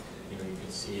you were up, you know, you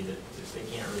could see that they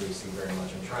can't really see very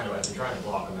much. I've been trying to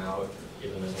block them out,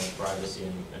 give them as much privacy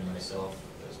and myself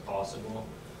as possible.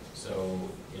 So,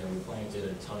 you know, we planted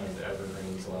a ton of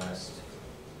evergreens last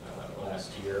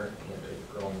year, and they're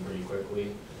growing pretty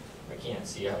quickly. I can't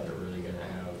see how they're really going to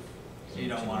have. So you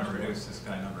don't want to reduce the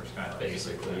number of skylights?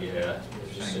 Basically, yeah.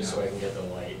 Just so I can get the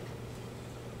light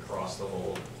across the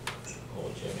whole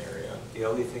whole gym area. The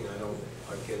only thing I don't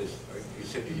quite get is, you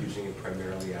said you're using it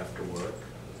primarily after work?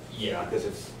 Yeah. Because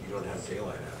you don't have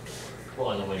daylight after work.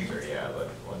 Well, in the winter, yeah, but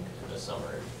in the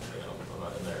summer, you know, I'm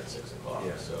not in there at 6 o'clock,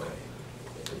 Yeah, so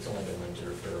okay. it's only been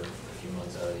winter for a few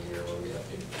months out of the year where we have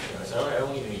to, you know, so I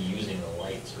don't even be using the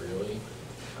lights really,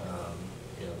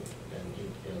 you know, and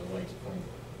you know, the lights point,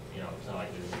 you know, it's not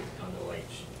like there's a ton of light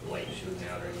shooting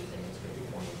out or anything, it's going to be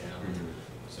pointing down. Mm-hmm.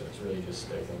 So it's really just,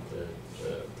 I think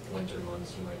the winter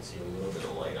months you might see a little bit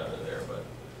of light out of there, but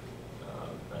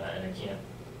I can't,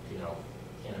 you know,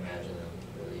 can't imagine them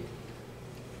really,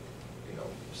 you know,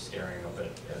 staring up at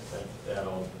that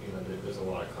all, you know, there's a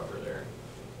lot of cover there.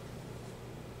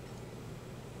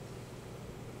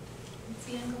 What's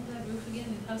the angle of that roof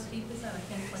again? How steep is that? I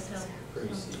can't quite tell.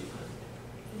 Pretty steep.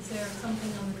 Is there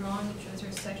something on the drawing that shows, is there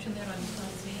a section there on the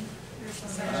scene? There's a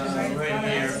section right in right front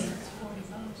of here. us. It's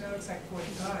 45. That looks like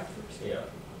 45. Yeah.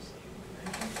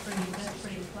 That's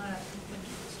pretty flat.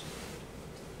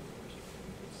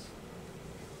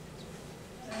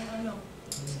 I don't know.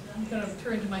 I'm gonna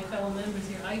turn to my fellow members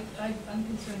here. I'm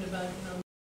concerned about, you know,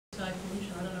 side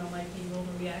pollution. I don't know, am I being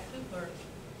overreactive or?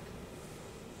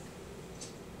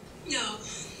 No.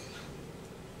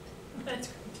 That's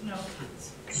good to know.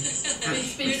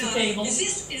 Speaks the table. Is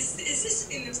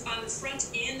this on the front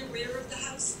and the rear of the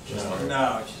house?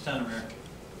 No, it's just on the rear.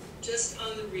 Just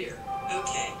on the rear,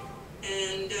 okay.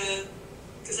 And,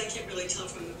 because I can't really tell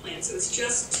from the plan, so it's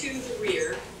just to the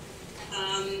rear.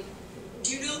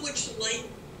 Do you know which light,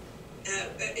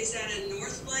 is that a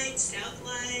north light, south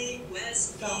light,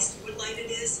 west, east, what light it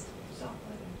is?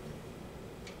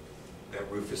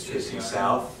 That roof is facing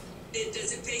south?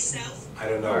 Does it face south? I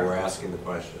don't know, we're asking the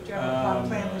question. Do you have a plot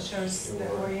plan that shows,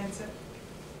 that orients it?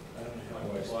 My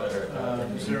wife's better at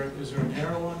that. Is there an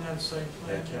arrow on that site I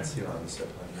plan? can't see it on the site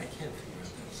plan. I can't figure out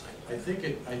that site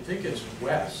plan. I think it's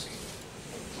west.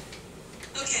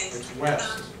 Okay. It's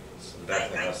west. I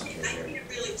can't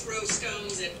really throw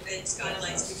stones at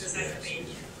skylights because I have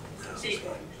a big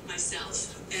one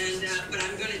myself. And, but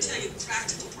I'm gonna tell you the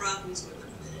practical problems with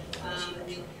them.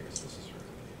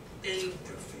 And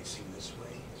They're facing this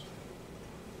way.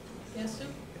 Yes, Sue?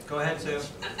 Go ahead, Sue.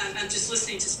 I'm just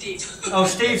listening to Steve. Oh,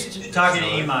 Steve's talking to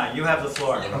Imai. You have the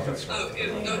floor. Oh, okay,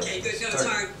 good. No, it's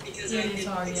hard because I didn't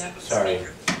fix up the Sorry.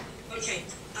 speaker. Okay,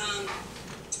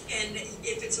 and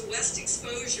if it's a west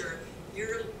exposure,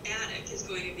 your attic is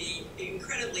going to be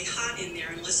incredibly hot in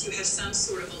there unless you have some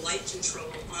sort of a light control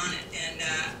on it. And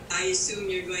I assume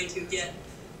you're going to get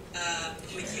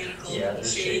mechanical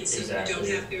shades, so you don't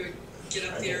have to get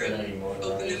up there and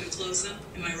open them and close them.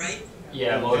 Am I right?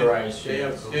 Yeah, motorized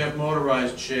shades. They have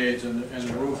motorized shades and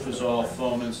the roof is all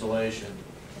foam insulation.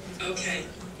 Okay.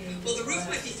 Well, the roof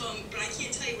might be foam, but I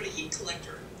can't tell you what a heat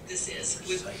collector this is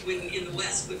when in the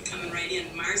west with coming right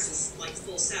in. Mars is like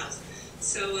full south.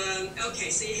 So, okay,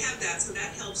 so you have that, so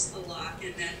that helps a lot.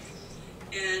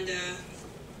 And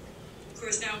of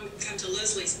course, now we come to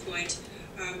Leslie's point.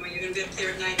 When you're going to be up there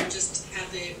at night and just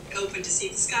have the open to see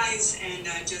the skies and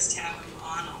just have them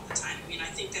on all the time. I mean, I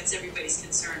think that's everybody's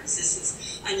concern. This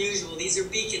is unusual. These are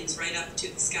beacons right up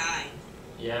to the sky.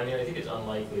 Yeah, I mean, I think it's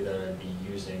unlikely that I'd be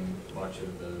using much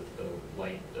of the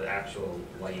light, the actual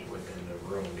light within the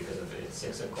room, because if it's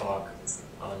 6 o'clock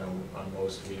on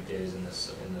most weekdays in the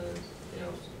you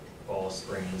know, fall,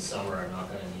 spring, and summer, I'm not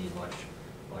going to need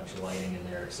much lighting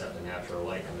in there except the natural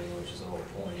light coming in, which is the whole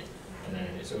point. And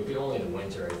then, so it would be only the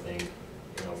winter, I think,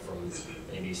 you know, from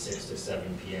maybe 6 to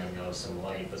 7 p.m. you'll have some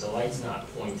light, but the light's not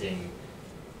pointing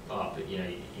up. You know,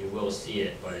 you will see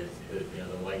it, but you know,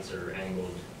 the lights are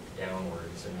angled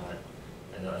downwards and not,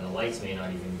 and the lights may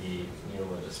not even be near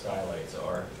where the skylights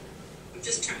are. I'm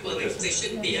just trying. Well, they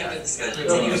shouldn't be under the skylights.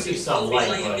 You'll see some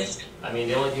light, but I mean,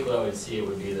 the only people that would see it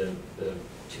would be the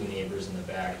two neighbors in the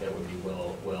back that would be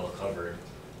well covered.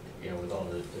 You know, with all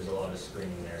there's a lot of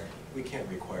screening there. We can't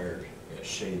require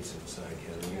shades inside,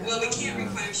 can we? Well, we can't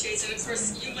require shades, and of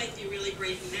course, you might be really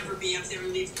great and never be up there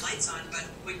and leave the lights on, but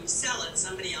when you sell it,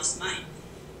 somebody else might.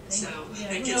 So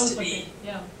that gets to be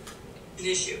an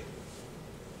issue.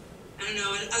 I don't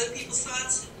know, other people's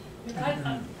thoughts? Go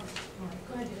ahead,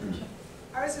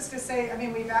 I was just gonna say, I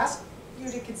mean, we've asked you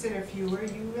to consider fewer,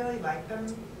 you really like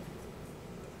them.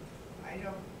 I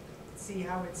don't see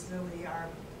how it's really our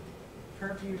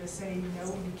purview to say, no,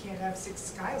 you can't have 6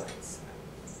 skylights.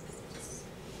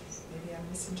 Maybe I'm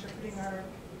misinterpreting our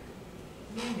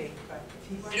mandate, but if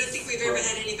he wants. I don't think we've ever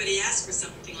had anybody ask for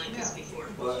something like this before.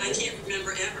 Well, I can't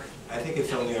remember ever. I think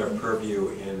it's only our purview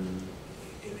in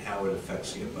how it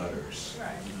affects the abutters.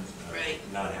 Right. Right.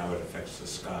 Not how it affects the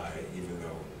sky, even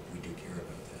though we do care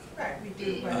about that. Right, we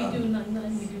do, We but, do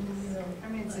none, we do, you know, I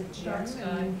mean, it's a gym, dark sky.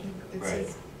 and it's Right.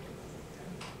 his.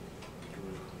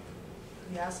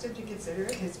 We asked him to consider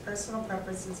it, his personal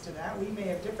preferences to that, we may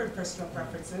have different personal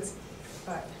preferences,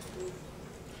 but.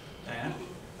 Diana?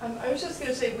 I was just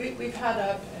gonna say, we've had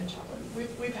a, and Chaplin,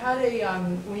 we've had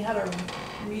a, we had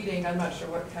a meeting, I'm not sure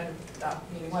what kind of that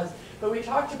meeting was, but we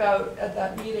talked about at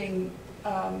that meeting,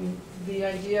 the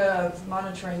idea of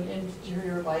monitoring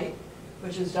interior light,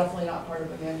 which is definitely not part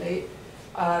of a mandate.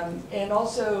 And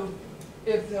also,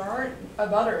 if there aren't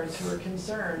abutters who are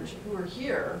concerned, who are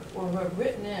here, or who have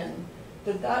written in,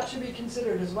 that should be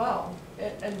considered as well.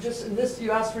 And just, in this, you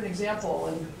asked for an example,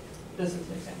 and this is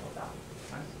an example of that.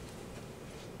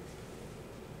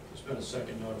 There's been a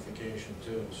second notification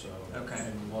too, so. Okay.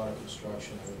 In water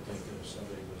construction, I would think that if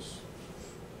somebody was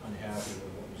unhappy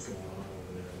with what was going on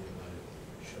over there, they might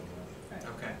have shown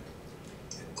up. Okay.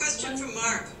 Question from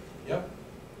Mark. Yep.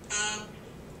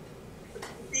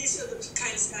 These are the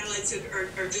kind of skylights that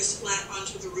are just flat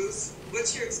onto the roof.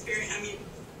 What's your experience? I mean,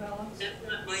 that's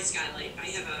not my skylight. I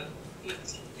have a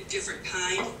much different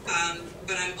kind,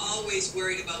 but I'm always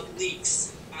worried about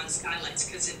leaks on skylights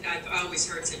because I've always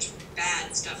heard such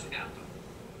bad stuff about them.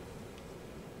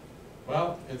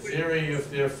 Well, in theory, if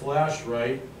they're flashed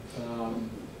right,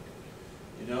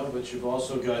 you know, but you've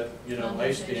also got, you know,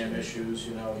 ice dam issues,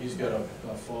 you know, he's got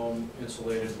a foam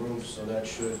insulated roof, so that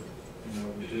should, you know,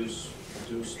 reduce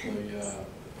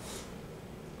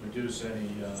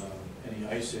any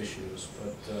ice issues,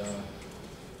 but,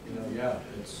 you know, yeah,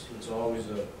 it's always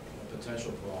a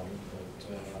potential problem,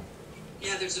 but,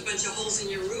 Yeah, there's a bunch of holes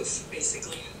in your roof,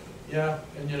 basically. yeah,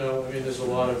 and you know, I mean, there's a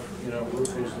lot of, you know,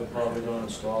 roofers that probably don't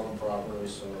install them properly,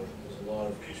 so there's a lot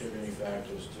of contributing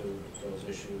factors to those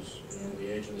issues, you know, the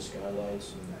age of the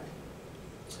skylights and.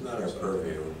 It's not our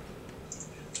purview.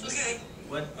 Okay.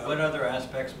 What other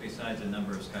aspects besides the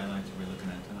number of skylights are we looking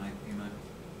at tonight, Ema?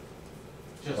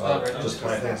 Just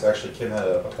plantings, actually Kim had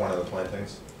a point of the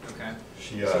plantings. Okay.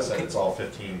 She said it's all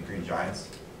 15 green giants.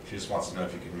 She just wants to know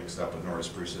if you can mix it up with Norway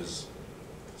spruces,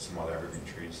 some other evergreen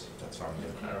trees. That's fine.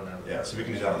 I don't know. Yeah, so we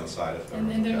can do that on the side if.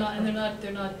 And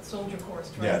they're not soldier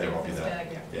course, right? Yeah, they won't be that.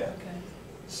 Staggered. Yeah. Okay.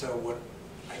 So what,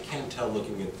 I can tell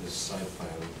looking at this site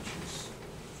plan, which is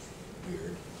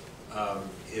weird,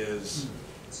 is,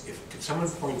 could someone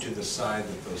point to the side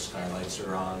that those skylights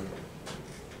are on?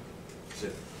 Is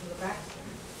it? The back,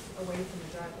 away from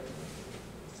the driveway.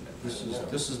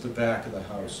 This is the back of the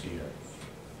house here,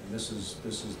 and this is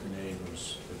the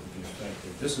neighbors that would be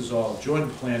affected. This is all, Jordan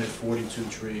planted 42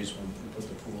 trees when we put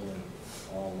the pool in,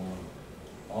 all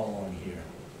along here.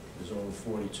 There's over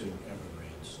 42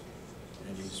 evergreens,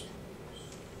 and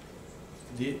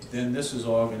then this is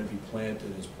all going to be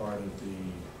planted as part of the.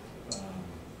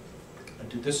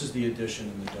 This is the addition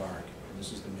in the dark, and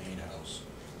this is the main house.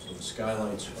 So the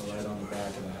skylights are right on the back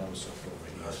of the house up over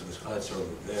here. So the skylights are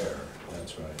over there.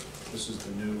 That's right. This is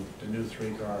the new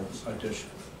 3-car addition,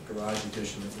 garage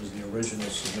addition. That was the original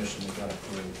submission that got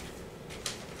approved.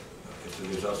 Okay, so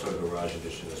there's also a garage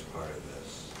addition as part of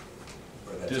this.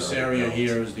 Or that's This already area built?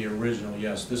 here is the original,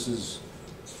 yes. This is,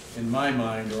 in my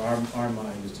mind, or our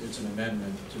mind, it's an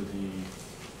amendment to the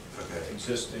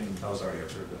existing. That was already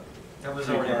approved. That was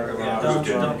 3-car already garage.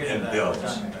 don't get into that. built. We're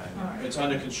talking about it. It's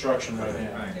under construction right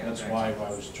now. Right. That's why I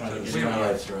was trying to So get the it.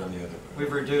 skylights are on the other.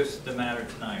 We've reduced the matter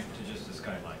tonight to just the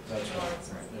skylight. That's right.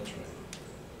 That's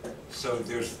right. So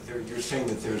you're saying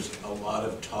that there's a lot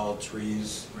of tall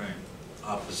trees Right.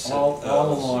 opposite All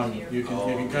those? along, you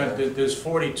can kind of, there's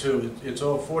 42, it's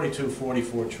all 42,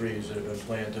 44 trees that have been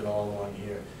planted all along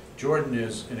here. Jordan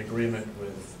is in agreement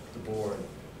with the board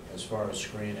as far as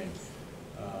screening.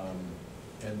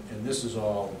 And this is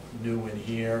all new in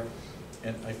here,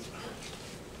 and I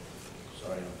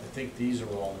think these are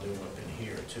all new up in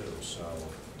here too, so,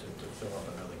 to fill up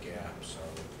another gap, so.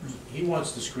 He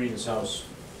wants to screen his house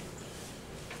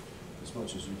as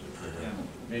much as you do, Yeah.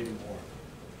 maybe more.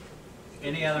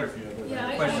 Any other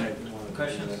Yeah,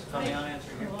 questions from the audience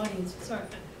or here? Audience, sorry.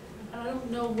 I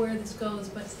don't know where this goes,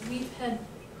 but we've had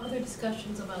other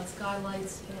discussions about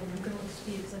skylights, and I'm going to look to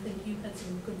Steve, because I think you had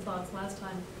some good thoughts last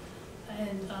time.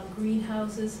 And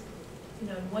greenhouses, you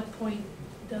know, at what point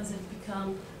does it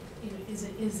become, you know, is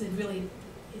it really,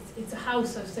 it's a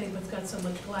house, I say, but it's got so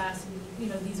much glass, and,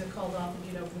 you know, these are called off,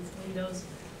 you know, with windows.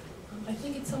 I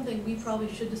think it's something we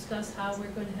probably should discuss, how we're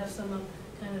going to have some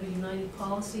kind of a united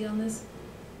policy on this.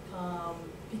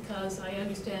 Because I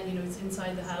understand, you know, it's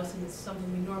inside the house and it's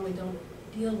something we normally don't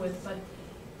deal with, but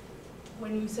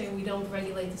when we say we don't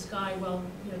regulate the sky, well,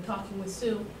 you know, talking with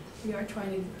Sue, we are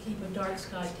trying to keep a dark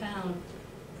sky town.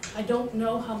 I don't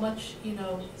know how much,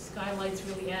 skylights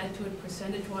really add to it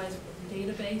percentage-wise for the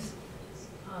database.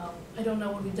 I don't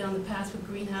know what we've done in the past with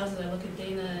greenhouses. I look at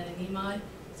Dana and Imai,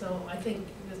 so I think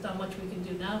there's not much we can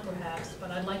do now perhaps,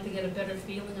 but I'd like to get a better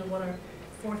feeling of what our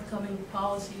forthcoming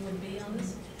policy would be on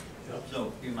this.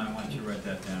 So you might want to write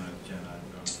that down as agenda item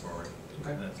going forward.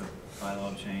 Okay. That's a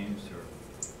bylaw change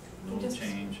or rule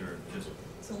change or just.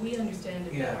 So we understand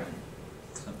it better.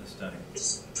 Something to study.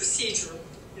 It's procedural.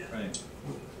 Yeah. Right.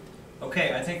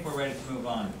 Okay, I think we're ready to move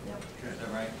on. Yep. Is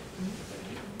that right?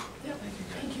 Yep. Thank you,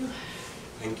 guys. Thank you.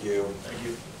 Thank you. Thank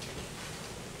you.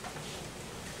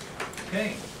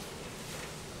 Okay.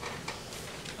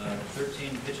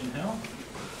 13 Pigeon Hill.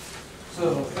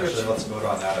 So, Actually, let's vote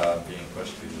on that being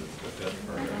pushed to the fifth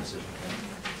for a decision.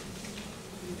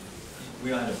 We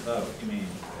don't have to vote, you mean,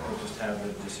 we'll just have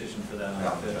the decision for that on the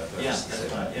Yeah, fifth? that's Yeah, the that's same.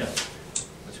 fine, yeah.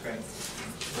 That's great.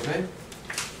 okay.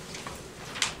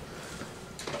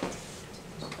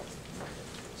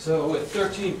 So with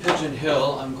 13 Pigeon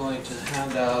Hill, I'm going to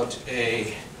hand out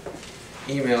a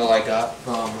email I got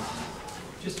from.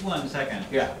 Just 1 second.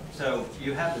 Yeah. So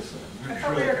you have this. I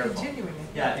thought we were continuing it.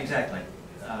 Yeah, exactly.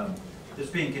 This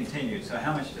being continued, so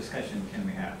how much discussion can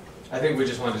we have? I think we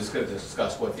just wanted to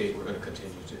discuss what date we're going to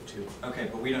continue to. Okay,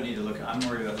 but we don't need to look, I'm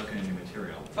worried about looking at any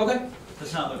material. Okay.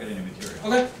 Let's not look at any material.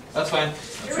 Okay, that's fine. It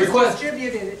was Request.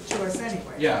 distributed to us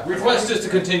anyway. Yeah, request is to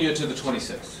continue it to the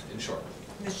 26th, in short.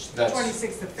 The That's-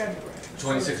 26th of February. 26th So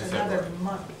of it's another February.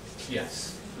 month.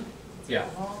 Yes. Yeah.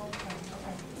 Long time,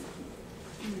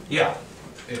 okay. Yeah,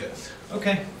 it is.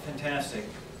 Okay, fantastic.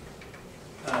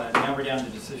 Now we're down to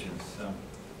decisions, so.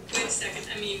 Wait a second,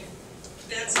 I mean,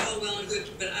 that's all well and good,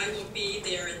 but I won't be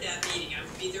there at that meeting. I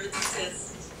will be there at the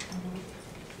 5th,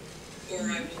 or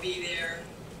I will be there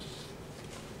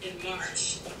in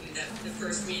March, the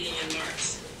first meeting in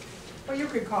March. Well, you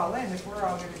could call in if we're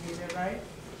all gonna be there, right?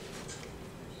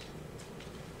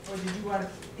 Or did you want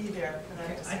to be there for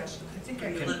that discussion? I think I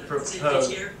You can let the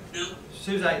propose. chair? No?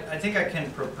 Suze, I think I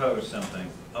can propose something.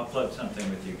 I'll plug something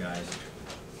with you guys.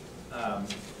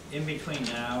 In between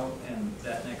now and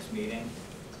that next meeting,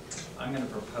 I'm gonna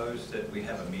propose that we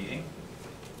have a meeting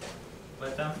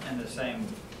with them in the same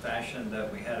fashion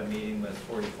that we had a meeting with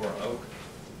 44 Oak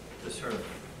to sort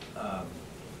of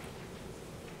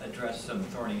address some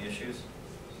thorny issues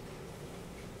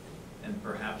and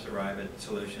perhaps arrive at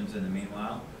solutions in the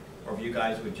meanwhile. Or if you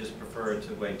guys would just prefer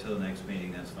to wait till the next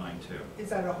meeting, that's fine too. Is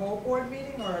that a whole board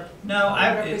meeting or? No,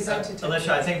 representative?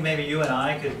 Alicia, I think maybe you and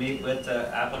I could meet with the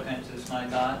applicants, is my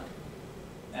thought.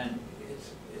 And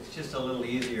it's just a little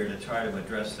easier to try to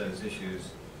address those issues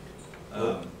in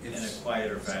a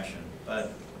quieter fashion.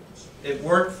 But it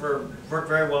worked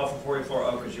very well for 44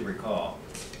 Oak, as you recall.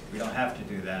 We don't have to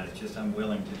do that, it's just I'm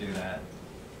willing to do that.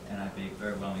 And I'd be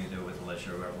very willing to do it with Alicia,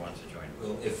 whoever wants to join.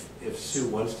 Well, if Sue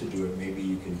wants to do it, maybe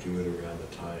you can do it around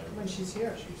the time When she's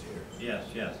here. she's here. Yes,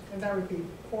 yes. And that would be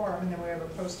quorum, and then we have a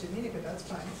posted meeting, but that's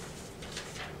fine.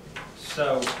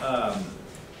 So,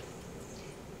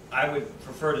 I would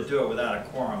prefer to do it without a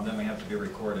quorum, then we have to be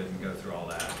recorded and go through all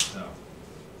that, so.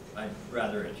 I'd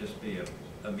rather it just be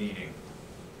a meeting,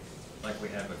 like we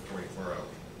had with 44 Oak.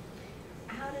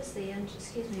 How does the,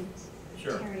 excuse me,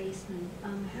 Sure. Terry Eastman,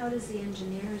 how does the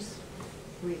engineer's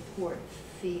report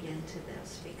feed into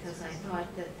this? Because I thought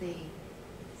that the,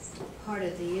 part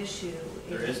of the issue is.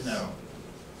 There is no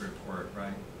report,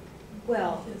 right?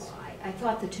 Well, I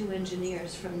thought the two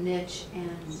engineers from Niche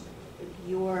and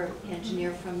your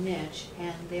engineer from Niche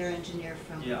and their engineer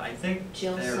from Yeah, I think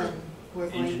their Gilson were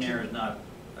going to. engineer is not,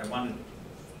 I want to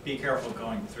be careful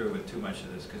going through with too much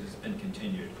of this, because it's been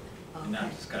continued and not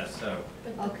Okay. discussed, so.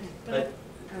 Okay, But,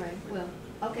 all right, well,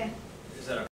 okay, is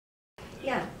that okay?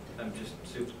 yeah, I'm just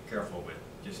super careful with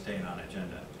just staying on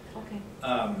agenda.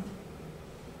 okay.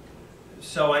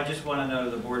 So I just want to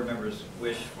know the board members'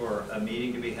 wish for a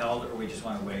meeting to be held, or we just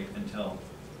want to wait until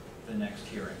the next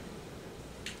hearing?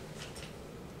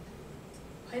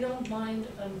 I don't mind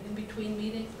in between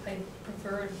meeting. I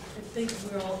prefer, I think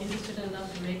we're all interested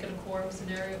enough to make it a quorum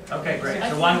scenario. Okay, great. I So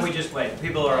think why don't we just wait?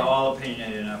 People are all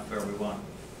opinionated enough where we want.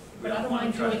 We But I don't want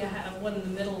mind to try doing to. one in the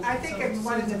middle. I think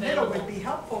one in the middle would be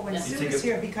helpful when Yeah. Sue You think is it-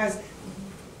 here, because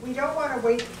we don't want to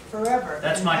wait forever.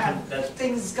 That's and my have that's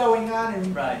things going on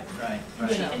and. right.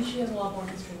 And she has a lot more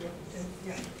history with it too.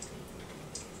 Yeah.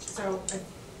 So,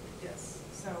 yes,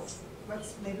 so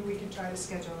maybe we can try to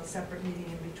schedule a separate meeting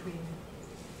in between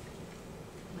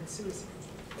when Sue is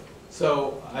here.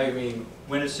 So, I mean,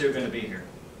 When is Sue going to be here?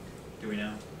 Do we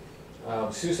know?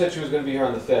 Sue said she was going to be here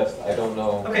on the 5th. I don't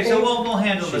know. Okay, so we'll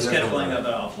handle the She doesn't scheduling know. of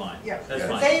it offline. Yeah, That's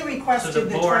fine. they requested So the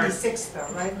the board- 26th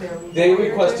though, right? They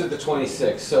requested the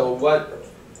 26th, so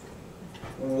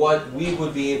what we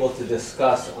would be able to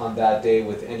discuss on that day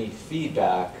with any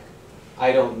feedback,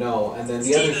 I don't know. And then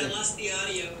the other Steve, I lost the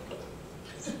audio.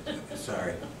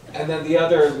 Sorry. And then the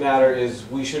other matter is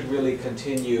we should really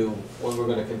continue when we're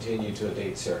gonna continue to a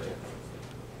date certain.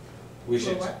 We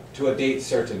should, what? to a date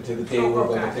certain, to the day we're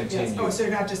gonna okay, yes. continue. Oh, so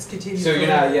you're not just continuing. So you're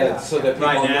not, yeah, so that people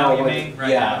Right now, know you when, mean?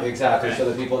 Right yeah, now? exactly, Okay. so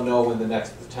that people know when the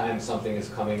next time something is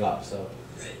coming up, so.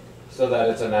 Right. So that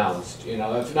it's announced, you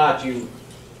know, if not, you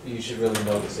should really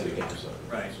notice it again, so.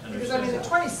 Right, Because I mean, the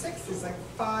understood. 26th is like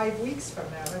 5 weeks from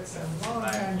now, that's a long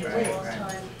Right, time to right, wait.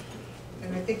 right.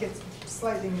 And I think it's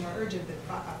slightly more urgent than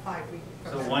a 5 week.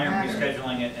 So why aren't we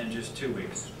scheduling it in just 2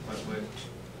 weeks? What would,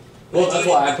 Well, that's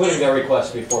why I'm putting that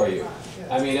request before you.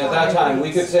 I mean, at that time,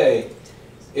 we could say,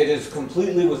 it is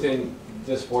completely within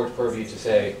this board's purview to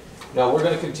say, no, we're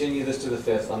gonna continue this to the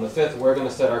 5th. On the 5th, we're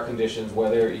gonna set our conditions,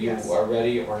 whether you Yes. are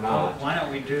ready or not. why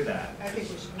don't we do that? I think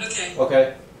we should. Okay.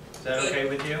 Okay? Is that okay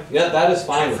with you? Yeah, that is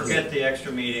fine with me. Forget the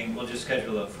extra meeting, we'll just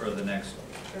schedule it for the next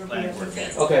planning board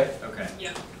meeting. Okay. Okay,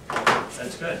 Yeah.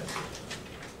 that's good.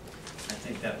 I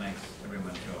think that makes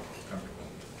everyone feel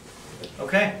comfortable.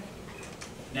 Okay,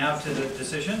 now to the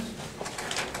decisions?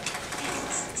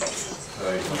 So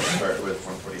you want to start with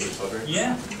 148 Silver?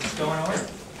 Yeah, let's go in order.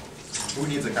 Who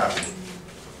needs a copy?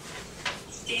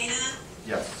 Dana,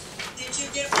 Yes. did you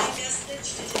get my message?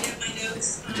 Did you get my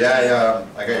notes? Yeah,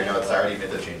 I got your notes. I already made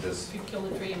the changes. If you kill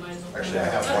the tree, you might as well. Actually, I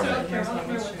have That's one. all right, I'll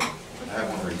clear with it. I have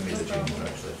one where you made the changes,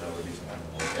 actually, if that would be something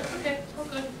to look at. Okay, oh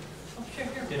good. I'll share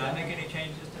here. Did I make any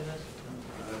changes to this?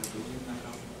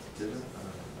 Did it?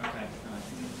 Okay. No, I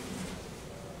think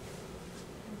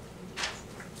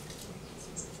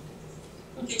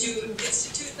Did you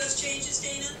institute those changes,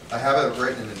 Dana? I have it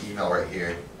written in an email right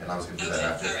here, and I was gonna do that Okay,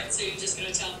 after. all right, so you're just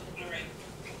gonna tell, all right.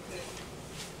 Good.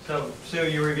 So, Sue,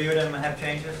 you reviewed them and have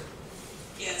changes?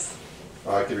 Yes,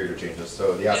 Oh, I could read your changes.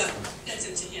 So the yeah, applicant, that's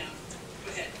it, yeah,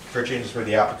 go ahead. for changes where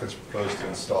the applicants propose to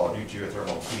install a new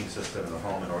geothermal heating system in the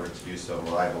home. In order to do so, a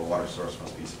reliable water source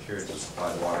must be secured to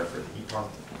supply the water for the heat pump,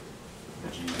 the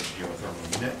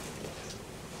geothermal unit.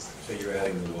 So you're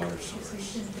adding the water source.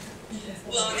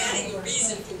 Well, I'm adding a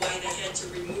reason for why they had to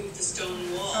remove the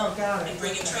stone wall. Oh, got it. And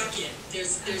bring a truck in.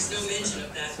 There's no mention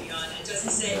of that beyond, it doesn't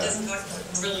say, it doesn't talk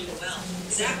about drilling the well.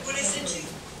 Is that what I sent you?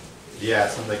 Yeah,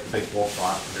 it's something like the big bold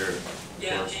font under.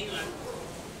 Yeah, hang on.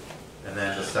 And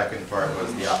then the second part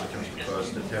was the applicant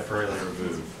proposed to temporarily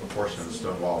remove a portion of the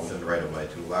stone wall within the right of way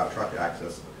to allow truck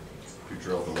access to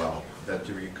drill the well, then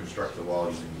to reconstruct the wall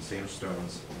using the same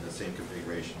stones in the same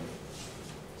configuration,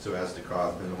 so as to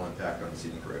cause minimal impact on the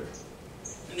scenic road.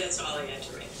 And that's all I had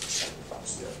to write.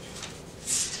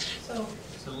 So,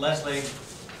 So Leslie,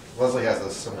 Leslie has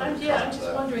a similar comment I'm to just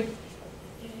that. wondering,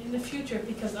 in the future,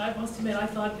 because I must admit, I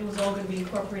thought it was all gonna be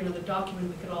incorporated in the document,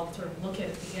 we could all sort of look at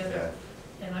it together.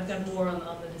 And I've got more on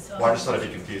the design. Well, I just thought it'd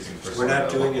be confusing for We're someone not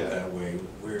to doing look it at. that way.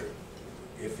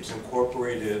 If it's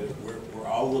incorporated, we're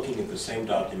all looking at the same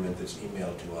document that's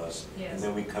emailed to us. Yes. And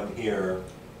then we come here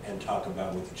and talk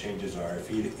about what the changes are. If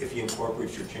he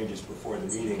incorporates your changes before the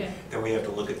meeting, Okay. then we have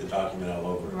to look at the document all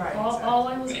over. Right. All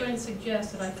I was going to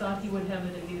suggest, that I thought he would have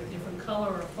it in either different color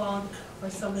or font or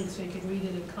something so you could read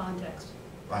it in context.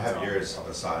 I have yours on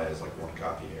the side as like one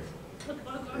copy here. Look,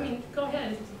 I mean, go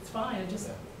ahead, it's fine, it's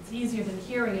easier than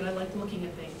hearing it, I like looking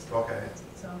at things, Okay.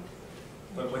 so.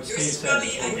 but what Yours Steve is said.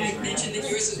 probably, I mentioned that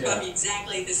yours is probably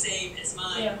exactly the same as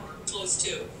mine, Yeah. or close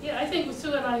to. Yeah, I think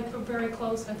Sue and I are very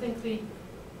close. I think the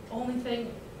only thing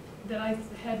that I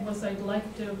had was I'd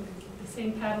like to, the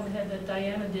same pat on the head that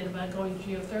Diana did about going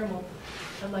geothermal,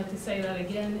 I'd like to say that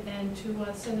again and to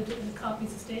send it in a copy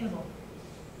sustainable.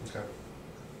 Okay.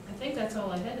 I think that's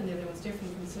all I had in there that was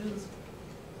different from Sue's.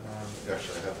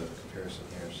 Actually, I have the comparison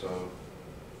here, so.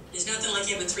 There's nothing like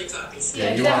having 3 copies.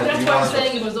 Yeah, you that's wanted- why I'm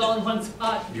saying it was all in one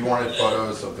spot. You wanted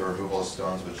photos of the removal of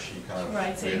stones, which she kind of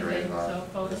Right, same reiterated thing, on. so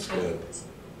photos. That's good.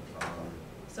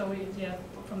 So we,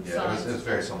 from the Yeah, sides. it was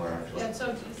very similar, actually. Yeah, so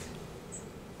just.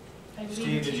 I leave it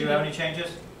Steve, to did you have any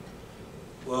changes?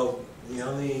 Well, the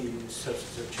only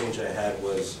substantive change I had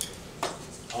was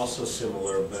also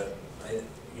similar, but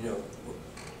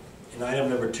in item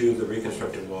number 2, the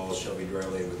reconstructed walls shall be dry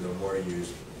laid with no mortar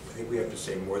used. I think we have to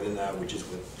say more than that, which is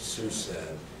what Sue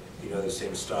said, the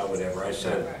same style, whatever. I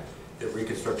said that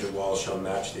reconstructed walls shall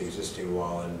match the existing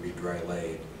wall and be dry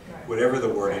laid. Right. Whatever the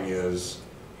wording is,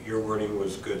 your wording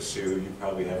was good, Sue, you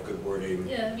probably have good wording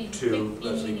Yeah, I mean, too, think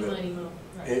Leslie, eeny, but meeny, miny, moe.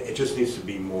 Right. it just needs to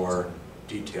be more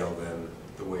detailed than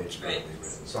the way it's currently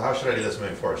written. So how should I do this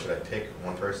moving forward? Should I take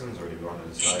one person's, or do you want to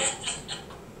decide?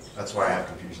 That's why I have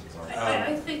confusion. Sorry.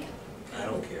 I think, I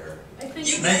don't care. I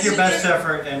think. Make your best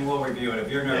effort and we'll review it. If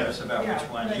you're nervous about Yeah. which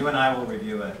one, you and I will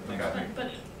review it next week.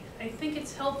 But I think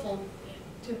it's helpful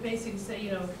to basically say,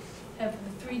 you know, have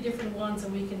the 3 different ones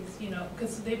and we can, you know,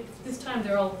 because this time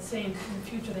they're all the same, in the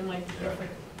future they might be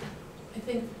different. I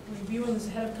think reviewing this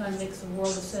ahead of time makes a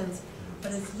world of sense,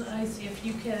 but it's nice if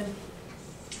you can,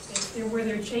 where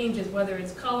there are changes, whether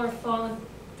it's color, font,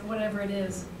 whatever it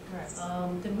is,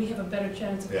 then we have a better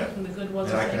chance of picking the good ones.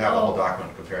 And I can have the whole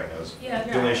document comparing those. Yeah.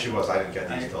 The only issue was I didn't get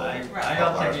these till. I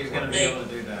don't think he's gonna be able to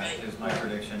do that, is my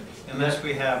prediction. Unless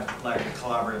we have like a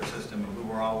collaborative system, if we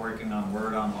were all working on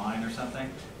Word Online or something,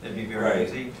 it'd be very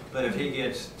easy. But if he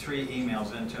gets 3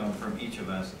 emails into him from each of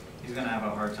us, he's gonna have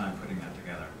a hard time putting that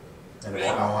together. And we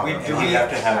have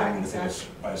to have it within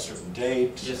by a certain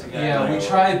date. Yes, exactly. Yeah, we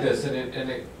tried this and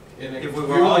it If we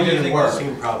were all really didn't using, work.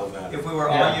 Seemed problematic. if we were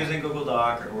all using Google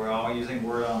Doc or we're all using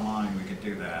Word Online, we could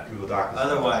do that. Google Doc is.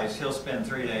 Otherwise, he'll spend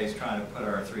 3 days trying to put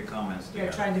our 3 comments Yeah,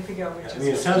 together. trying to figure out which is. I mean,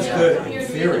 it which. sounds good in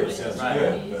theory, it sounds Right.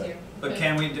 good, But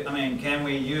can we, can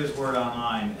we use Word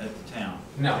Online at the town?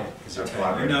 No.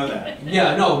 You know that.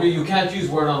 Yeah, no, you can't use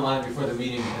Word Online before the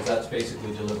meeting because that's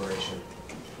basically deliberation.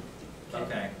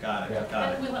 Okay, got it, Yeah.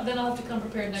 got it. Then I'll have to come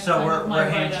prepared next So time. we're with my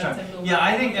write-ups hamstrung. and we'll- Yeah,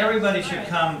 I think everybody should Alright.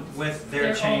 come with their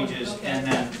Their own, changes okay. and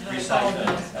then And I recite them.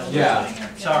 apologize. as we're Yeah. sitting here.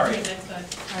 Yeah, I'll Sorry. do it next time.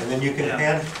 And then you can Yeah.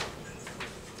 hand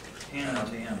Hand it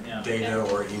to him, yeah. Dana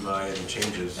or Imai the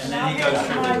changes. And Now then he goes here's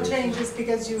through my the- changes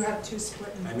because you have 2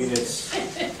 split. I mean, it's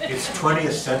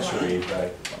 20th century,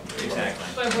 but Exactly.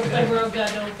 But we're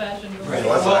got old fashioned. Right.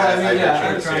 Well, I mean,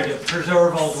 yeah, We're trying to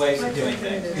preserve old ways of doing Like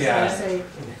things. Yeah. Say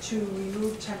to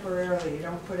remove temporarily, you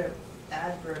don't put an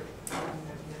adverb in the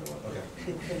middle of it.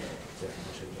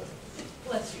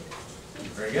 Bless you.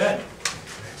 Very good.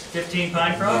 15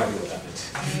 Pine Frog? Did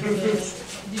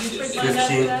you print mine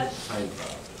after that?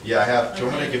 Yeah, I have, do you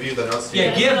want me to give you the notes?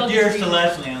 Yeah, then I'll give just yours read to it.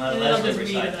 Leslie and let And then I'll Leslie just read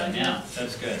recite it, them, I yeah, guess.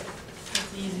 that's good. That's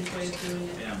the easiest way of doing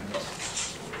it. Yeah.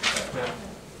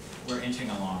 We're inching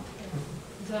along.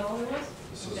 Is that all there was?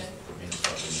 This is Okay. the main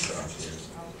stuff that you put on here.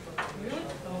 Really?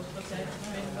 Oh, okay,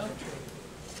 all right,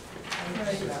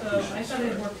 Alright, so I thought I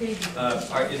had more pages. Is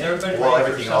everybody Well, ready for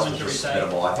everything else someone was to just recite?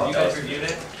 minimal. I Have thought you that guys was reviewed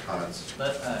it? comments.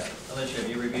 Alicia, have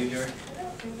you reviewed yours? I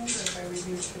don't remember if I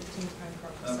reviewed 15 Pine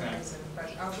Croft for some Okay. reason, but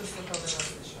I'll just look over those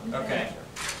this show. Okay.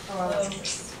 Oh, well, that's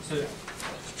this. So,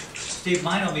 Steve,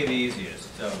 mine will be the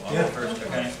easiest, so I'll go Yeah. first,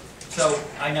 okay? So,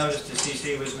 I noticed the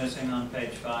CC was missing on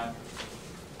page 5.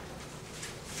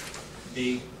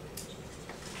 B.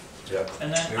 Yep.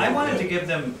 And then I wanted to give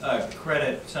them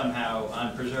credit somehow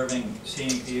on preserving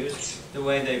scenic views, the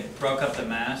way they broke up the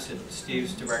mass at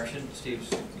Steve's direction,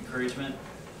 Steve's encouragement.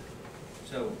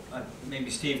 So maybe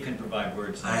Steve can provide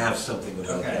words. I have something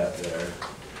about Okay. that there.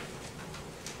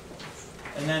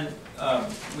 And then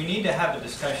we need to have a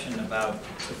discussion about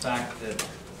the fact that,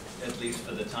 at least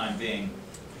for the time being,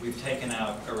 we've taken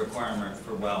out a requirement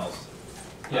for wells.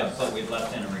 Yes. But we've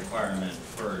left in a requirement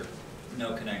for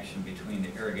no connection between the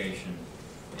irrigation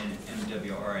and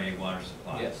MWRA water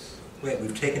supply. Yes. Wait,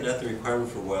 we've taken out the requirement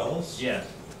for wells? Yes,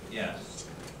 yes.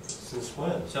 Since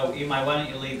when? So Imai, why don't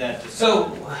you lead that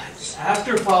discussion? So,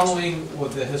 after following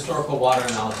with the historical water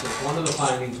analysis, one of the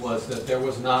findings was that there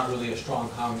was not really a strong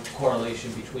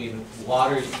correlation between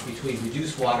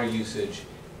reduced water usage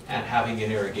and having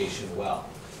an irrigation well.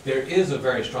 There is a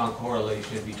very strong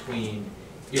correlation between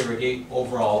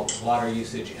overall water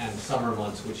usage and summer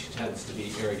months, which tends to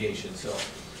be irrigation. So,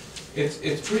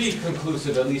 it's pretty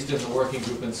conclusive, at least in the working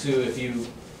group. And Sue, if you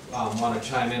want to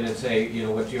chime in and say, you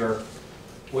know, what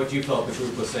you felt the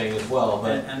group was saying as well,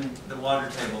 but And the water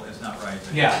table is not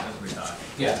rising, Yeah. as we thought.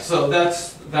 yeah, so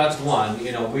that's one.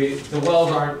 You know, the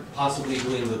wells aren't possibly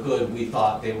doing the good we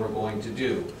thought they were going to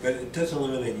do. But it doesn't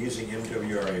eliminate using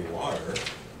MWRA water.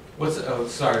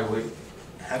 Sorry,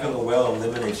 Having a well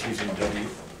eliminates using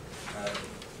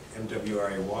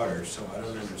MWRA water, so I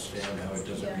don't understand how it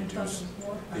doesn't reduce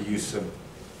the use of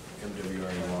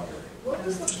MWRA water. What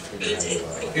was the,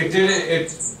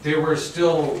 there were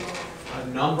still a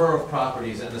number of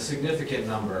properties, and a significant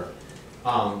number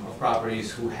of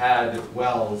properties who had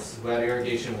wells, who had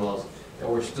irrigation wells, that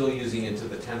were still using into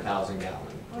the 10,000 gallon.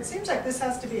 Well, it seems like this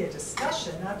has to be a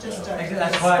discussion, not just a.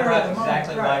 That's why I brought, spur of the moment,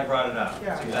 exactly why I right. brought it up. Yeah.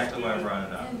 That's exactly why I brought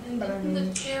it up. And But I didn't mean,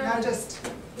 the chair, not just,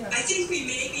 yeah. I think we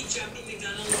may be jumping the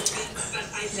gun a little bit, but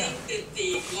I think that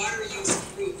the water use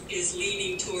group is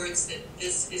leaning towards that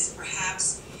this is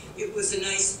perhaps, it was a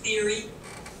nice theory,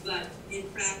 but in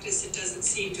practice, it doesn't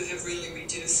seem to have really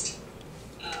reduced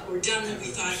or done what we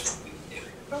thought it would do.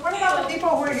 But what about the people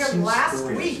who were here last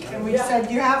week and we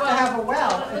said you have to have a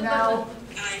well and now?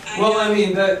 Well, I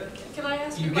mean, can I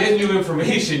ask you a get question? new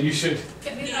information, you should,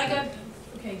 I got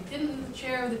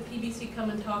chair of the PBC come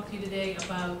and talk to you today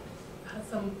about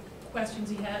some questions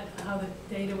he had, how the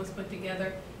data was put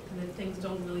together, and that things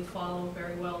don't really follow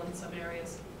very well in some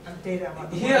areas? Data on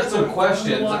the He has some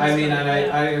questions, I mean, and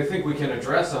Yeah. I think we can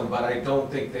address them, but I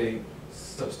don't think they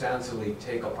substantially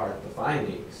take apart the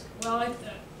findings. Well, I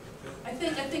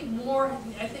think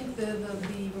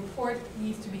the report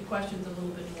needs to be questioned a little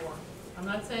bit more. I'm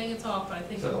not saying it's off, but I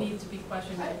think it needs to be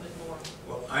questioned a little bit more.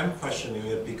 Well, I'm questioning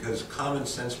it because common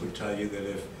sense would tell you that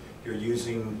if you're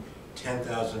using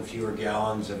 10,000 fewer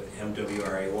gallons of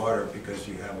MWRA water because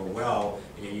you have a well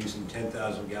and you're using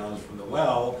 10,000 gallons from the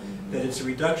well, that it's a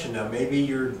reduction. Now, maybe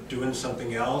you're doing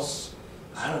something else,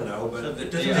 I don't know, but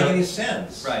it doesn't make any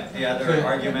sense. Right, the other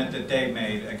argument that Dave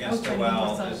made against the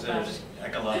well is there's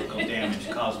ecological damage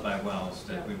caused by wells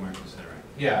that we weren't considering.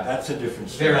 Yeah. That's a different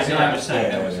story. I know, I'm just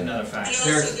saying, that was another factor.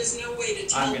 And also, there's no way to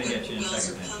tell I'm what gonna get you in a wells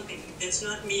are second. pumping, that's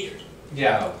not metered.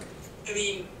 Yeah. I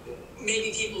mean,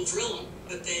 maybe people drill them,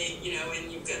 but they, you know,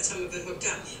 and you've got some of it hooked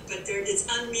up, but it's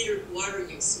unmetered water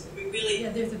use. We really,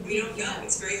 we don't know,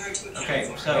 it's very hard to account for.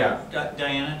 Okay, so,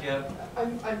 Diana, do you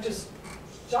have? I'm just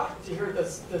shocked to hear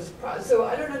so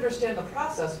I don't understand the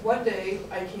process. One day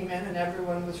I came in and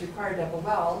everyone was required to have a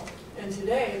well, and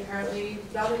today apparently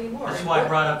not anymore. That's why I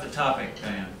brought up the topic,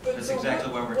 Diana. But That's so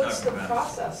exactly what we're what's talking the about.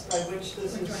 process by which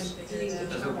this is being That's what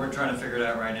determined? we're trying to figure it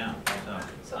out right now, so.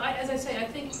 So as I say, I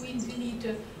think we need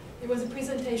to, there was a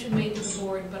presentation made to the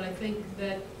board, but I think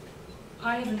that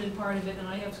I haven't been part of it and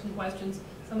I have some questions.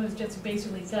 Some of it's just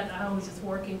basically said, how is this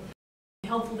working? It's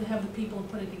helpful to have the people who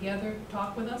put it together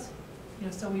talk with us, you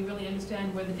know, so we really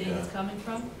understand where the data is coming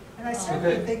from. And I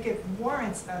certainly think it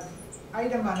warrants an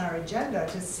item on our agenda,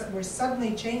 we're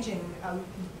suddenly changing a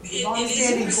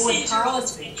long-standing board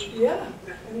policy. Yeah.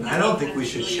 I don't think we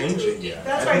should change it yet.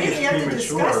 That's I right, think we have to it's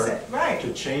discuss premature it, right.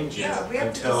 to change it Yeah, we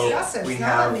have to until discuss it, we it's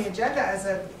not on have. the agenda as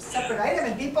a separate item,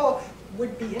 and people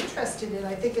would be interested in,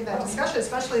 I think, in that discussion,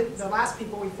 especially the last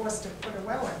people we forced to put a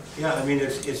well in. Yeah, I mean,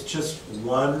 it's just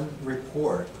one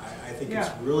report. I think it's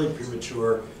really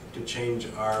premature to change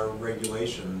our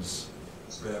regulations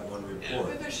for that one report.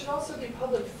 But there should also be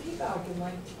public feedback and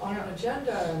like on an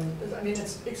agenda, and I mean,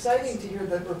 it's exciting to hear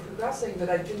that we're progressing, but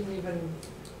I didn't even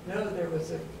know there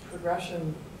was a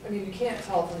progression. I mean, you can't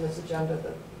tell from this agenda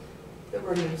that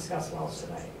we're going to discuss wells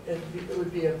tonight. It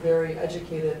would be a very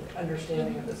educated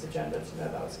understanding of this agenda to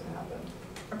know that was going to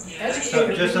happen.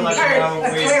 So just to let you know, I don't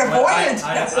want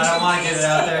to get it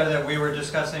out there that we were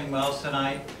discussing wells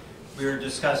tonight. We were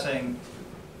discussing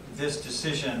this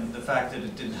decision, the fact that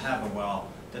it didn't have a well,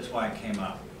 that's why it came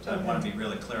up. So I want to be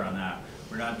really clear on that.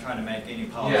 We're not trying to make any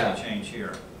policy change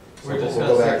here. We'll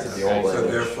go back to the old So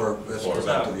language. therefore, let's go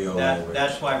back to the old language.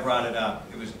 That's why I brought it up.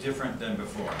 It was different than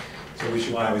before. So we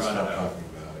should Why I probably brought stop it up. talking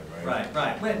about it, right?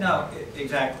 Right. Wait, no,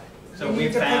 exactly. So We we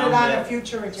need to put found it on a that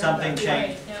future agenda. something changed.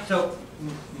 Right, yeah. So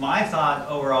my thought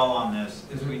overall on this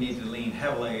is we need to lean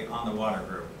heavily on the water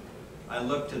group. I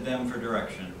look to them for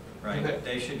direction, right? Okay.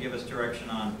 They should give us direction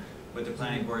on what the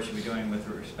planning board should be doing with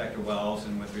respect to wells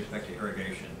and with respect to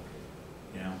irrigation.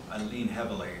 You know, I lean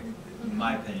heavily, in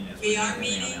my opinion, is We are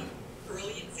lean heavily on meeting them.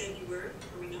 early in February,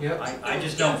 are we not? Yep. I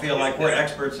just don't feel like we're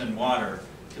experts in water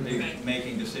to be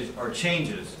making decisions or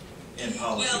changes in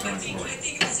policy Well, going I forward.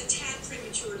 think it was a tad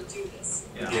premature to do this.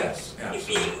 Yeah. Yes, It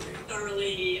absolutely. being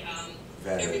thoroughly,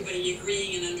 Vetted. everybody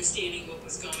agreeing and understanding what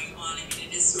was going on. I mean,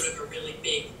 it is sort of a really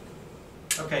big,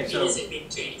 Okay, it so is a big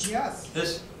change. Yes.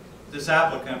 this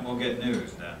applicant will get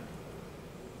news then.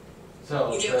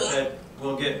 So, You get what? That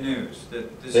we'll get news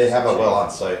that this They is have a change. well on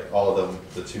site, all of them,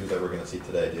 the two that we're gonna see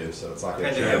today do, so it's not gonna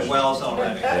Okay, change. they have wells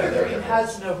already. And Yeah, Evergreen they're-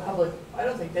 has no public, I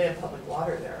don't think they have public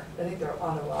water there. I think they're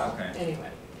on a well Okay. anyway.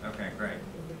 Okay, great.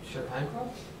 Sure,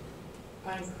 Pinecroft?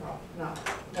 Pinecroft, no,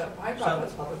 Pinecroft So-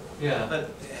 has public. Yeah.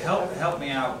 But help me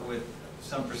out with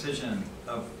some precision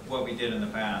of what we did in the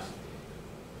past.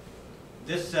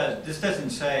 This doesn't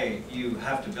say you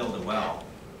have to build a well,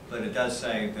 but it does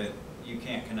say that you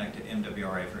can't connect to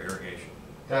MWRA for irrigation.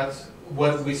 That's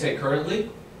what we say currently?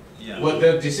 Yeah. What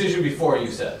the decision before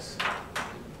you says.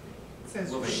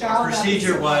 Says Well, shall the not be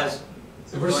procedure supplied. was.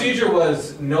 The procedure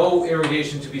was no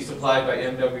irrigation to be supplied by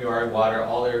MWRA water,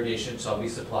 all irrigation shall be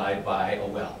supplied by a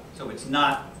well. So it's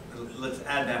not, let's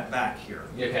add that back here.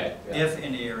 Okay. yeah. If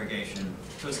any irrigation,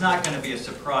 so it's not gonna be a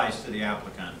surprise to the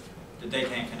applicant that they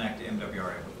can't connect to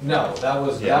MWRA. No, that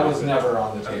was never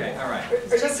on the table. Okay, all right. Are you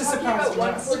Just a talking surprise about to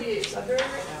us. 148 Sudbury right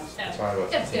now? That's why I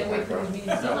was Yeah, stay away from these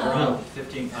meetings. No, we're on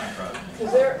 15 Pinecroft.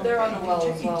 Because they're on the well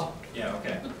as well. Yeah,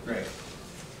 okay, great,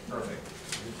 perfect.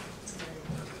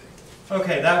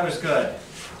 Okay, that was good.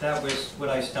 That was what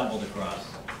I stumbled across.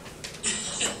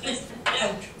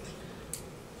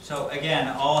 So again,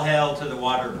 all hail to the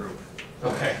water group.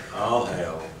 Okay. All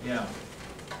hail. Yeah,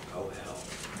 All hail.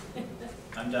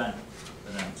 I'm done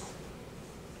for them.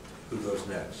 Who goes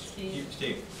next?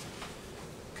 Steve.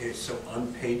 Okay, so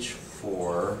on page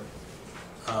 4,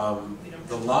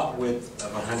 the lot width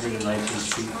of 119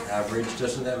 feet average,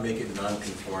 doesn't that make it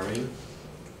non-conforming?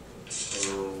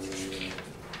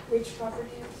 Which property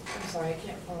is? I'm sorry, I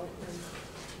can't follow.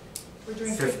 We're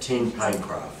doing 15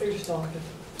 Pinecroft. They're just all different,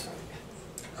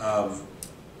 sorry.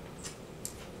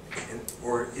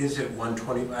 Or is it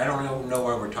 120, I don't know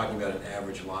why we're talking about an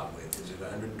average lot width. Is it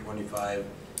 125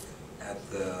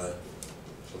 at the?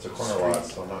 So it's a corner lot,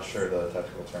 so I'm not sure the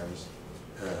technical terms,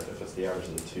 if it's the average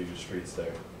of the two streets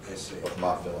there. I see. Of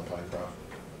Montville and Pinecroft.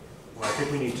 Well, I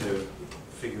think we need to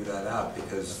figure that out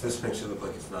because this makes it look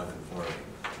like it's not conforming.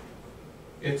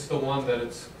 It's the one that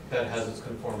has its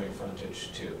conforming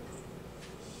frontage too.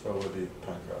 So it would be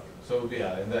Pinecroft. So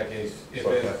yeah, in that case, if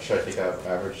So it, should I take out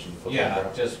average and put yeah,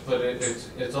 Pinecroft? just put it,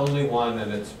 it's only one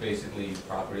and it's basically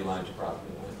property line to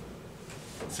property line.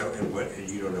 So, and what,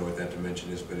 you don't know what that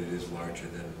dimension is, but it is larger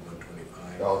than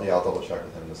 125? I'll double check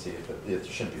with him to see if it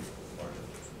shouldn't be larger.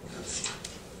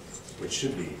 Which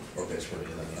should be. Okay, it's really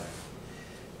then, yeah.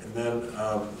 And then,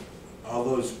 all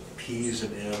those Ps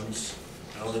and Ms,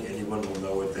 I don't think anyone will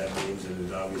know what that means, and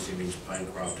it obviously means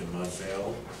Pinecroft and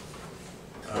Montvale.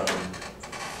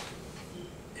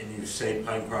 And you say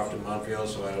Pinecroft and Montvale,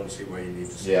 so I don't see why you need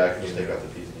to say. Yeah, I can just take out the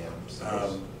Ps and Ms.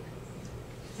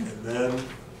 And then,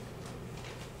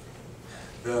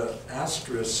 the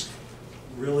asterisk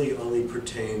really only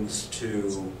pertains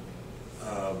to,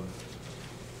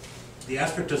 the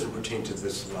asterisk doesn't pertain to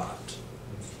this lot,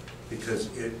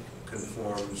 because it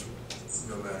conforms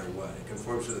no matter what. It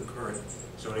conforms to the current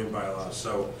zoning bylaw.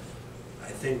 So I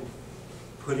think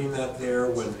putting that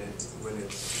there when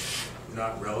it's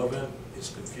not relevant is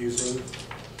confusing.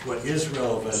 What is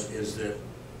relevant is that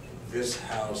this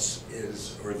house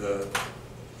is, or the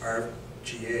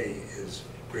RGA is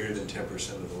greater than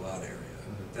 10% of the lot area.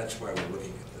 That's why we're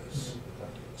looking at this.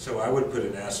 So I would put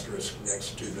an asterisk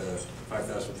next to the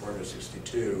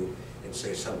 5,462 and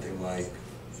say something like,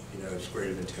 you know, it's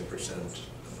greater than 10% of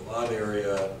the lot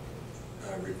area,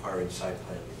 requiring site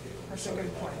plan review. That's a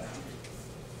good point.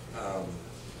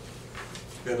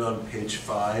 Then on page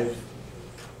 5,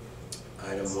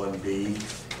 item 1B,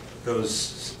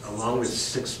 those, along with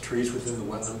 6 trees within the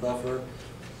wetland buffer,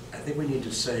 I think we need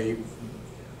to say,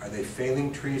 are they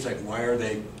failing trees? Like, why are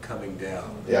they coming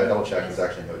down? Yeah, I double checked, there's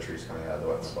actually no trees coming out of the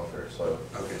wetland buffer, so.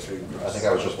 Okay, so you. I think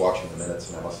I was just watching the minutes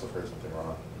and I must have heard something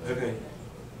wrong. Okay. And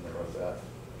they wrote that.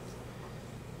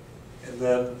 And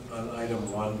then on item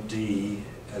 1D,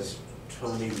 as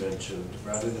Tony mentioned,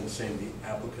 rather than saying the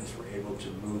applicants were able to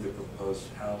move the proposed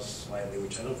house slightly,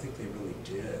 which I don't think they really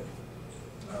did.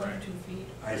 2 feet.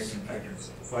 I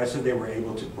said they were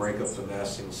able to break up the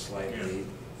massing slightly,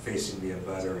 facing the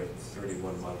abutter at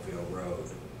 31 Montvale Road.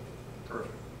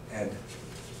 Perfect. And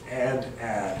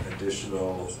add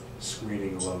additional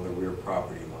screening along the rear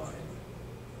property line.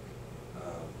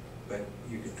 But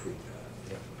you can tweak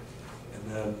that. Yeah. And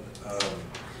then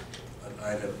on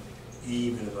item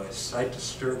E, minimize site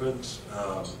disturbance.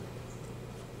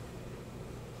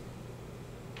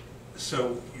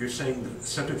 So you're saying the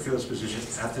septic field is positioned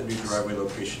at the new driveway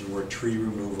location where tree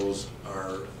removals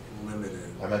are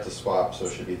limited. I meant to swap, so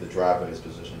it should be the driveway is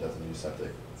positioned at the new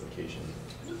septic location.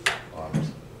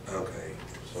 Okay.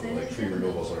 So like tree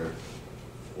removals are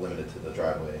limited to the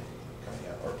driveway coming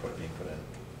out or being put in.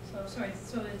 So, sorry,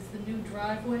 so is the new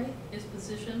driveway is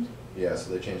positioned? Yeah, so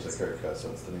they changed the curb cut,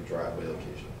 so it's the new driveway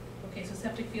location. Okay, so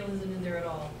septic field isn't in there at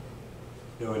all?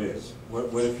 No, it is.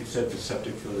 What if you said the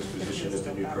septic field is positioned at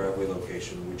the new driveway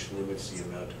location, which limits the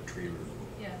amount of tree removal?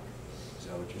 Yeah. Is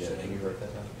that what you're Yeah, saying? can you write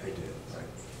that down? I did.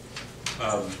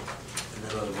 And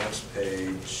then on the next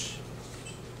page,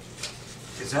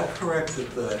 is that correct that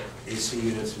the AC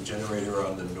units and generator are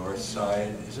on the north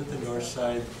side? Isn't the north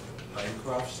side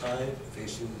Pinecroft side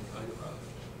facing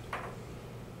Pinecroft?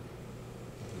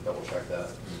 Double check that.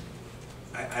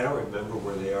 I don't remember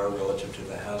where they are relative to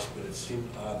the house, but it seemed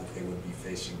odd that they would be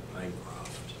facing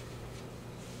Pinecroft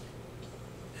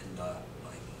and not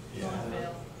like,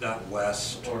 not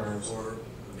west or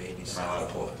maybe south. Am I allowed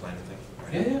to pull the plan thing?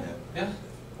 Yeah.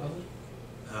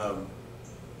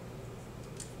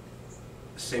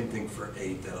 Same thing for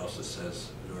 8, that also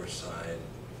says north side.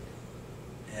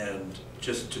 And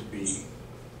just to be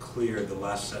clear, the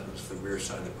last sentence, the rear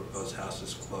side of the proposed house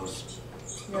is close.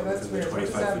 Yeah, that's within the weird.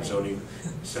 25-foot zoning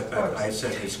setback. I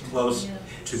said it's close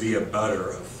to the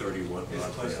abutter of 31 It's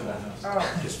close to the house.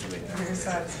 Oh. Just to make that Rear clear.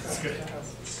 side is close to the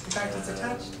house. In fact, it's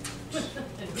attached.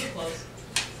 It's real close.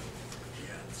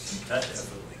 Yeah, That's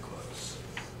definitely close.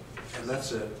 And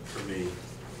that's it for me.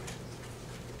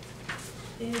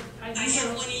 I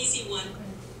have one easy one.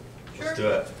 Let's do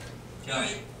it. All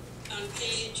right, on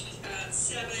page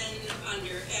 7,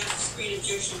 under F, screen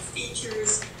objection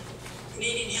features,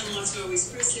 Canadian hemlocks, Norway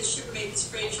spruces, sugar maples,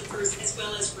 Fraser firs, as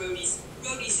well as rhodies.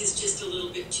 Rhodies is just a little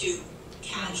bit too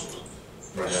casual.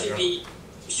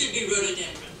 Should be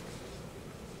rhododendron.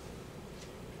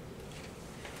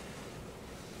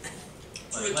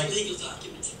 For a legal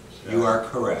document. You are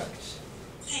correct.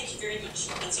 Thank you very much.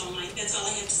 That's all I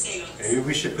have to say on this. Maybe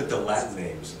we should put the Latin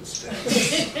names instead.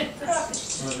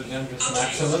 Rhododendron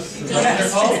maximus, is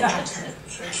that what they're called?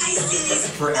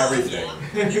 For everything.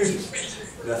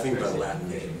 Nothing but Latin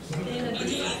names.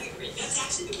 That's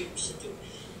actually the way we should do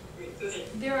it. Go ahead.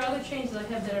 There are other changes I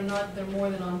have that are not, they're more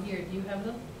than on here. Do you have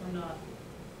them or not?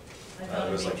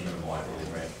 It was like minimal, I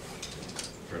believe, right?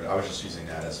 I was just using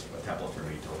that as a template for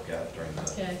me to look at during the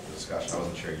discussion. I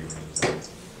wasn't sure you were using it.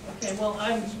 Okay, well,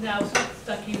 I'm now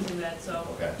stuck using that, so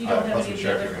Okay. you don't have I any wasn't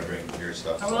sure if you other. were going to bring your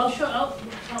stuff. Oh, well,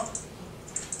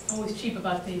 I'm always cheap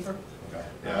about paper. Okay.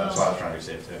 Yeah, that's why I was trying to be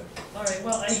safe too. All right,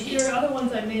 well, here are other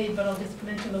ones I made, but I'll just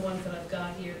mention the ones that I've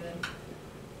got here then.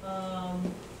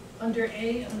 Under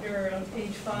A, on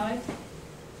page 5,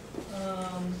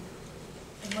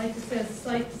 I'd like to say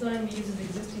site design uses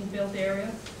existing built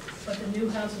area, but the new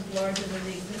house is larger than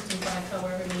the existing by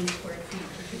however many square feet,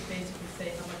 which should basically say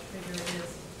how much bigger it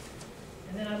is.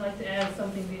 And then I'd like to add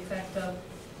something to the effect of,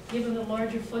 given the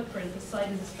larger footprint, the site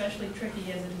is especially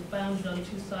tricky as it is bounded on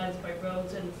 2 sides by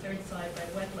roads and the 3rd side by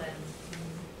wetlands.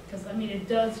 Because, I mean, it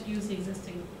does use the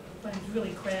existing, but it's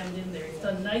really crammed in there. It's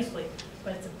done nicely,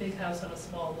 but it's a big house on a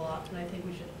small lot, and I think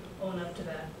we should own up to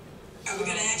that. Are we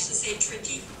going to actually say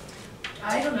tricky?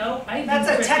 I don't know. That's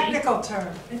a technical term.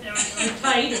 Or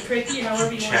tight, or tricky,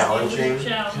 however you want to Challenging. use it.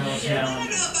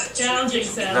 Challenging. Challenging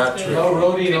sounds Not good. tricky. No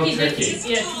roadie, no Tricky tricky. dicky.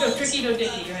 Yeah, no tricky, no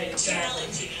dicky, right, exactly.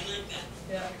 Challenging, I like that.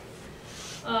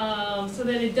 Yeah. So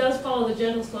then it does follow the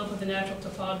gentle slope of the natural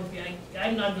topography.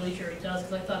 I'm not really sure it does,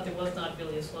 because I thought there was not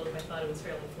really a slope. I thought it was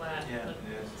fairly flat. Yeah, but-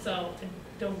 it is. So I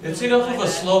don't It's really enough buy of a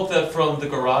that. slope that from the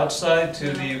garage side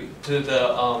to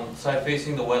the side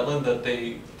facing the wetland, that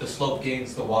the slope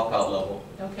gains the walkout level.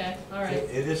 Okay, all right.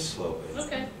 It is sloping.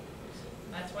 Okay,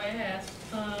 that's why I asked.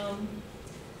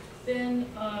 Then,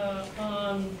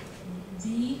 on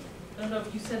B, I don't know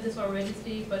if you said this already,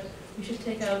 Steve, but we should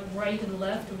take out right and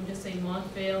left, and just say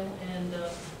Montvale and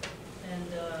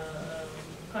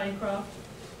Pinecroft.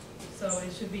 So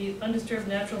it should be undisturbed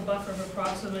natural buffer of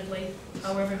approximately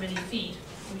however many feet.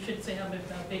 We should say how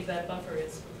big that buffer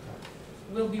is.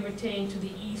 Will be retained to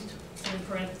the east, in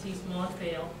parentheses,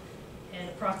 Montvale, and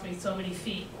approximately so many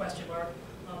feet, question mark,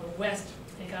 on the west,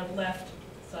 take out left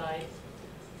side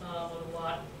of the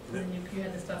lot. And then you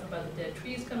had the stuff about the dead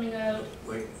trees coming out.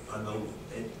 Wait,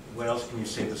 what else can you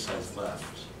say besides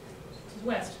left?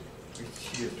 West.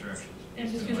 She has directions. And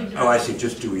just using Oh, I see,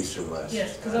 just do east or west.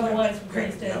 Yes, because otherwise we're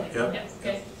Okay, grandstanding. yeah.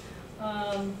 Okay.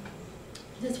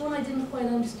 This one I didn't quite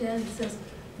understand. It says, at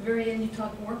the very end, you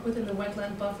talk, work within the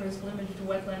wetland buffer is limited to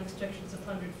wetland restrictions of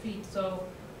 100 feet, so.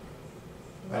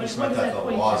 I just what meant does that the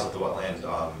point laws to? of the wetland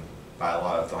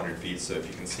bylaw of 100 feet, so if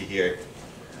you can see here.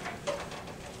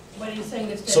 What are you saying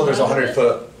that's? So there's a dead on it?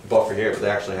 100-foot buffer here, but they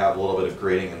actually have a little bit of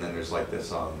grading, and then there's like this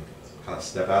kind of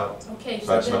step out. Okay,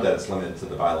 So I just meant then- that it's limited to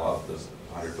the bylaw of this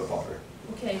 100-foot buffer.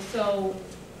 Okay, so,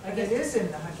 I But guess. it is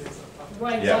in the hundreds of buffers.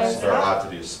 Right, Yes, why- they're allowed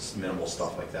to do minimal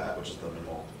stuff like that, which is the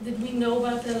minimal. Did we know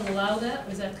about that and allow that?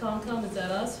 Was that Concom? Is that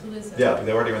us? Who is that? Yeah,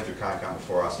 they already went through Concom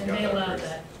before us and And got they that allowed approved.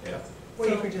 that? Yeah. Well,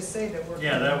 you could just say that we're.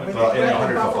 Yeah, that would- Well, in the wetland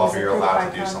 100-foot was buffer, you're approved allowed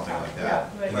by to do something Concom. like that.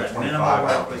 Right. In the Right. 25,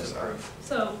 I don't think so.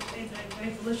 So,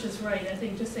 Alicia's right, I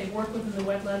think just say work within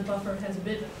the wetland buffer has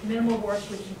been minimal work,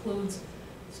 which includes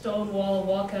stone wall,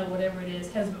 walkout, whatever it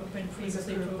is, has been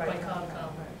previously approved by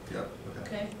Concom. Yep,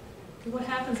 okay. Okay? 'Cause what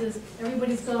happens is,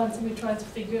 everybody's gone, somebody tries to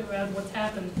figure out what's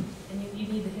happened, and you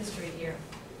need the history here.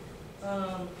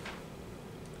 I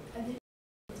think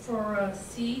for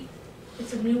C,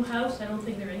 it's a new house, I don't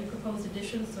think there are any proposed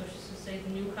additions, so she should say the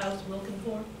new house will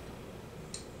conform.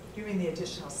 You mean the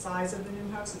additional size of the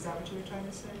new house, is that what you were trying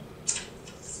to say?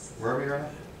 Where are we right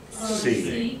now?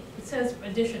 C, it says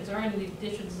additions, there aren't any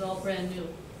additions, it's all brand new.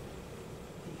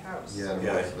 The house. Yeah, the new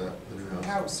The house.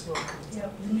 house will. Yeah,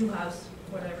 the new house,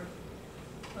 whatever.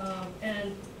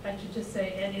 And I should just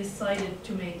say, and is cited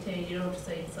to maintain, you don't have to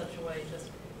say in such a way,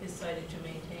 just is cited to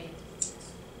maintain.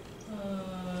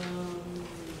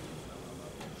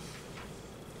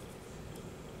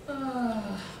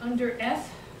 Under F,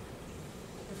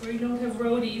 if we don't have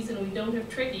roadies and we don't have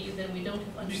tricky, then we don't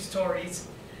have understories.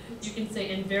 You can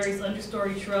say, and various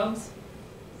understory shrubs.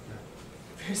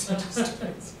 Very Central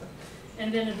Street.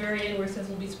 And then at the very end where it says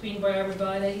will be screened by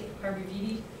arborvitae, however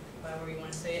you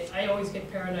want to say it, I always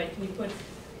get paranoid. Can you put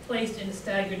placed in a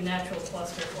staggered natural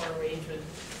cluster or arrangement?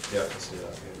 Yeah, let's do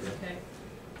that. Okay.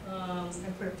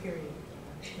 And put a period.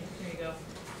 There you go.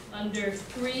 Under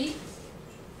 3,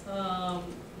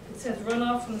 it says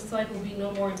runoff from the site will be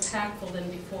no more impactful than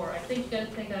before. I think you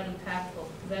gotta take out impactful,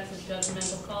 because that's a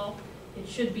judgmental call. It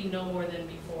should be no more than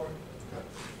before.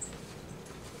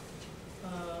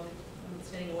 I'm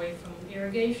staying away from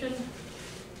irrigation.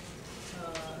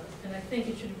 And I think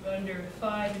it should, under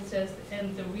 5, it says,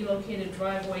 and the relocated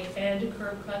driveway and a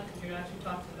curb cut, because you're actually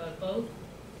talking about both.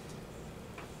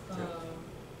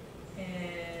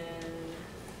 And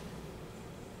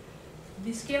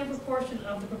the scale proportion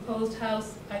of the proposed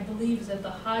house, I believe, is at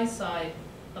the high side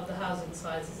of the housing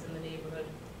sizes in the neighborhood.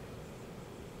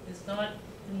 It's not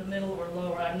in the middle or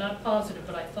lower. I'm not positive,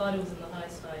 but I thought it was in the high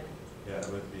side. Yeah, it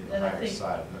would be the And I highest think-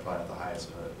 side, and not the highest,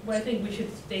 but. Well, I think we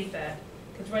should state that,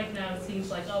 because right now it seems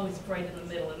like, oh, it's right in the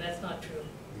middle, and that's not true.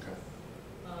 Okay.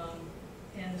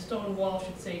 And the stone wall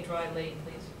should say dry lane,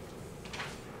 please.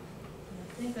 And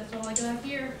I think that's all I got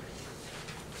here.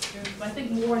 There's, I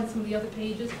think, more in some of the other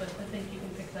pages, but I think you can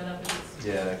pick that up if it's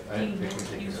Yeah, I think deemed we can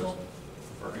take useful.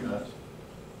 those. Work that.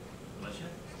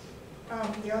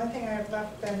 The only thing I have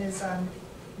left then is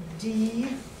D,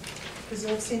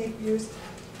 preserve scenic views.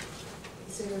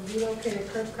 So the relocated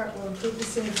curb cut will improve the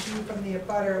scenic view from the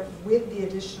abutter with the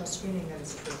additional screening that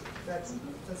is approved. That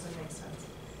doesn't make sense.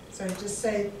 So just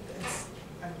say, it's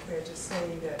unclear, just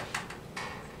say that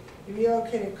the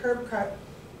relocated curb cut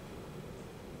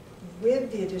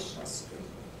with the additional screening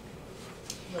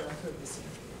will improve the scenic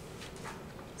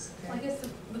view. Well, I guess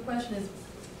the question is,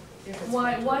 If it's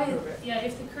why, going to why, improve it. yeah,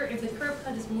 if the curb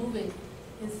cut is moving,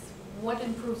 is what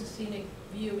improves the scenic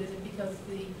view? Is it because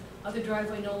the other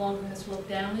driveway no longer has to look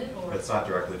down it, or? It's not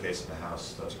directly facing the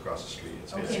house, that's across the street.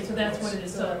 It's Okay, facing so the that's woods. what it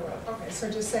is, Okay,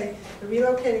 so just say, the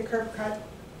relocated curb cut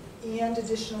and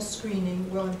additional screening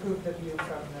will improve the view from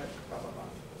the blah, blah, blah.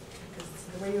 Because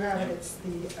the way you have it, it's the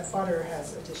abutter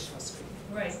has additional screening.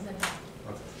 Right,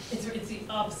 it's the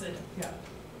opposite. Yeah.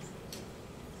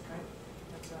 Right,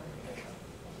 that's all right.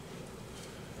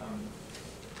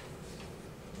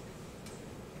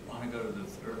 Want to go to the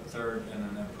third and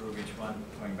then approve each one,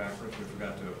 going backwards? We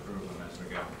forgot to approve them as we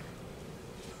go.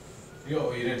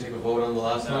 You didn't take a vote on the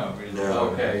last one? No, we didn't. No.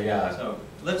 Okay, yeah. So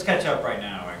let's catch up right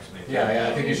now, actually. Yeah,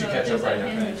 I think you should catch up right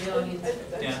now.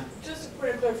 Yeah. Just a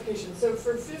point of clarification, so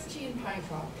for 15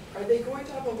 Pinecroft, are they going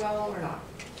to have a well or not?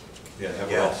 Yeah, they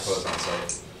have Yes. well proposed on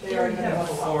site. They already have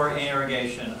a well. For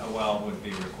irrigation, a well would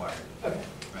be required. Okay.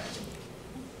 Right.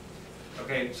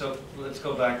 Okay, so let's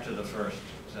go back to the first.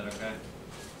 Is that okay?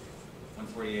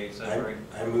 148 Sudbury.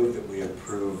 I move that we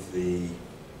approve the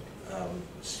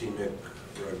scenic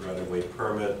road right-of-way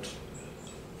permit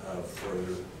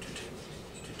to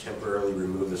temporarily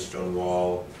remove the stone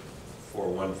wall for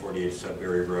 148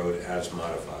 Sudbury Road as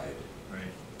modified. Right.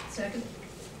 Second?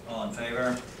 All in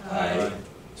favor? Aye.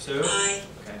 Sue? Aye.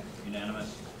 Okay,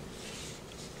 unanimous.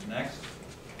 Next?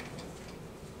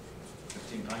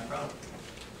 15 Pinecroft?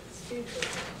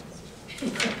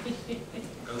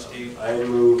 Go Steve. I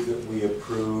move that we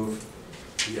approve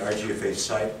the RGFA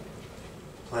site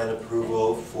plan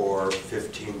approval for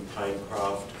 15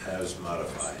 Pinecroft as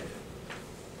modified.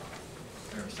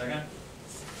 Is there a second?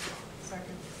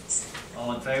 Second.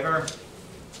 All in favor?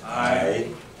 Aye.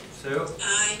 Sue?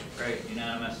 Aye. Great,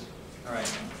 unanimous. All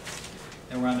right.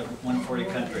 Then we're on to 140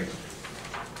 Country.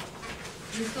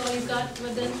 This all you got,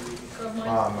 but then, or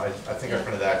mine? I think I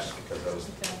printed that just because that was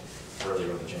Okay. earlier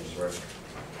when the changes were.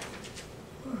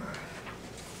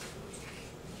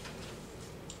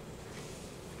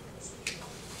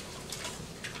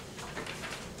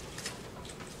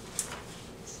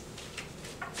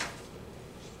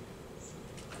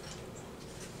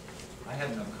 I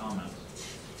have no comments.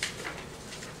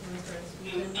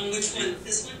 On which one?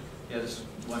 This one? Yeah, this is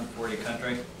 140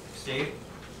 Country. Steve,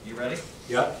 you ready?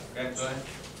 Yep. Okay, go ahead.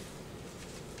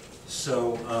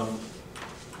 So,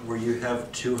 where you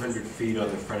have 200 feet on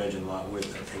the frontage and lot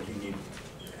width, I think you need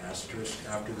an asterisk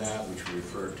after that, which we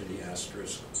refer to the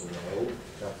asterisk below.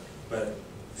 But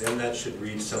then that should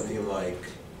read something like,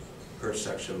 per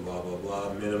section blah, blah,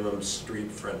 blah, minimum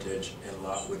street frontage and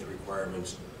lot width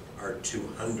requirements are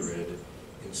 200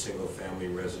 in single-family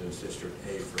residence district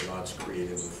A for lots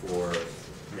created before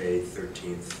May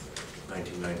 13th,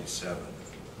 1997.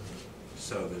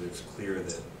 So that it's clear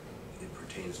that it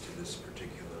pertains to this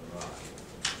particular lot.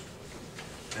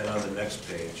 And on the next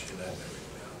page, and I've written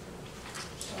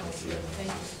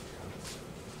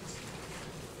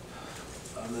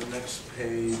down. On the next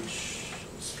page,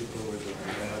 let's skip over the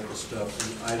grammatical stuff.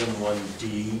 In item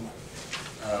 1D,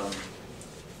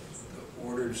 the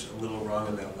order's a little wrong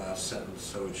in that last sentence,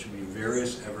 so it should be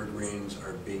various evergreens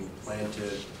are being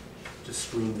planted to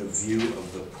screen the view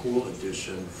of the pool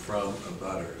addition from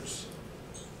abutters.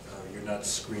 You're not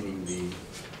screening the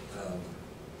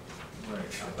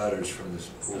abutters from this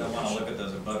pool. I don't want to look at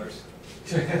those abutters.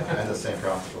 I had the same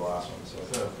problem with the last one,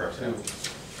 so correct that.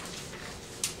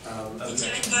 Can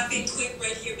I pop in quick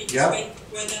right here, because right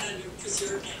that under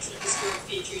preserved natural historic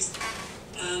features,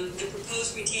 the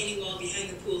proposed retaining wall behind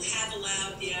the pool have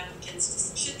allowed the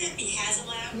applicants to, should that be has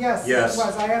allowed? Yes, Yes, it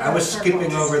was. I was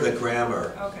skipping over the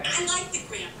grammar. Okay. I like the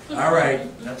grammar. All right,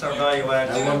 That's our value add.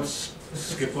 I won't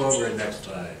skip over it next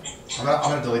time. I'm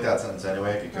gonna delete that sentence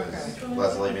anyway, because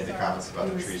Leslie made the comments about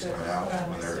the trees coming out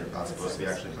when they're not supposed to be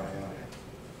actually coming out.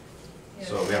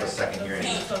 So we have a second hearing,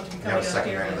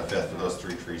 on the 5th for those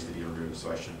 3 trees to be removed, so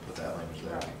I shouldn't put that language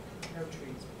there. No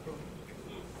trees.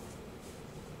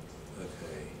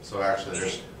 Okay. So actually,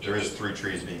 there is 3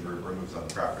 trees being removed on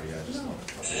the property, I just don't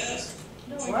update this.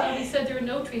 No, I thought we said there are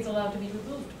no trees allowed to be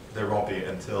removed. There won't be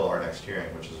until our next hearing,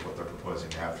 which is what they're proposing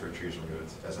to have 3 trees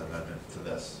removed as an amendment to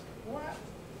this. What?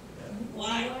 Yeah.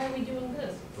 Why are we doing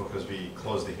this? Because we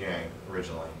closed the hearing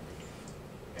originally,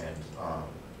 and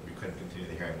we couldn't continue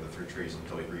the hearing with the 3 trees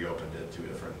until we reopened it to a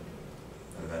different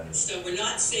amendment. So we're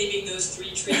not saving those 3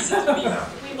 trees at the meeting. No.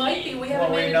 We might be, we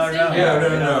haven't made a no,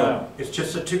 decision. No. It's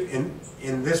just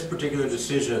in this particular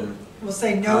decision. We'll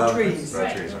say no trees.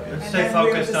 No trees, okay. Let's And stay then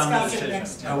we'll focused on the discuss it decision.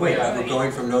 next time. Oh wait, we're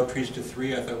going from no trees to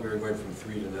 3? I thought we were going from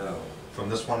 3 to no. From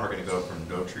this one, we're gonna go from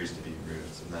no trees to be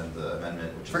removed, and then the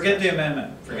amendment, which is. Forget the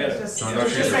amendment, forget it. Just No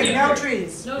trees say are no removed.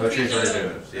 trees. No trees are allowed.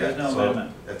 removed, yeah. There's no So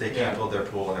amendment. if they can't build their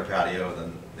pool and their patio,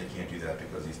 then they can't do that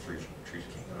because these 3 trees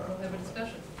can't go We'll out. have a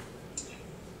discussion.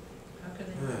 How could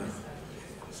they miss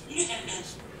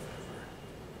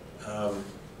that?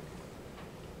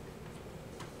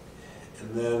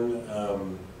 And then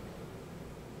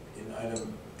in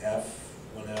item F,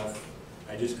 1F,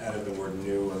 I just added the word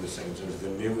new on the second sentence. The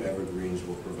new evergreens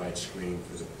will provide screening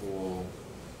for the pool.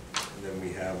 And then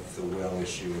we have the well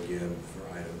issue again for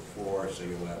item 4, so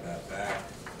you'll have that back.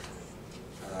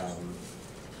 And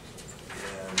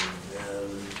then,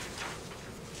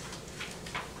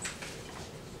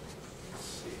 let's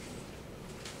see.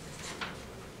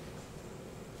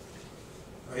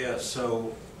 Oh yeah,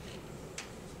 so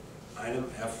item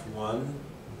F1,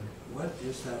 what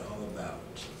is that all about?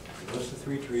 Are those the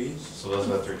 3 trees? So those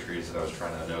are the 3 trees that I was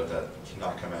trying to note that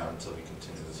cannot come out until we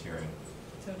continue this hearing.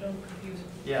 So don't confuse it.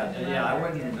 Yeah, I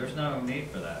wouldn't, there's no need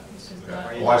for that. This is Okay.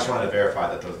 not. Well, I just wanted to verify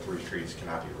that those 3 trees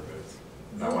cannot be removed.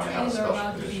 I No want to have a trees are special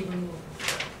allowed to be condition. removed.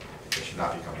 They should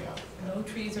not be coming out. No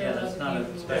trees are Yeah, allowed that's to not be a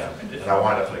removed. special Yeah. condition. And I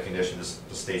wanted to put a condition just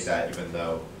to state that even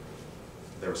though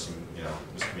there was some,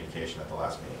 miscommunication at the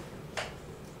last meeting.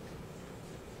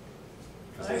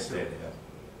 Because they stated, yeah.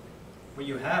 Well,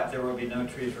 there will be no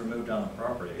trees removed on the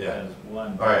property. Yeah. That is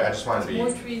one. All right, I just wanted to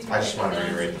More trees were I just taken wanted to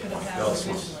down reiterate than the could have point. happened This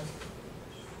was- originally.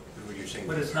 What you're saying,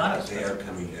 But it's not a they are special-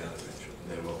 coming down eventually.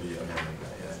 They will be amending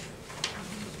that, yeah.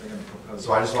 They're gonna propose-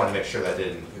 So I just wanted to make sure that I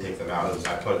didn't take them out.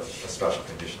 I put a special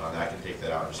condition on that. I can take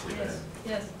that out and just leave it Yes, in.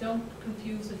 yes, don't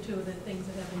confuse the two of the things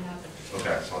that have been happening.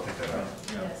 Okay, so I'll take that out.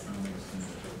 Yeah. Yes.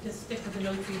 Just stick with the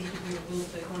no trees to be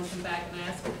removed, they want to come back and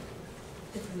ask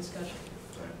different discussion.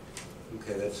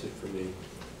 Okay, that's it for me.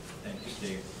 Thank you,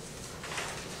 Steve.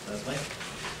 Leslie?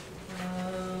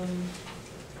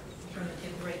 Trying to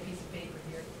get the right piece of paper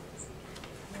here.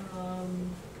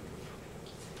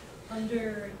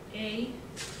 Under A,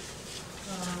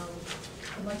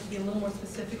 I'd like to be a little more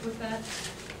specific with that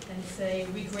and say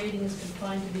regrading is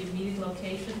confined to the immediate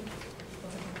location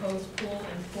of the proposed pool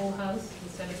and pool house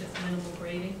instead of just minimal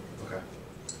grading. Okay.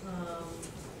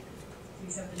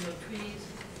 We have the no trees.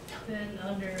 Then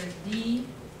under D,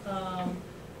 I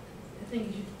think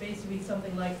it should basically be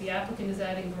something like the applicant is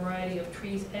adding a variety of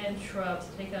trees and shrubs,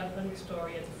 take out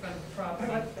understory at the front of the I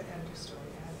property. like the understory.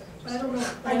 I don't know.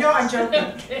 I know, I'm joking.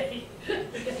 Okay.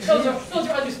 Those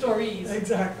are understories.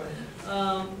 Exactly.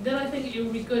 Then I think it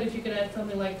would be good if you could add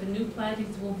something like the new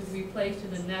plantings will be replaced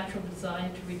in a natural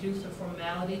design to reduce the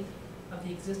formality of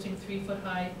the existing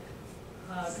 3-foot-high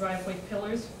driveway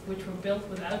pillars, which were built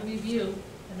without review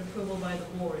and approval by the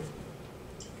board.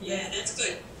 Yeah, that's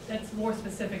good. That's more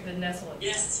specific than nestling.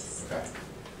 Yes. Okay.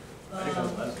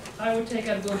 I would take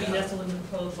out will be nestled in the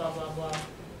proposed blah, blah, blah.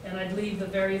 And I'd leave the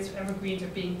various evergreens are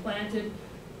being planted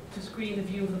to screen the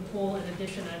view of the pool in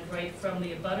addition and right from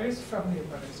the abutters. From the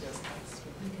abutters, yes, that's.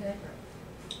 Okay.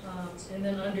 And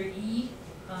then under E,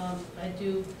 I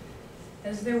do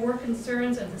as there were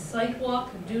concerns at the site walk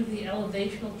due to the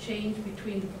elevational change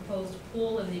between the proposed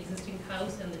pool and the existing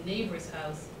house and the neighbor's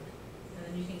house. And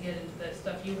then you can get into that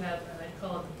stuff you have, and I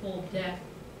call it the pool deck.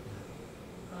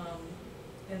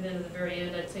 And then at the very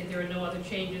end, I'd say there are no other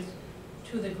changes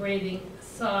to the grading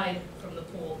aside from the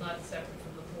pool, not separate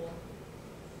from the pool.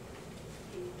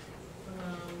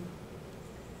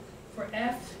 For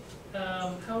F,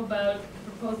 how about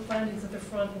proposed plantings at the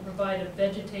front will provide a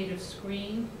vegetative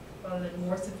screen rather than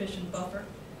more sufficient buffer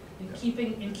in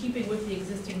keeping with the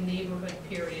existing neighborhood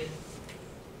period.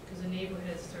 Because the neighborhood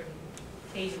has certain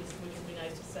cadence which would be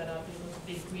nice to set up, and with a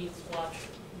big green splotch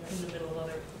in the middle of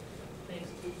other things.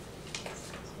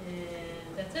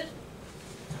 And that's it.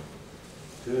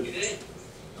 Good.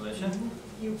 Alicia?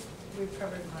 We've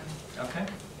covered mine. Okay.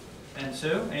 And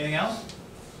Sue, anything else?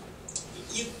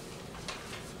 You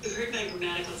heard my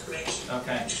grammatical correction.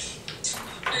 Okay.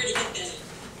 I already hit that.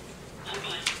 I'm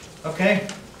fine. Okay.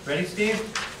 Ready, Steve?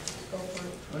 Go for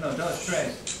it. Oh no, don't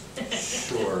Trace.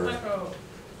 Sure.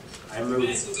 I Might move,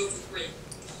 as well go for free.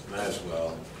 might as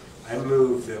well. I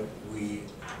move that we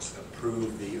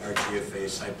approve the RGFA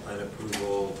site plan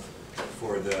approval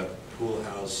for the pool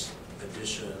house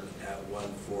addition at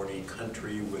 140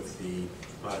 Country with the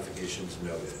modifications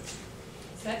noted.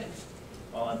 Second.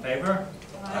 All in favor?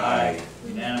 Aye.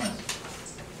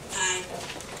 Unanimous. Aye.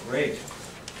 Great.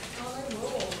 Oh, I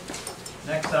roll.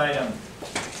 Next item.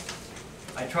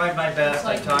 I tried my best.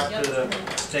 I talked to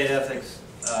the state ethics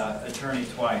attorney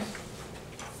twice,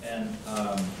 and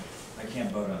I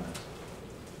can't vote on this.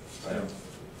 So,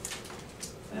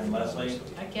 and Leslie?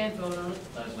 I can't vote on it.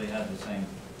 Leslie had the same.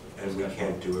 And we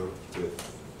can't do it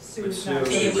with, Sue's Sue, not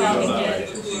it's here.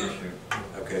 the issue.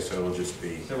 okay, so it'll just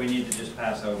be, So we need to just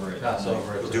pass over it. Pass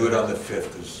over it. we'll do it on the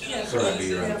 5th, because Yeah. it's going to be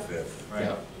here on the Yeah. 5th.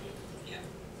 Right.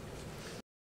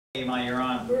 Ema, you're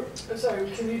on. I'm sorry,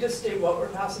 can you just state what we're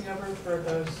passing over for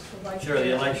those? Sure,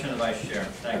 the election of vice chair.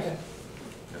 Thanks.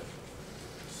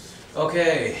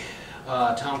 Okay. Okay,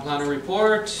 town planner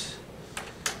report.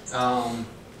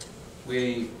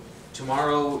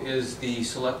 Tomorrow is the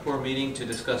select board meeting to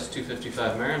discuss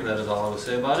 255 Marion, that is all I will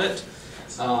say about it.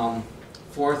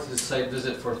 4th is site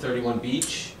visit for 31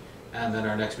 Beach, and then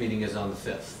our next meeting is on the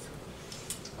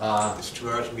 5th. Is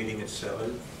tomorrow's meeting at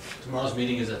 7? Tomorrow's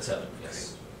meeting is at 7,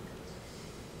 yes.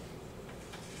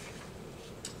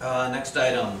 Next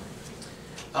item.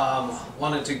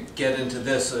 Wanted to get into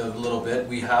this a little bit.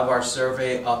 We have our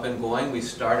survey up and going. We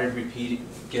started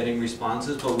getting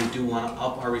responses, but we do want to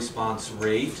up our response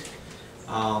rate.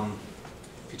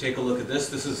 If you take a look at this,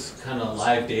 this is kind of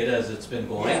live data as it's been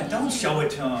going. Yeah, don't show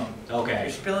it to them. Okay.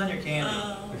 You're spilling your candy.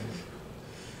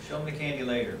 Show them the candy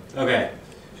later. Okay.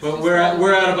 But we're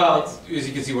at about, as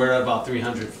you can see, we're at about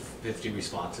 350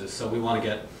 responses. So we want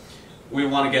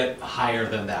to get higher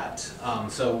than that.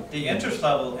 So The interest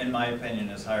level, in my opinion,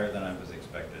 is higher than I was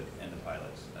expected in the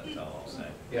pilots. That's all I'll say.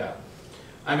 yeah,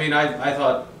 I mean, I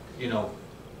thought,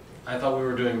 I thought we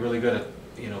were doing really good at,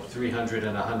 300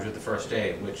 and 100 the first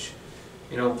day, which,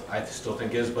 I still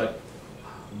think is, but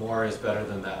more is better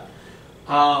than that.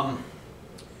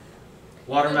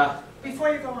 Water map. Before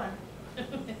you go on,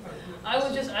 I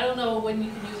don't know when you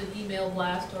can use an email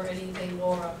blast or anything,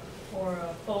 or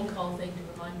a phone call thing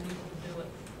to remind people to do it.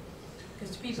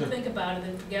 Because people think about it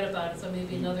and forget about it, so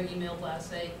maybe another email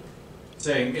blast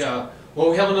saying, Yeah,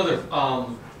 well, we have another,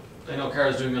 I know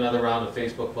Kara's doing another round of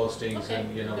Facebook postings Okay,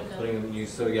 and, okay. putting them in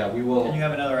use, so yeah, we will. And you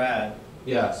have another ad.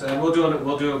 Yeah, so and we're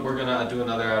gonna do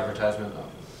another advertisement.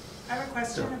 I have a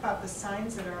question Sure. about the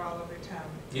signs that are all over town.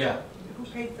 Yeah, Who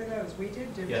paid for those? We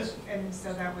did, did we? Yes. And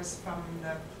so that was from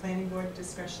the planning board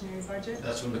discretionary budget?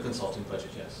 that's from the consulting budget,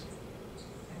 yes.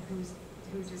 And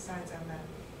who decides on that?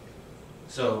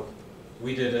 So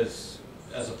we did as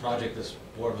a project this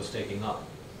board was taking up.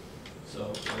 So,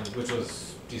 which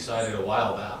was decided a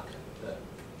while back.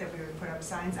 That we would put up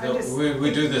signs? I That just.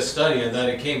 we do this study and then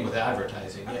it came with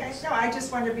advertising, Okay, yes. no, I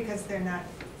just wonder because they're not,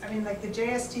 I mean, like the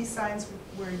JST signs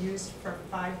were used for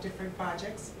 5 different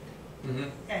projects Mm-hmm.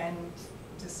 and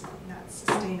just not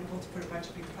sustainable to put a bunch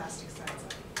of big plastic signs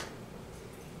up.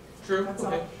 True, That's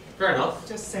okay, all. fair enough.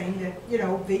 Just saying that,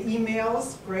 the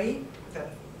emails, great, the,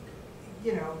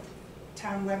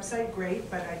 town website, great,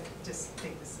 but I just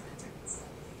think the signs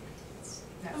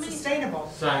are How not many- sustainable.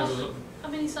 Signs, how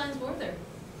many signs were there?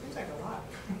 Seems like a lot.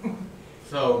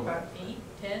 so, But, 8,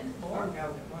 10, oh more? no,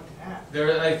 more than that.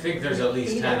 there, I think there's at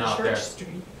least 8 10 on out there. Church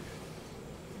Street,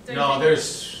 No,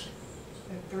 there's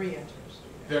and 3 on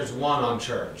Church Street. one on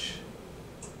Church.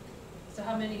 So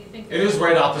how many do you think? It is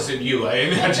right opposite you, I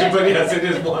imagine, but yes, it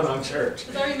is one on Church.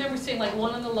 Because I remember seeing like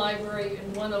one in the library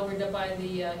and one over by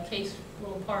the Case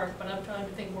little park, but I'm trying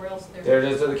to think where else there. There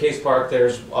is at the Case Park.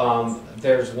 There's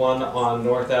one on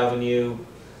North Avenue.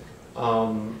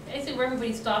 Basically where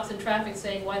everybody stops in traffic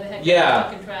saying, why the heck are Yeah, you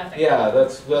stuck in traffic? yeah.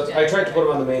 That's. I tried to put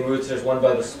them on the main routes. There's one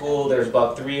by the school. There's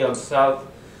about 3 on South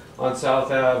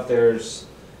Ave.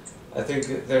 I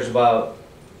think there's about.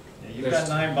 Yeah, you've got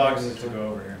 9 boxes to go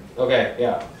over here. Okay,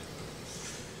 yeah.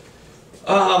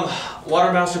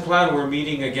 Water master plan, we're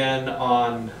meeting again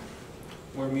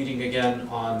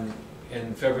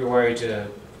in February to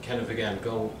kind of again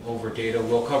go over data.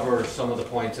 We'll cover some of the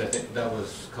points I think that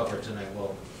was covered tonight.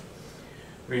 We'll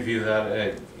review that.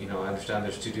 I understand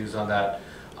there's to-dos on that.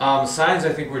 Signs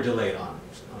I think we're delayed on.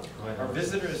 Are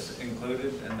visitors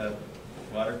included in the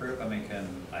water group? I mean, can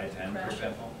I attend, for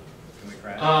example? Can we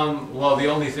crash? Well, the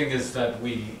only thing is that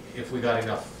if we got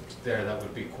enough there, that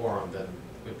would be quorum, then it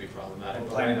would be problematic. Oh,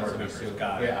 planning board members,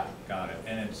 got it, Yeah. got it.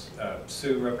 And it's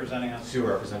Sue representing us? Sue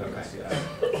representing us, yeah.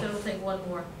 So it'll take one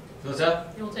more. What's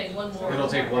that? It'll take one more. It'll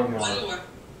take one more.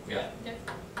 Yeah. Okay.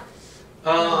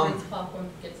 Um, Popcorn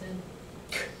gets in.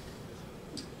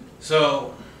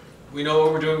 So, we know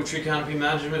what we're doing with tree canopy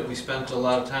management. We spent a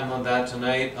lot of time on that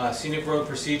tonight. Scenic road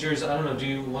procedures, I don't know, do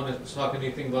you want to talk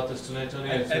anything about this tonight, Tony?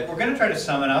 We're going to try to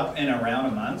sum it up in around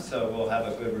a month, so we'll have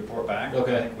a good report back.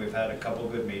 Okay. I think we've had a couple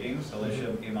good meetings,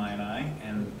 Alicia, Imai and I,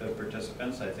 and the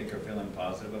participants, I think, are feeling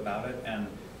positive about it. And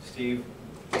Steve,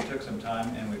 we took some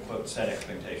time and we quote set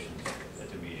expectations at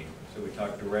the meeting. So we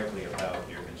talked directly about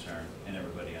your concern and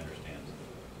everybody understands.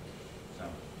 So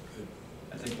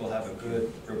I think we'll have a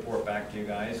good report back to you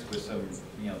guys with some,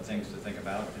 things to think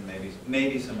about and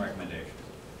maybe some recommendations.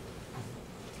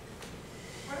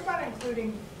 What about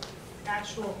including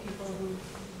actual people who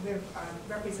live,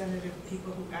 representative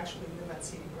people who actually live on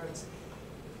scenic roads?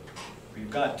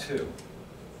 We've got 2.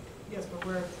 Yes, but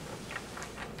we're,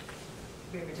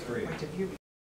 we have a different point of view.